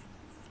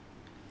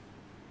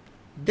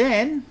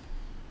 Then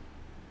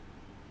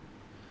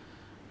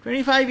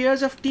 25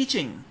 years of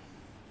teaching.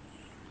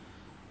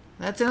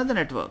 That's another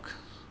network,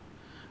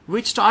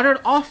 which started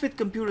off with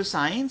computer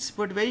science,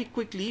 but very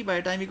quickly, by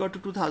the time we got to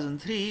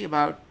 2003,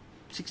 about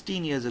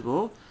 16 years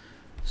ago,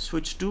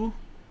 switched to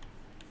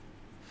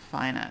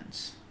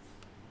finance.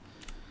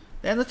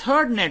 Then the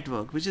third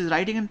network, which is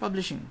writing and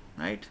publishing,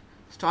 right?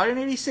 Started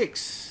in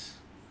 86.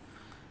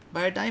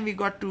 By the time we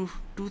got to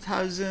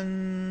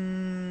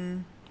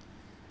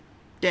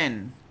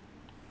 2010,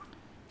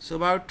 so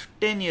about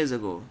 10 years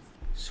ago,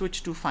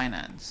 switched to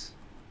finance.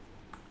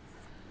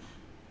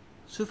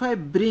 So if I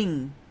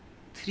bring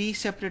 3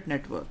 separate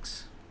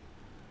networks,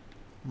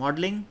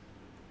 modeling,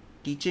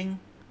 teaching,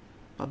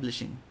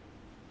 publishing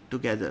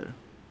together,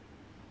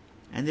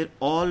 and they're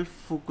all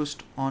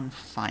focused on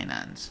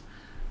finance.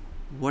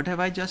 What have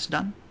I just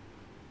done?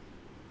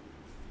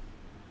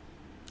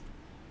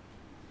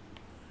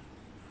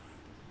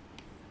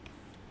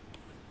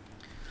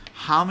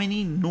 How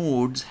many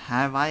nodes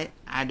have I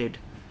added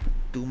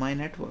to my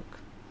network?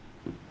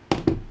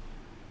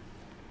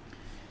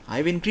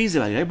 I've increased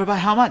the value, right? But by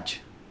how much?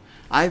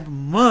 I've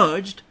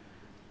merged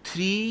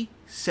 3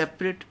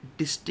 separate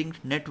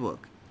distinct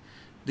networks.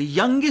 The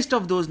youngest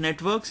of those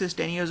networks is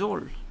 10 years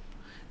old.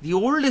 The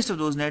oldest of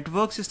those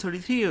networks is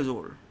 33 years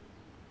old.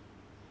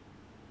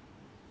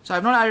 So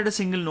I've not added a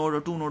single node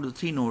or 2 nodes or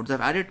 3 nodes.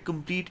 I've added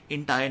complete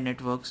entire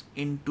networks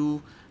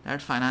into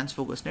that finance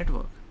focused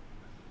network.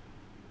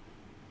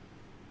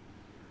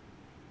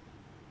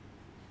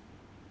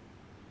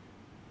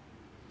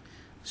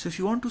 So if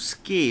you want to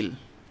scale,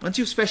 once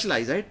you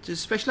specialize, right? So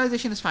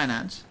specialization is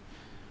finance.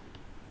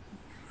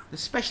 The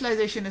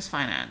specialization is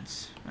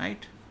finance,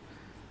 right?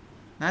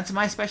 That's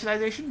my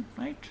specialization,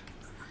 right?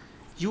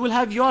 You will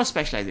have your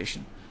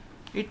specialization.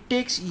 It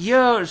takes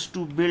years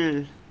to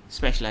build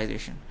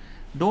specialization.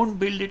 Don't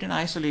build it in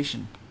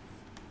isolation.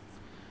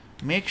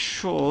 Make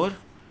sure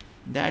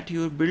that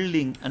you're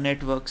building a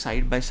network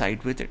side by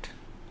side with it.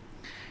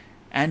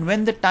 And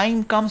when the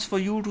time comes for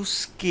you to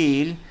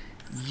scale,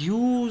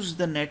 use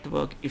the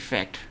network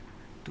effect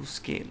to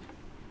scale.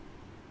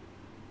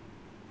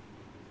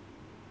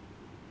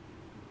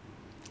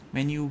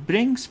 When you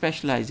bring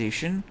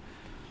specialization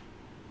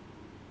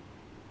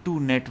to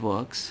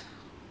networks,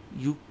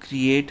 you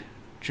create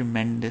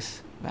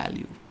tremendous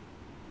value.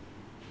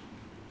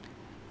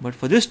 But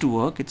for this to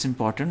work, it's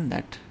important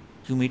that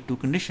you meet 2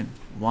 conditions.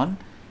 1,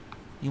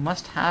 you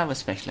must have a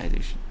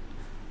specialization.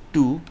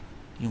 2,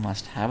 you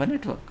must have a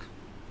network.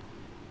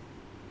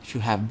 If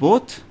you have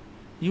both,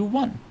 you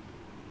won.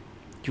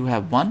 If you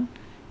have one,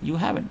 you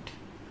haven't.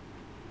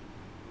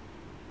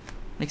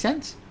 Make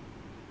sense?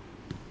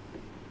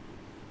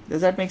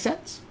 Does that make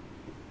sense?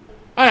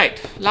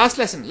 Alright, last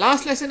lesson.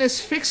 Last lesson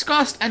is fixed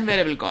cost and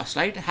variable cost,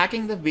 right?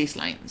 Hacking the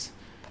baselines.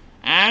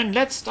 And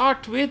let's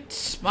start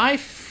with my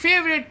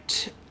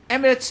favorite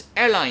Emirates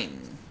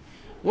airline.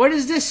 What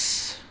is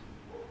this?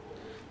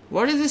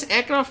 What is this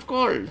aircraft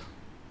called?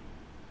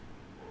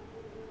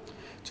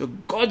 It's a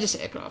gorgeous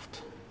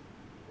aircraft.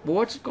 But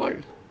what's it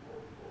called?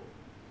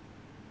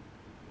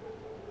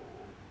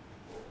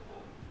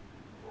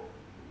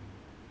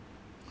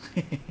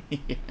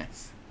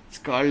 Yes, it's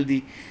called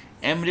the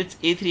Emirates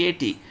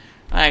A380.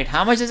 Alright,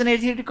 how much does an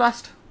A380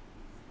 cost?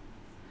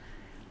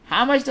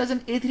 How much does an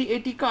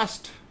A380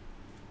 cost?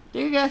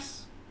 Take a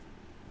guess.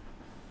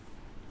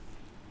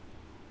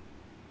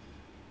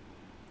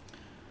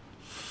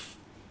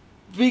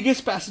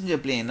 Biggest passenger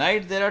plane,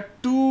 right? There are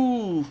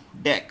 2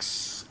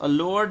 decks, a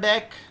lower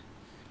deck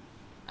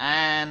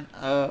and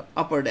a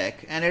upper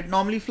deck, and it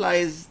normally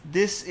flies,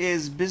 this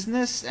is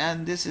business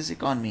and this is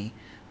economy,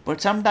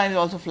 but sometimes it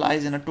also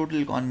flies in a total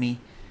economy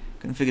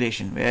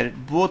configuration where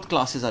both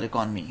classes are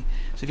economy.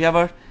 So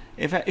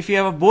if you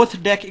have a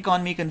both deck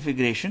economy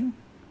configuration,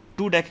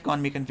 2 deck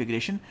economy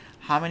configuration,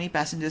 how many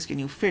passengers can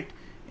you fit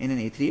in an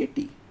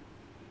A380?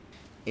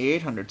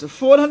 800. So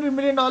 $400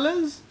 million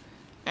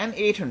and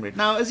 800.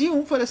 Now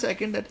assume for a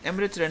second that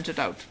Emirates rents it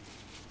out.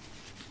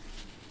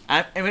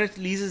 Emirates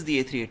leases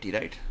the A380,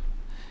 right?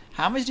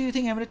 How much do you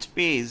think Emirates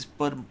pays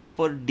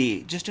per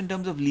day, just in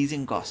terms of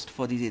leasing cost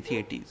for these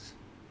A380s?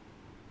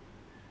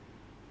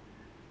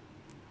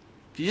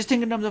 If you just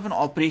think in terms of an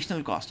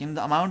operational cost,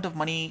 the amount of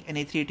money an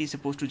A380 is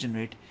supposed to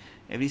generate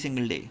every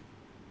single day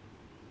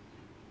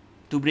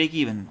to break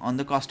even on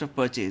the cost of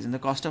purchase and the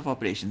cost of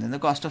operations and the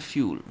cost of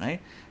fuel,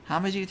 right? How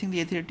much do you think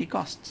the A380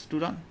 costs to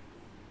run?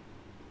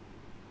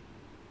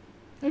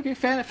 Okay,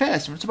 fair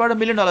estimate. It's about $1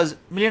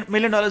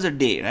 million a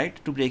day,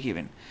 right, to break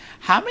even.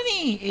 How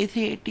many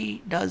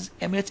A380 does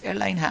Emirates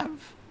Airline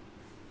have?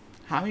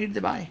 How many did they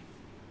buy?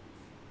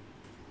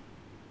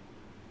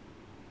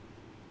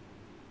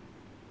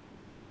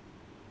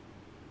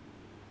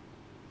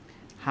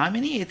 How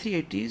many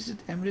A380s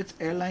did Emirates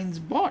Airlines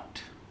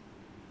bought?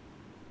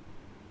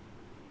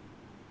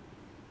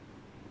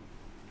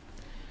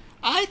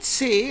 I'd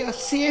say a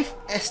safe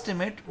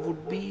estimate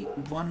would be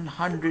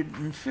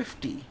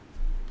 150.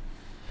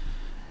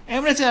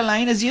 Emirates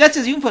Airline, let's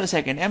assume for a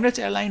second, Emirates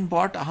Airline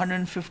bought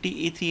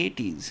 150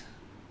 A380s.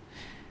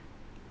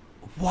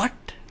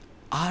 What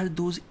are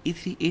those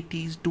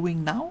A380s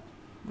doing now?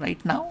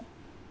 Right now?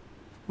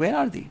 Where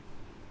are they?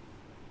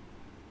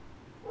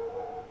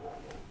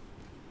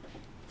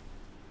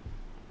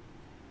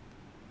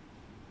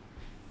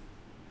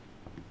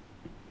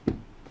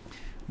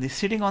 They're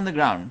sitting on the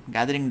ground,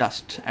 gathering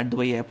dust at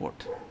Dubai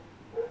airport.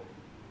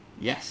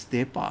 Yes,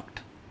 they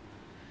parked.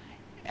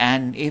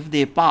 And if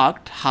they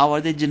parked, how are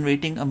they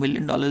generating $1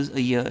 million a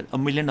year,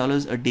 $1 million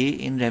a day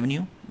in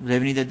revenue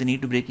that they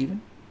need to break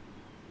even?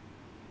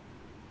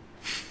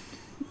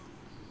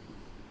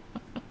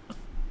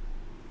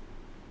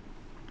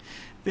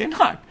 They're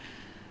not.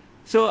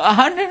 So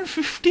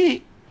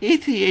 150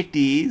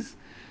 A380s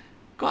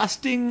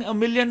costing $1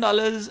 million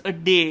a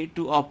day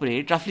to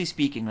operate, roughly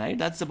speaking, right?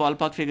 That's the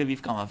ballpark figure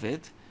we've come up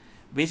with.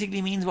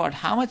 Basically means what?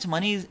 How much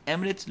money is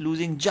Emirates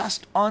losing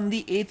just on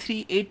the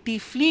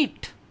A380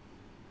 fleet?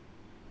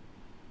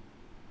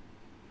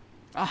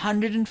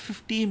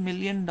 $150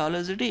 million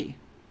a day.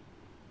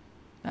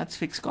 That's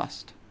fixed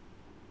cost.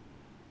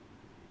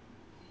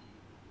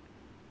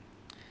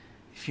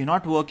 If you're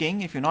not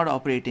working, if you're not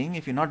operating,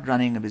 if you're not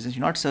running a business,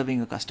 you're not serving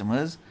your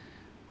customers,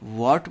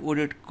 what would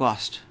it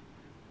cost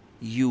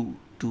you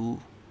to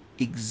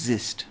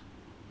exist?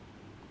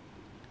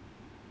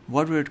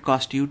 What would it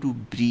cost you to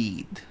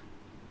breathe,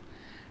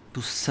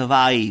 to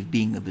survive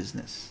being a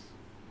business?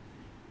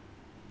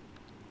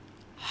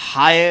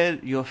 Higher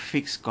your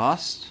fixed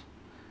cost,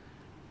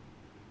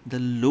 the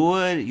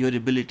lower your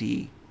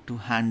ability to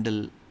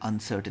handle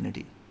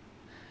uncertainty.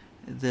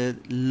 The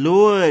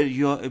lower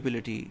your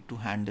ability to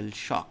handle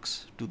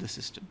shocks to the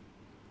system.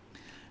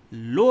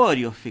 Lower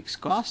your fixed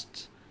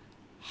costs,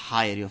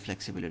 higher your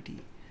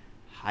flexibility.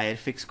 Higher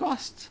fixed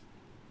costs,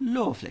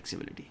 lower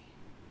flexibility.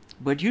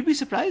 But you'd be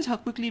surprised how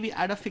quickly we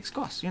add up fixed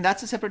costs.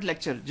 That's a separate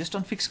lecture just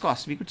on fixed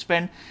costs. We could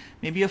spend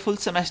maybe a full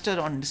semester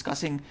on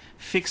discussing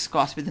fixed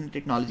costs within the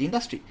technology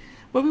industry.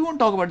 But we won't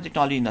talk about the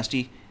technology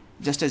industry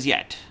just as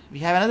yet. We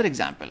have another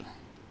example.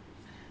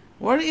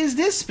 What is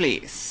this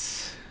place?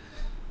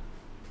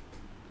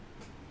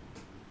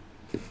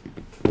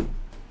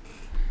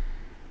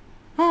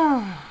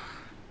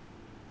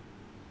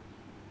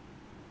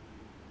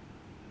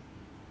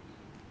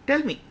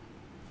 Tell me,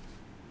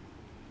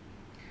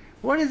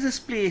 what is this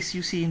place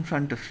you see in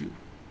front of you?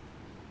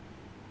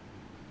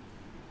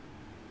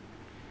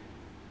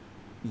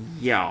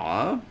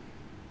 Yeah, I'm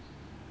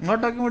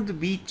not talking about the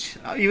beach,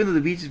 even though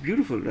the beach is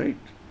beautiful, right?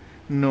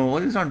 No,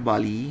 it's not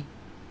Bali.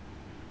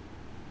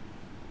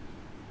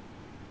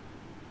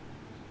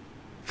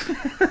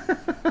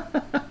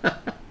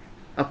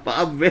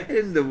 Appa, where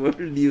in the world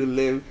do you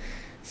live?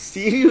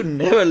 See, you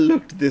never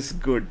looked this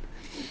good.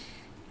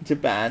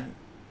 Japan?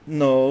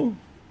 No.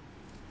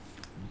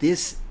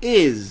 This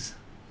is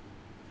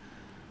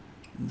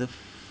the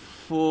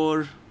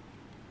Four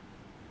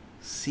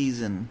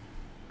Seasons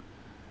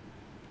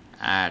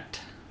at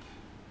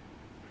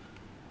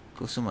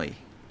Koh Samui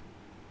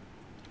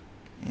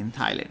in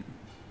Thailand.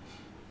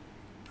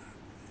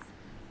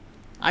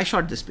 I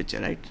shot this picture,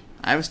 right?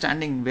 I was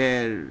standing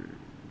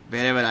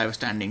wherever I was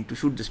standing to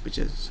shoot this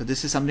picture. So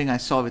this is something I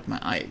saw with my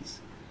eyes.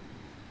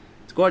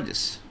 It's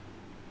gorgeous.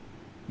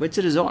 But it's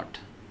a resort.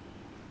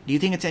 Do you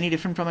think it's any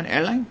different from an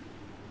airline?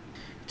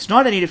 It's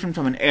not any different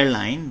from an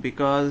airline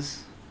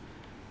because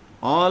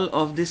all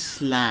of this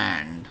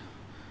land,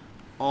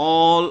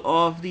 all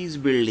of these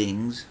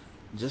buildings,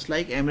 just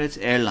like Emirates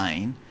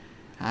Airline,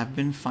 have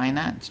been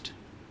financed,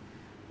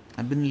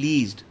 have been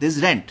leased.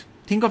 There's rent.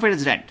 Think of it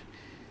as rent.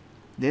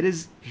 There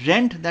is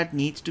rent that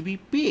needs to be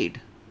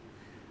paid.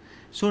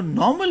 So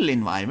normal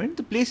environment,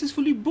 the place is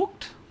fully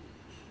booked.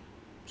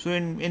 So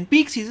in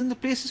peak season, the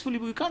place is fully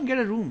booked. You can't get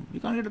a room. You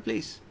can't get a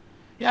place.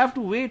 You have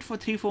to wait for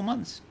 3-4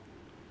 months.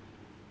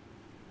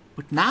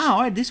 But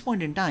now, at this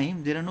point in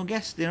time, there are no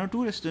guests, there are no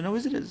tourists, there are no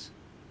visitors.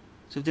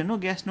 So if there are no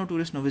guests, no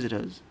tourists, no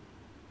visitors,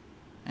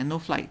 and no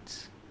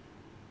flights,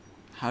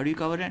 how do you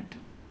cover rent?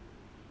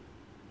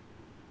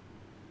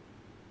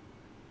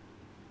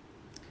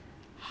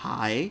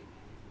 High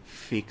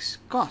fixed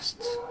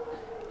costs.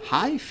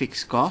 High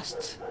fixed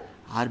costs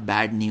are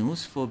bad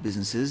news for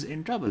businesses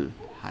in trouble.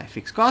 High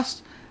fixed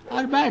costs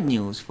are bad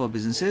news for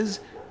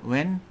businesses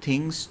when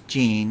things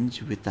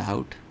change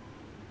without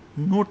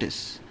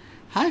notice.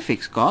 High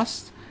fixed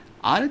costs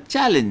are a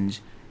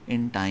challenge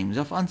in times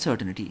of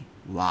uncertainty.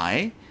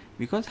 Why?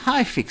 Because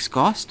high fixed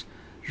costs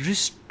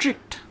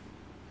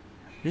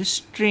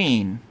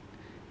restrain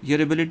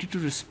your ability to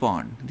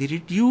respond. They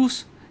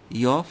reduce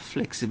your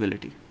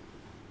flexibility.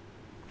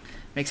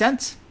 Make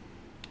sense?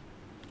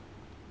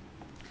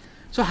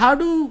 So how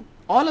do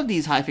all of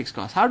these high fixed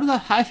costs, how do the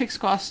high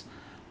fixed costs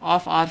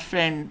of our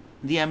friend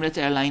the Emirates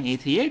Airline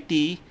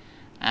A380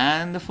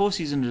 and the Four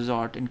Seasons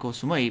Resort in Koh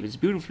Samui, which is a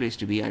beautiful place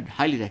to be, I'd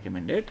highly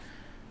recommend it,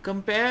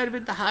 compare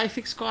with the high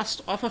fixed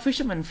cost of a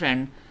fisherman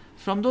friend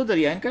from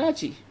Dodariya in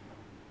Karachi?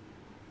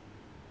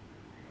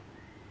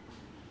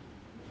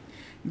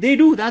 They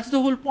do. That's the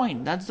whole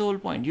point. That's the whole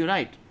point. You're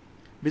right.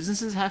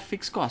 Businesses have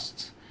fixed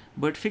costs,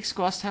 but fixed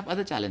costs have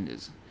other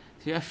challenges.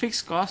 So you have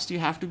fixed costs, you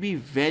have to be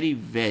very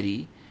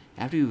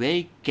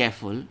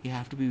careful. You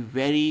have to be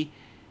very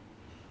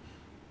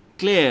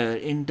clear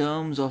in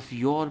terms of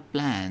your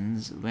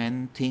plans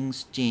when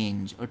things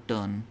change a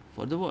turn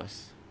for the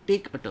worse.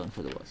 Take a turn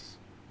for the worse.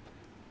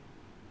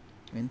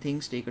 When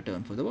things take a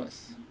turn for the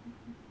worse.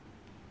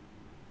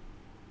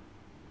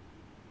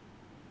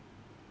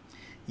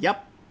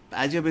 Yep.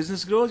 As your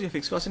business grows, your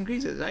fixed cost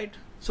increases, right?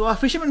 So our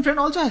fisherman friend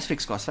also has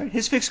fixed costs, right?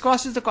 His fixed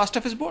cost is the cost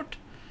of his boat.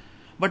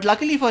 But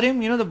luckily for him,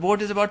 the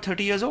boat is about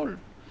 30 years old.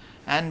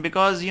 And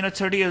because, it's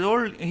 30 years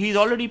old, he's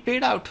already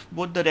paid out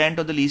both the rent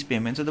or the lease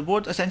payment. So the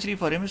boat essentially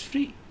for him is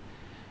free.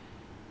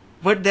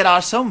 But there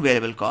are some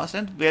variable costs,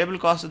 and variable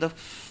costs are the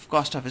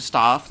cost of his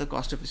staff, the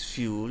cost of his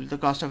fuel, the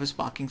cost of his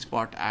parking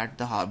spot at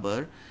the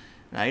harbor,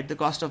 right? The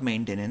cost of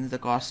maintenance, the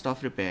cost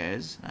of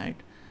repairs, right?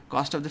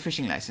 Cost of the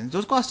fishing license.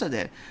 Those costs are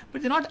there,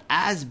 but they're not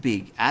as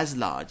big, as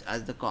large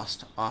as the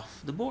cost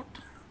of the boat.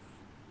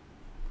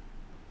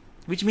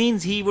 Which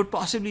means he would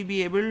possibly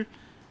be able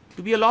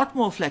to be a lot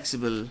more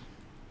flexible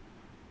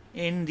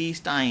in these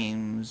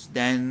times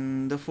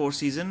than the Four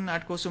Seasons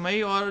at Koh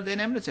Samui or than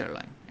Emirates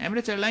Airline.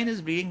 Emirates Airline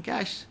is bleeding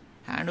cash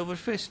hand over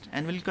fist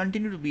and will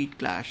continue to bleed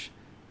cash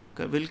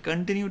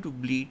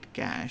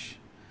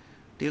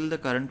till the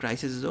current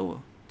crisis is over,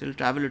 till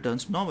travel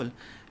returns to normal.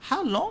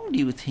 How long do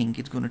you think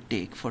it's going to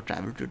take for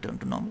travel to return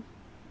to normal?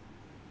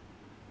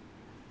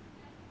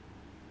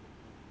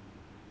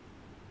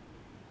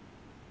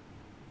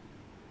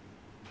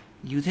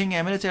 You think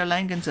Emirates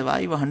Airline can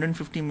survive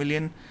 $150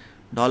 million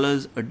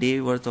a day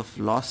worth of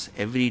loss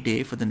every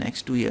day for the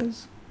next 2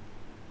 years?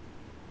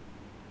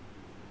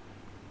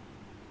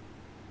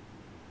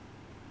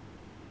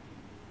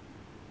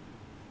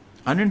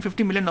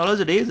 $150 million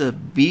a day is a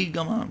big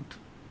amount.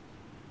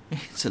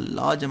 It's a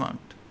large amount.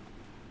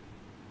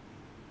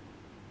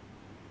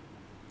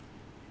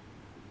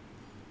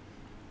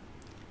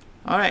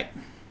 All right.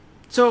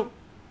 So,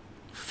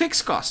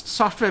 fixed cost,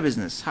 software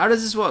business. How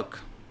does this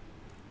work?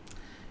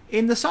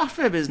 In the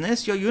software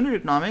business, your unit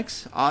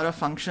economics are a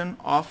function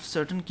of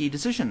certain key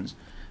decisions.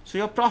 So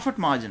your profit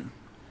margin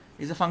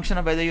is a function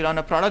of whether you run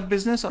a product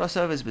business or a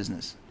service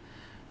business.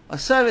 A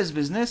service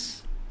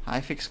business,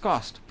 high fixed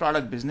cost.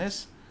 Product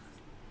business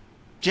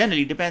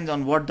generally depends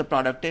on what the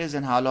product is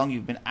and how long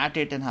you've been at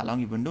it and how long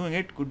you've been doing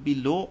it, could be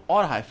low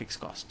or high fixed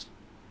cost.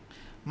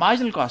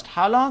 Marginal cost,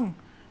 how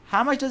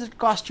much does it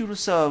cost you to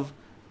serve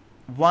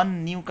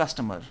one new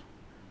customer,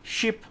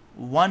 ship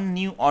one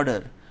new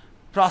order,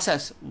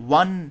 process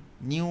one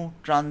new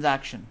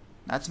transaction?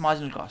 That's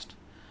marginal cost.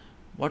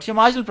 What's your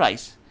marginal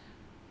price?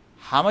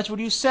 How much would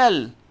you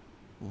sell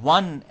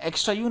one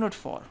extra unit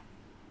for?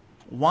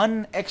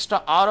 One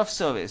extra hour of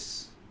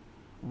service,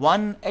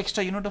 one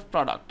extra unit of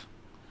product.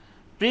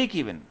 Break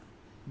even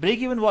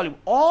volume.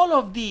 All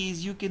of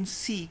these you can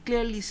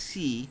clearly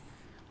see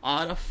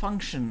are a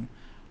function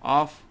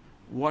of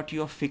what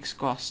your fixed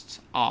costs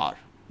are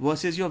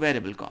versus your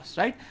variable costs,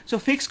 right? So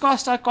fixed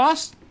costs are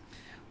costs.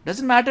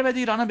 Doesn't matter whether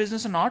you run a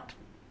business or not.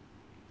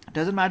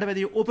 Doesn't matter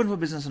whether you're open for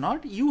business or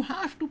not. You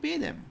have to pay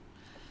them.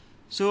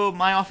 So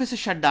my office is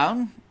shut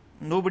down.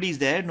 Nobody's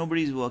there.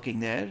 Nobody's working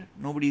there.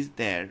 Nobody's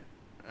there,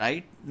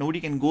 right? Nobody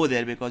can go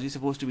there because you're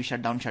supposed to be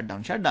shut down,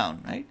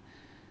 right?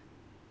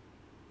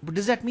 But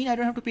does that mean I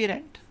don't have to pay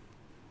rent?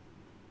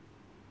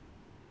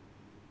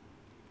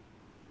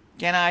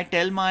 Can I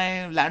tell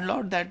my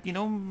landlord that,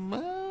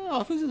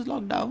 office is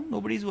locked down,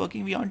 nobody's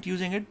working, we aren't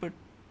using it, but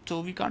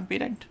so we can't pay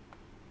rent?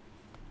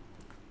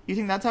 You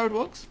think that's how it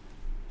works?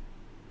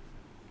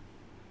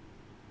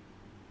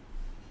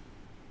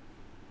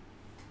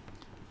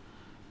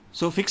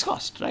 So fixed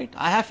cost, right?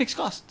 I have fixed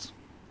costs.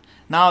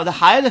 Now, the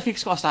higher the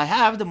fixed cost I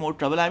have, the more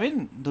trouble I'm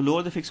in. The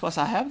lower the fixed cost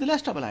I have, the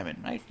less trouble I'm in,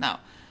 right? Now,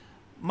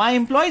 my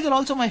employees are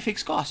also my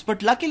fixed cost.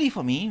 But luckily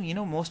for me,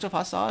 most of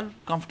us are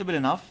comfortable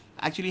enough,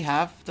 actually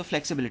have the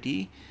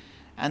flexibility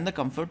and the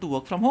comfort to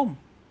work from home.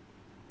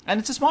 And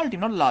it's a small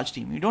team, not a large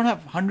team. We don't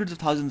have hundreds of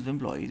thousands of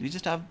employees. We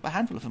just have a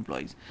handful of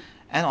employees.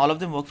 And all of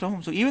them work from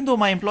home. So even though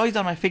my employees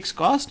are my fixed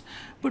cost,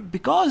 but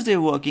because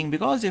they're working,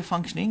 because they're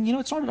functioning,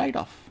 it's not a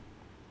write-off.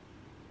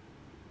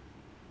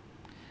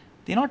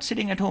 They're not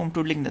sitting at home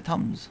twiddling their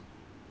thumbs.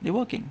 They're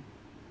working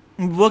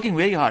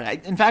very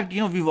hard. In fact,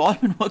 we've all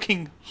been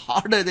working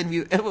harder than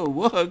we've ever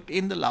worked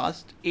in the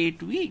last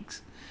 8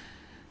 weeks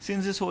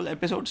since this whole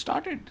episode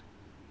started.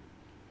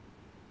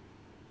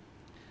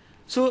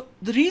 So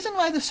the reason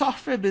why the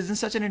software business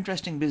is such an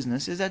interesting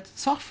business is that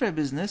software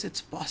business,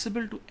 it's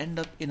possible to end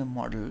up in a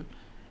model,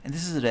 and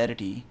this is a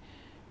rarity,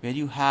 where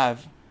you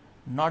have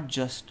not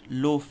just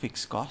low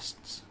fixed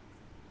costs,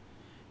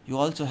 you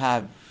also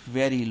have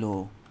very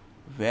low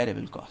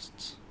variable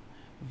costs,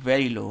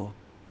 very low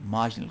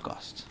marginal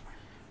costs,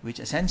 which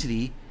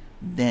essentially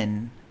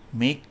then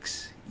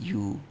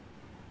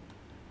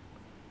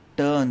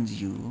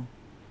turns you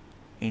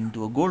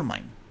into a gold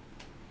mine.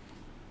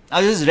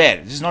 Now this is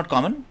rare, this is not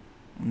common,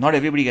 not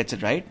everybody gets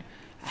it right.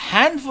 A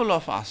handful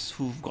of us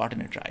who've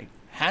gotten it right,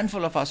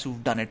 handful of us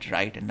who've done it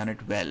right and done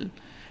it well,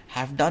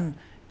 have done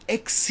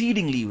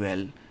exceedingly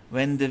well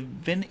when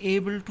they've been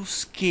able to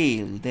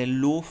scale their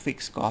low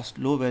fixed cost,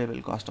 low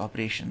variable cost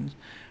operations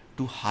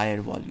to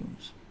higher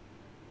volumes.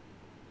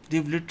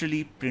 They've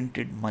literally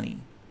printed money,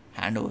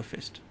 hand over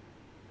fist.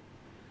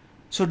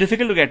 So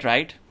difficult to get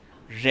right,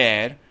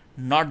 rare,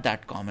 not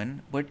that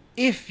common, but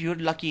if you're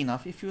lucky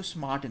enough, if you're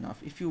smart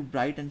enough, if you're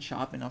bright and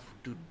sharp enough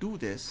to do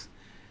this,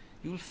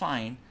 you'll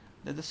find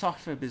that the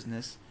software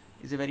business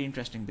is a very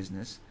interesting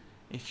business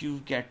if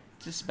you get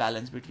this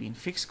balance between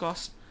fixed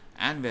costs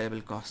and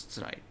variable costs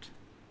right.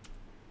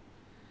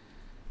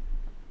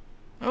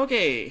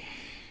 Okay,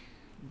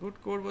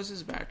 good code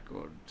versus bad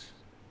code,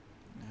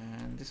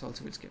 and this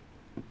also will skip.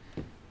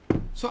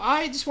 So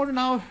I just want to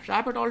now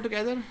wrap it all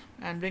together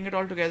and bring it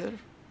all together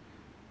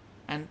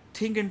and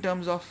think in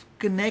terms of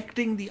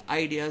connecting the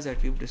ideas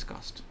that we've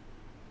discussed.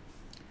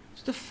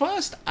 So the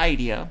first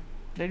idea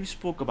that we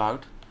spoke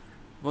about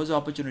was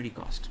opportunity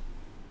cost,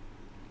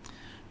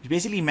 which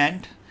basically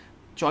meant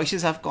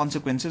choices have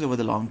consequences over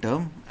the long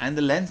term, and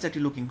the lens that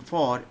you're looking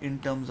for in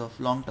terms of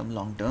long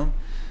term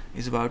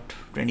is about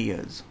 20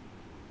 years.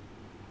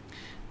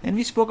 Then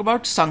we spoke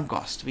about sunk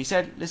cost. We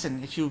said,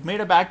 listen, if you've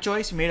made a bad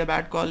choice, made a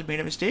bad call, made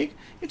a mistake,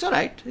 it's all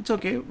right. It's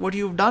okay. What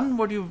you've done,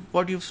 what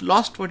you've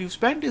lost, what you've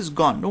spent is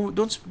gone. No,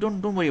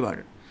 don't worry about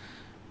it.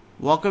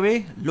 Walk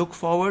away, look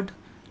forward,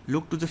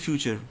 look to the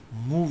future,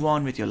 move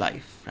on with your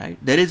life, right?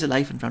 There is a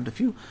life in front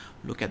of you.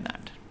 Look at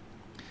that.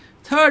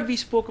 Third, we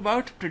spoke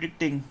about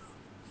predicting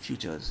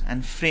futures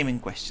and framing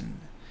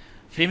questions.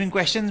 Framing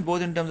questions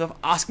both in terms of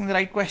asking the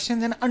right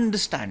questions and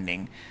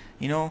understanding,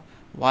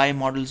 why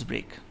models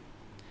break.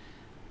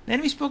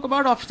 Then we spoke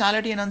about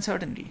optionality and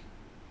uncertainty,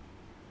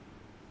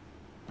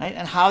 right?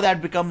 And how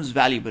that becomes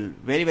valuable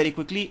very, very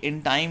quickly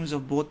in times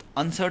of both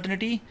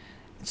uncertainty,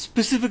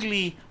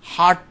 specifically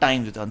hard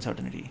times with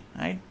uncertainty,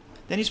 right?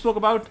 Then we spoke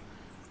about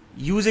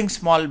using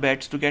small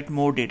bets to get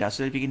more data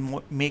so that we can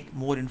make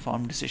more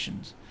informed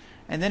decisions.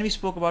 And then we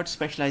spoke about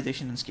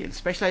specialization and scale.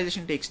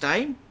 Specialization takes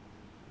time,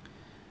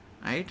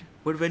 right?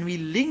 But when we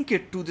link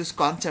it to this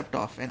concept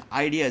of an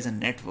idea as a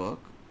network,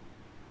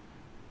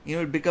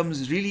 it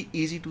becomes really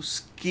easy to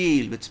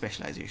scale with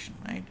specialization,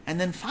 right? And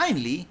then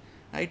finally,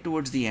 right,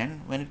 towards the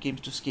end, when it came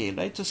to scale,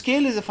 right? So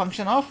scale is a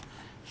function of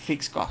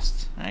fixed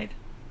costs, right?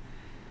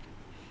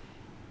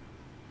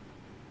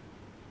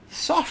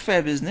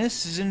 Software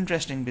business is an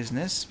interesting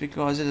business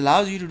because it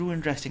allows you to do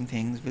interesting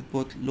things with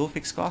both low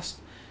fixed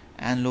costs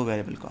and low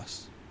variable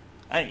costs.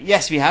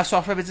 Yes, we have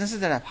software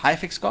businesses that have high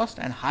fixed cost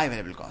and high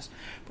variable cost,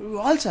 but we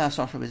also have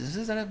software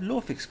businesses that have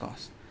low fixed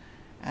cost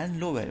and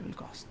low variable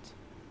costs,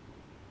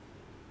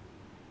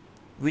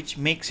 which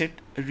makes it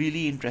a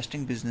really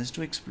interesting business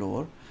to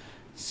explore,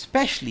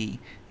 especially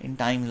in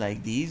times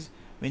like these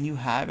when you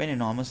have an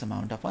enormous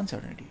amount of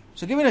uncertainty.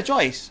 So given a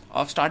choice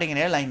of starting an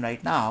airline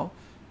right now,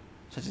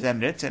 such as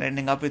Emirates, and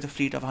ending up with a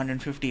fleet of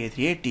 150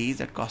 A380s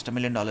that cost $1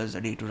 million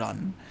a day to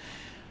run,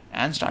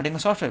 and starting a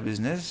software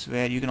business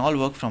where you can all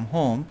work from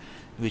home,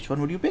 which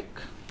one would you pick?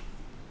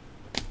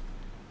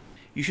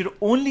 You should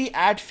only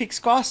add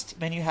fixed costs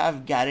when you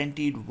have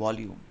guaranteed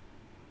volume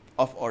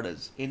of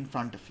orders in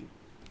front of you.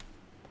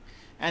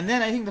 And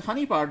then I think the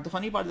funny part that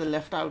I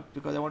left out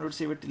because I wanted to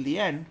save it till the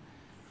end,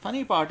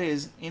 funny part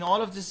is, in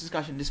all of this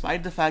discussion,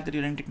 despite the fact that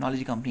you're in a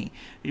technology company,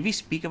 did we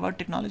speak about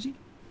technology?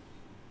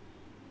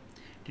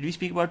 Did we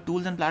speak about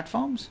tools and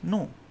platforms?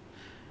 No.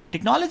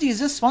 Technology is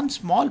just one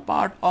small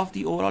part of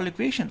the overall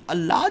equation. A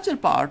larger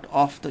part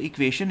of the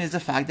equation is the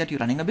fact that you're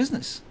running a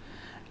business.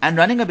 And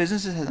running a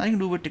business has nothing to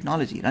do with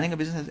technology. Running a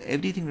business has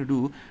everything to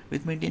do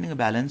with maintaining a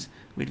balance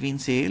between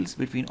sales,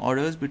 between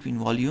orders, between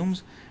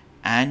volumes,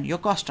 and your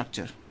cost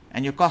structure.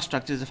 And your cost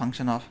structure is a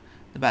function of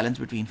the balance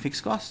between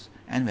fixed costs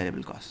and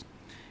variable costs.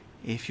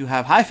 If you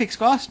have high fixed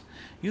cost,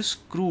 you're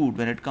screwed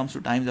when it comes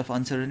to times of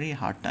uncertainty,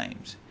 hard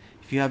times.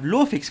 If you have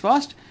low fixed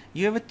cost,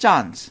 you have a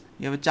chance.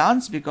 You have a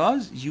chance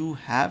because you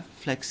have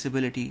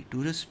flexibility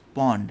to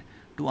respond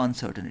to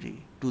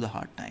uncertainty, to the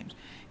hard times.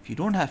 If you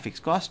don't have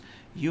fixed cost,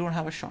 you don't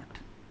have a shot.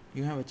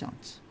 You have a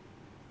chance.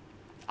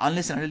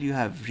 Unless and until you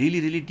have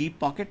really, really deep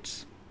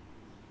pockets,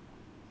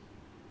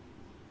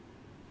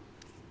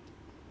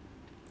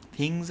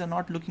 things are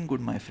not looking good,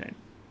 my friend.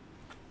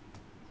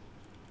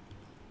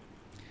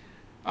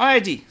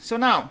 Alright, G. So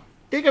now,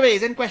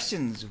 takeaways and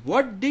questions.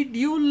 What did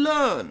you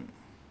learn?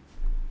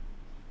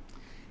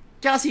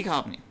 क्या सीखा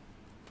आपने?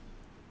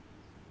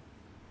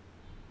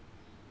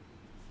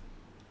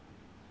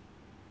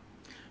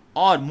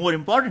 और more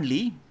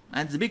importantly,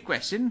 and it's a big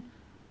question,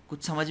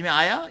 कुछ समझ में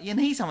आया या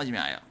नहीं समझ में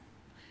आया?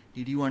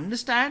 Did you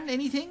understand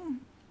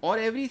anything or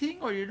everything,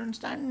 or you didn't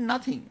understand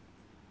nothing?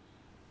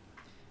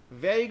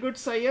 Very good,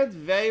 Syed.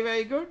 Very,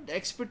 very good.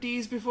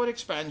 Expertise before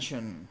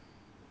expansion.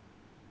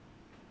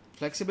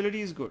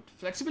 Flexibility is good.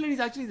 Flexibility is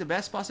actually the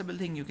best possible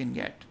thing you can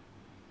get.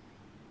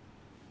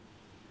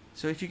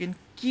 So if you can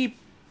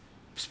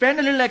spend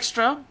a little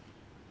extra,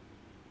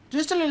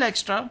 just a little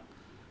extra,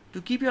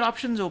 to keep your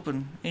options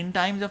open in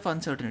times of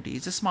uncertainty.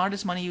 It's the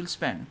smartest money you'll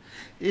spend.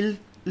 It'll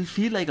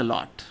feel like a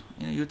lot.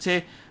 You'd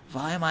say,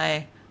 why am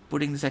I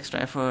putting this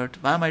extra effort?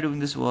 Why am I doing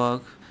this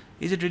work?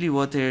 Is it really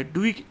worth it?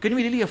 Can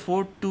we really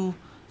afford to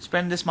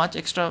spend this much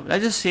extra?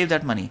 Let's just save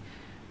that money.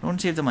 Don't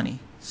save the money.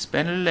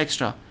 Spend a little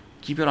extra.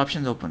 Keep your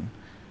options open.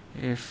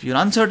 If you're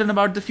uncertain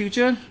about the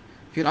future,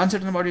 if you're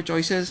uncertain about your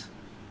choices,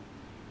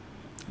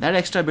 that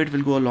extra bit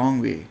will go a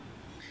long way.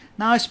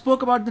 Now I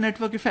spoke about the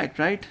network effect,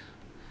 right?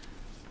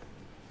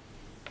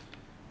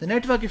 The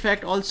network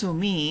effect also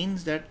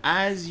means that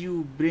as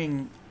you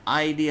bring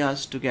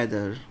ideas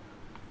together,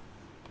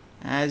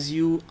 as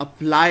you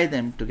apply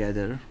them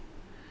together,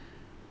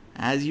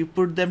 as you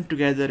put them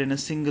together in a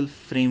single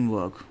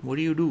framework, what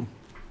do?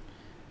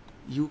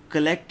 You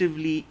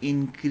collectively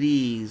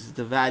increase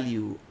the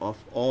value of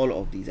all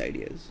of these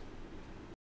ideas.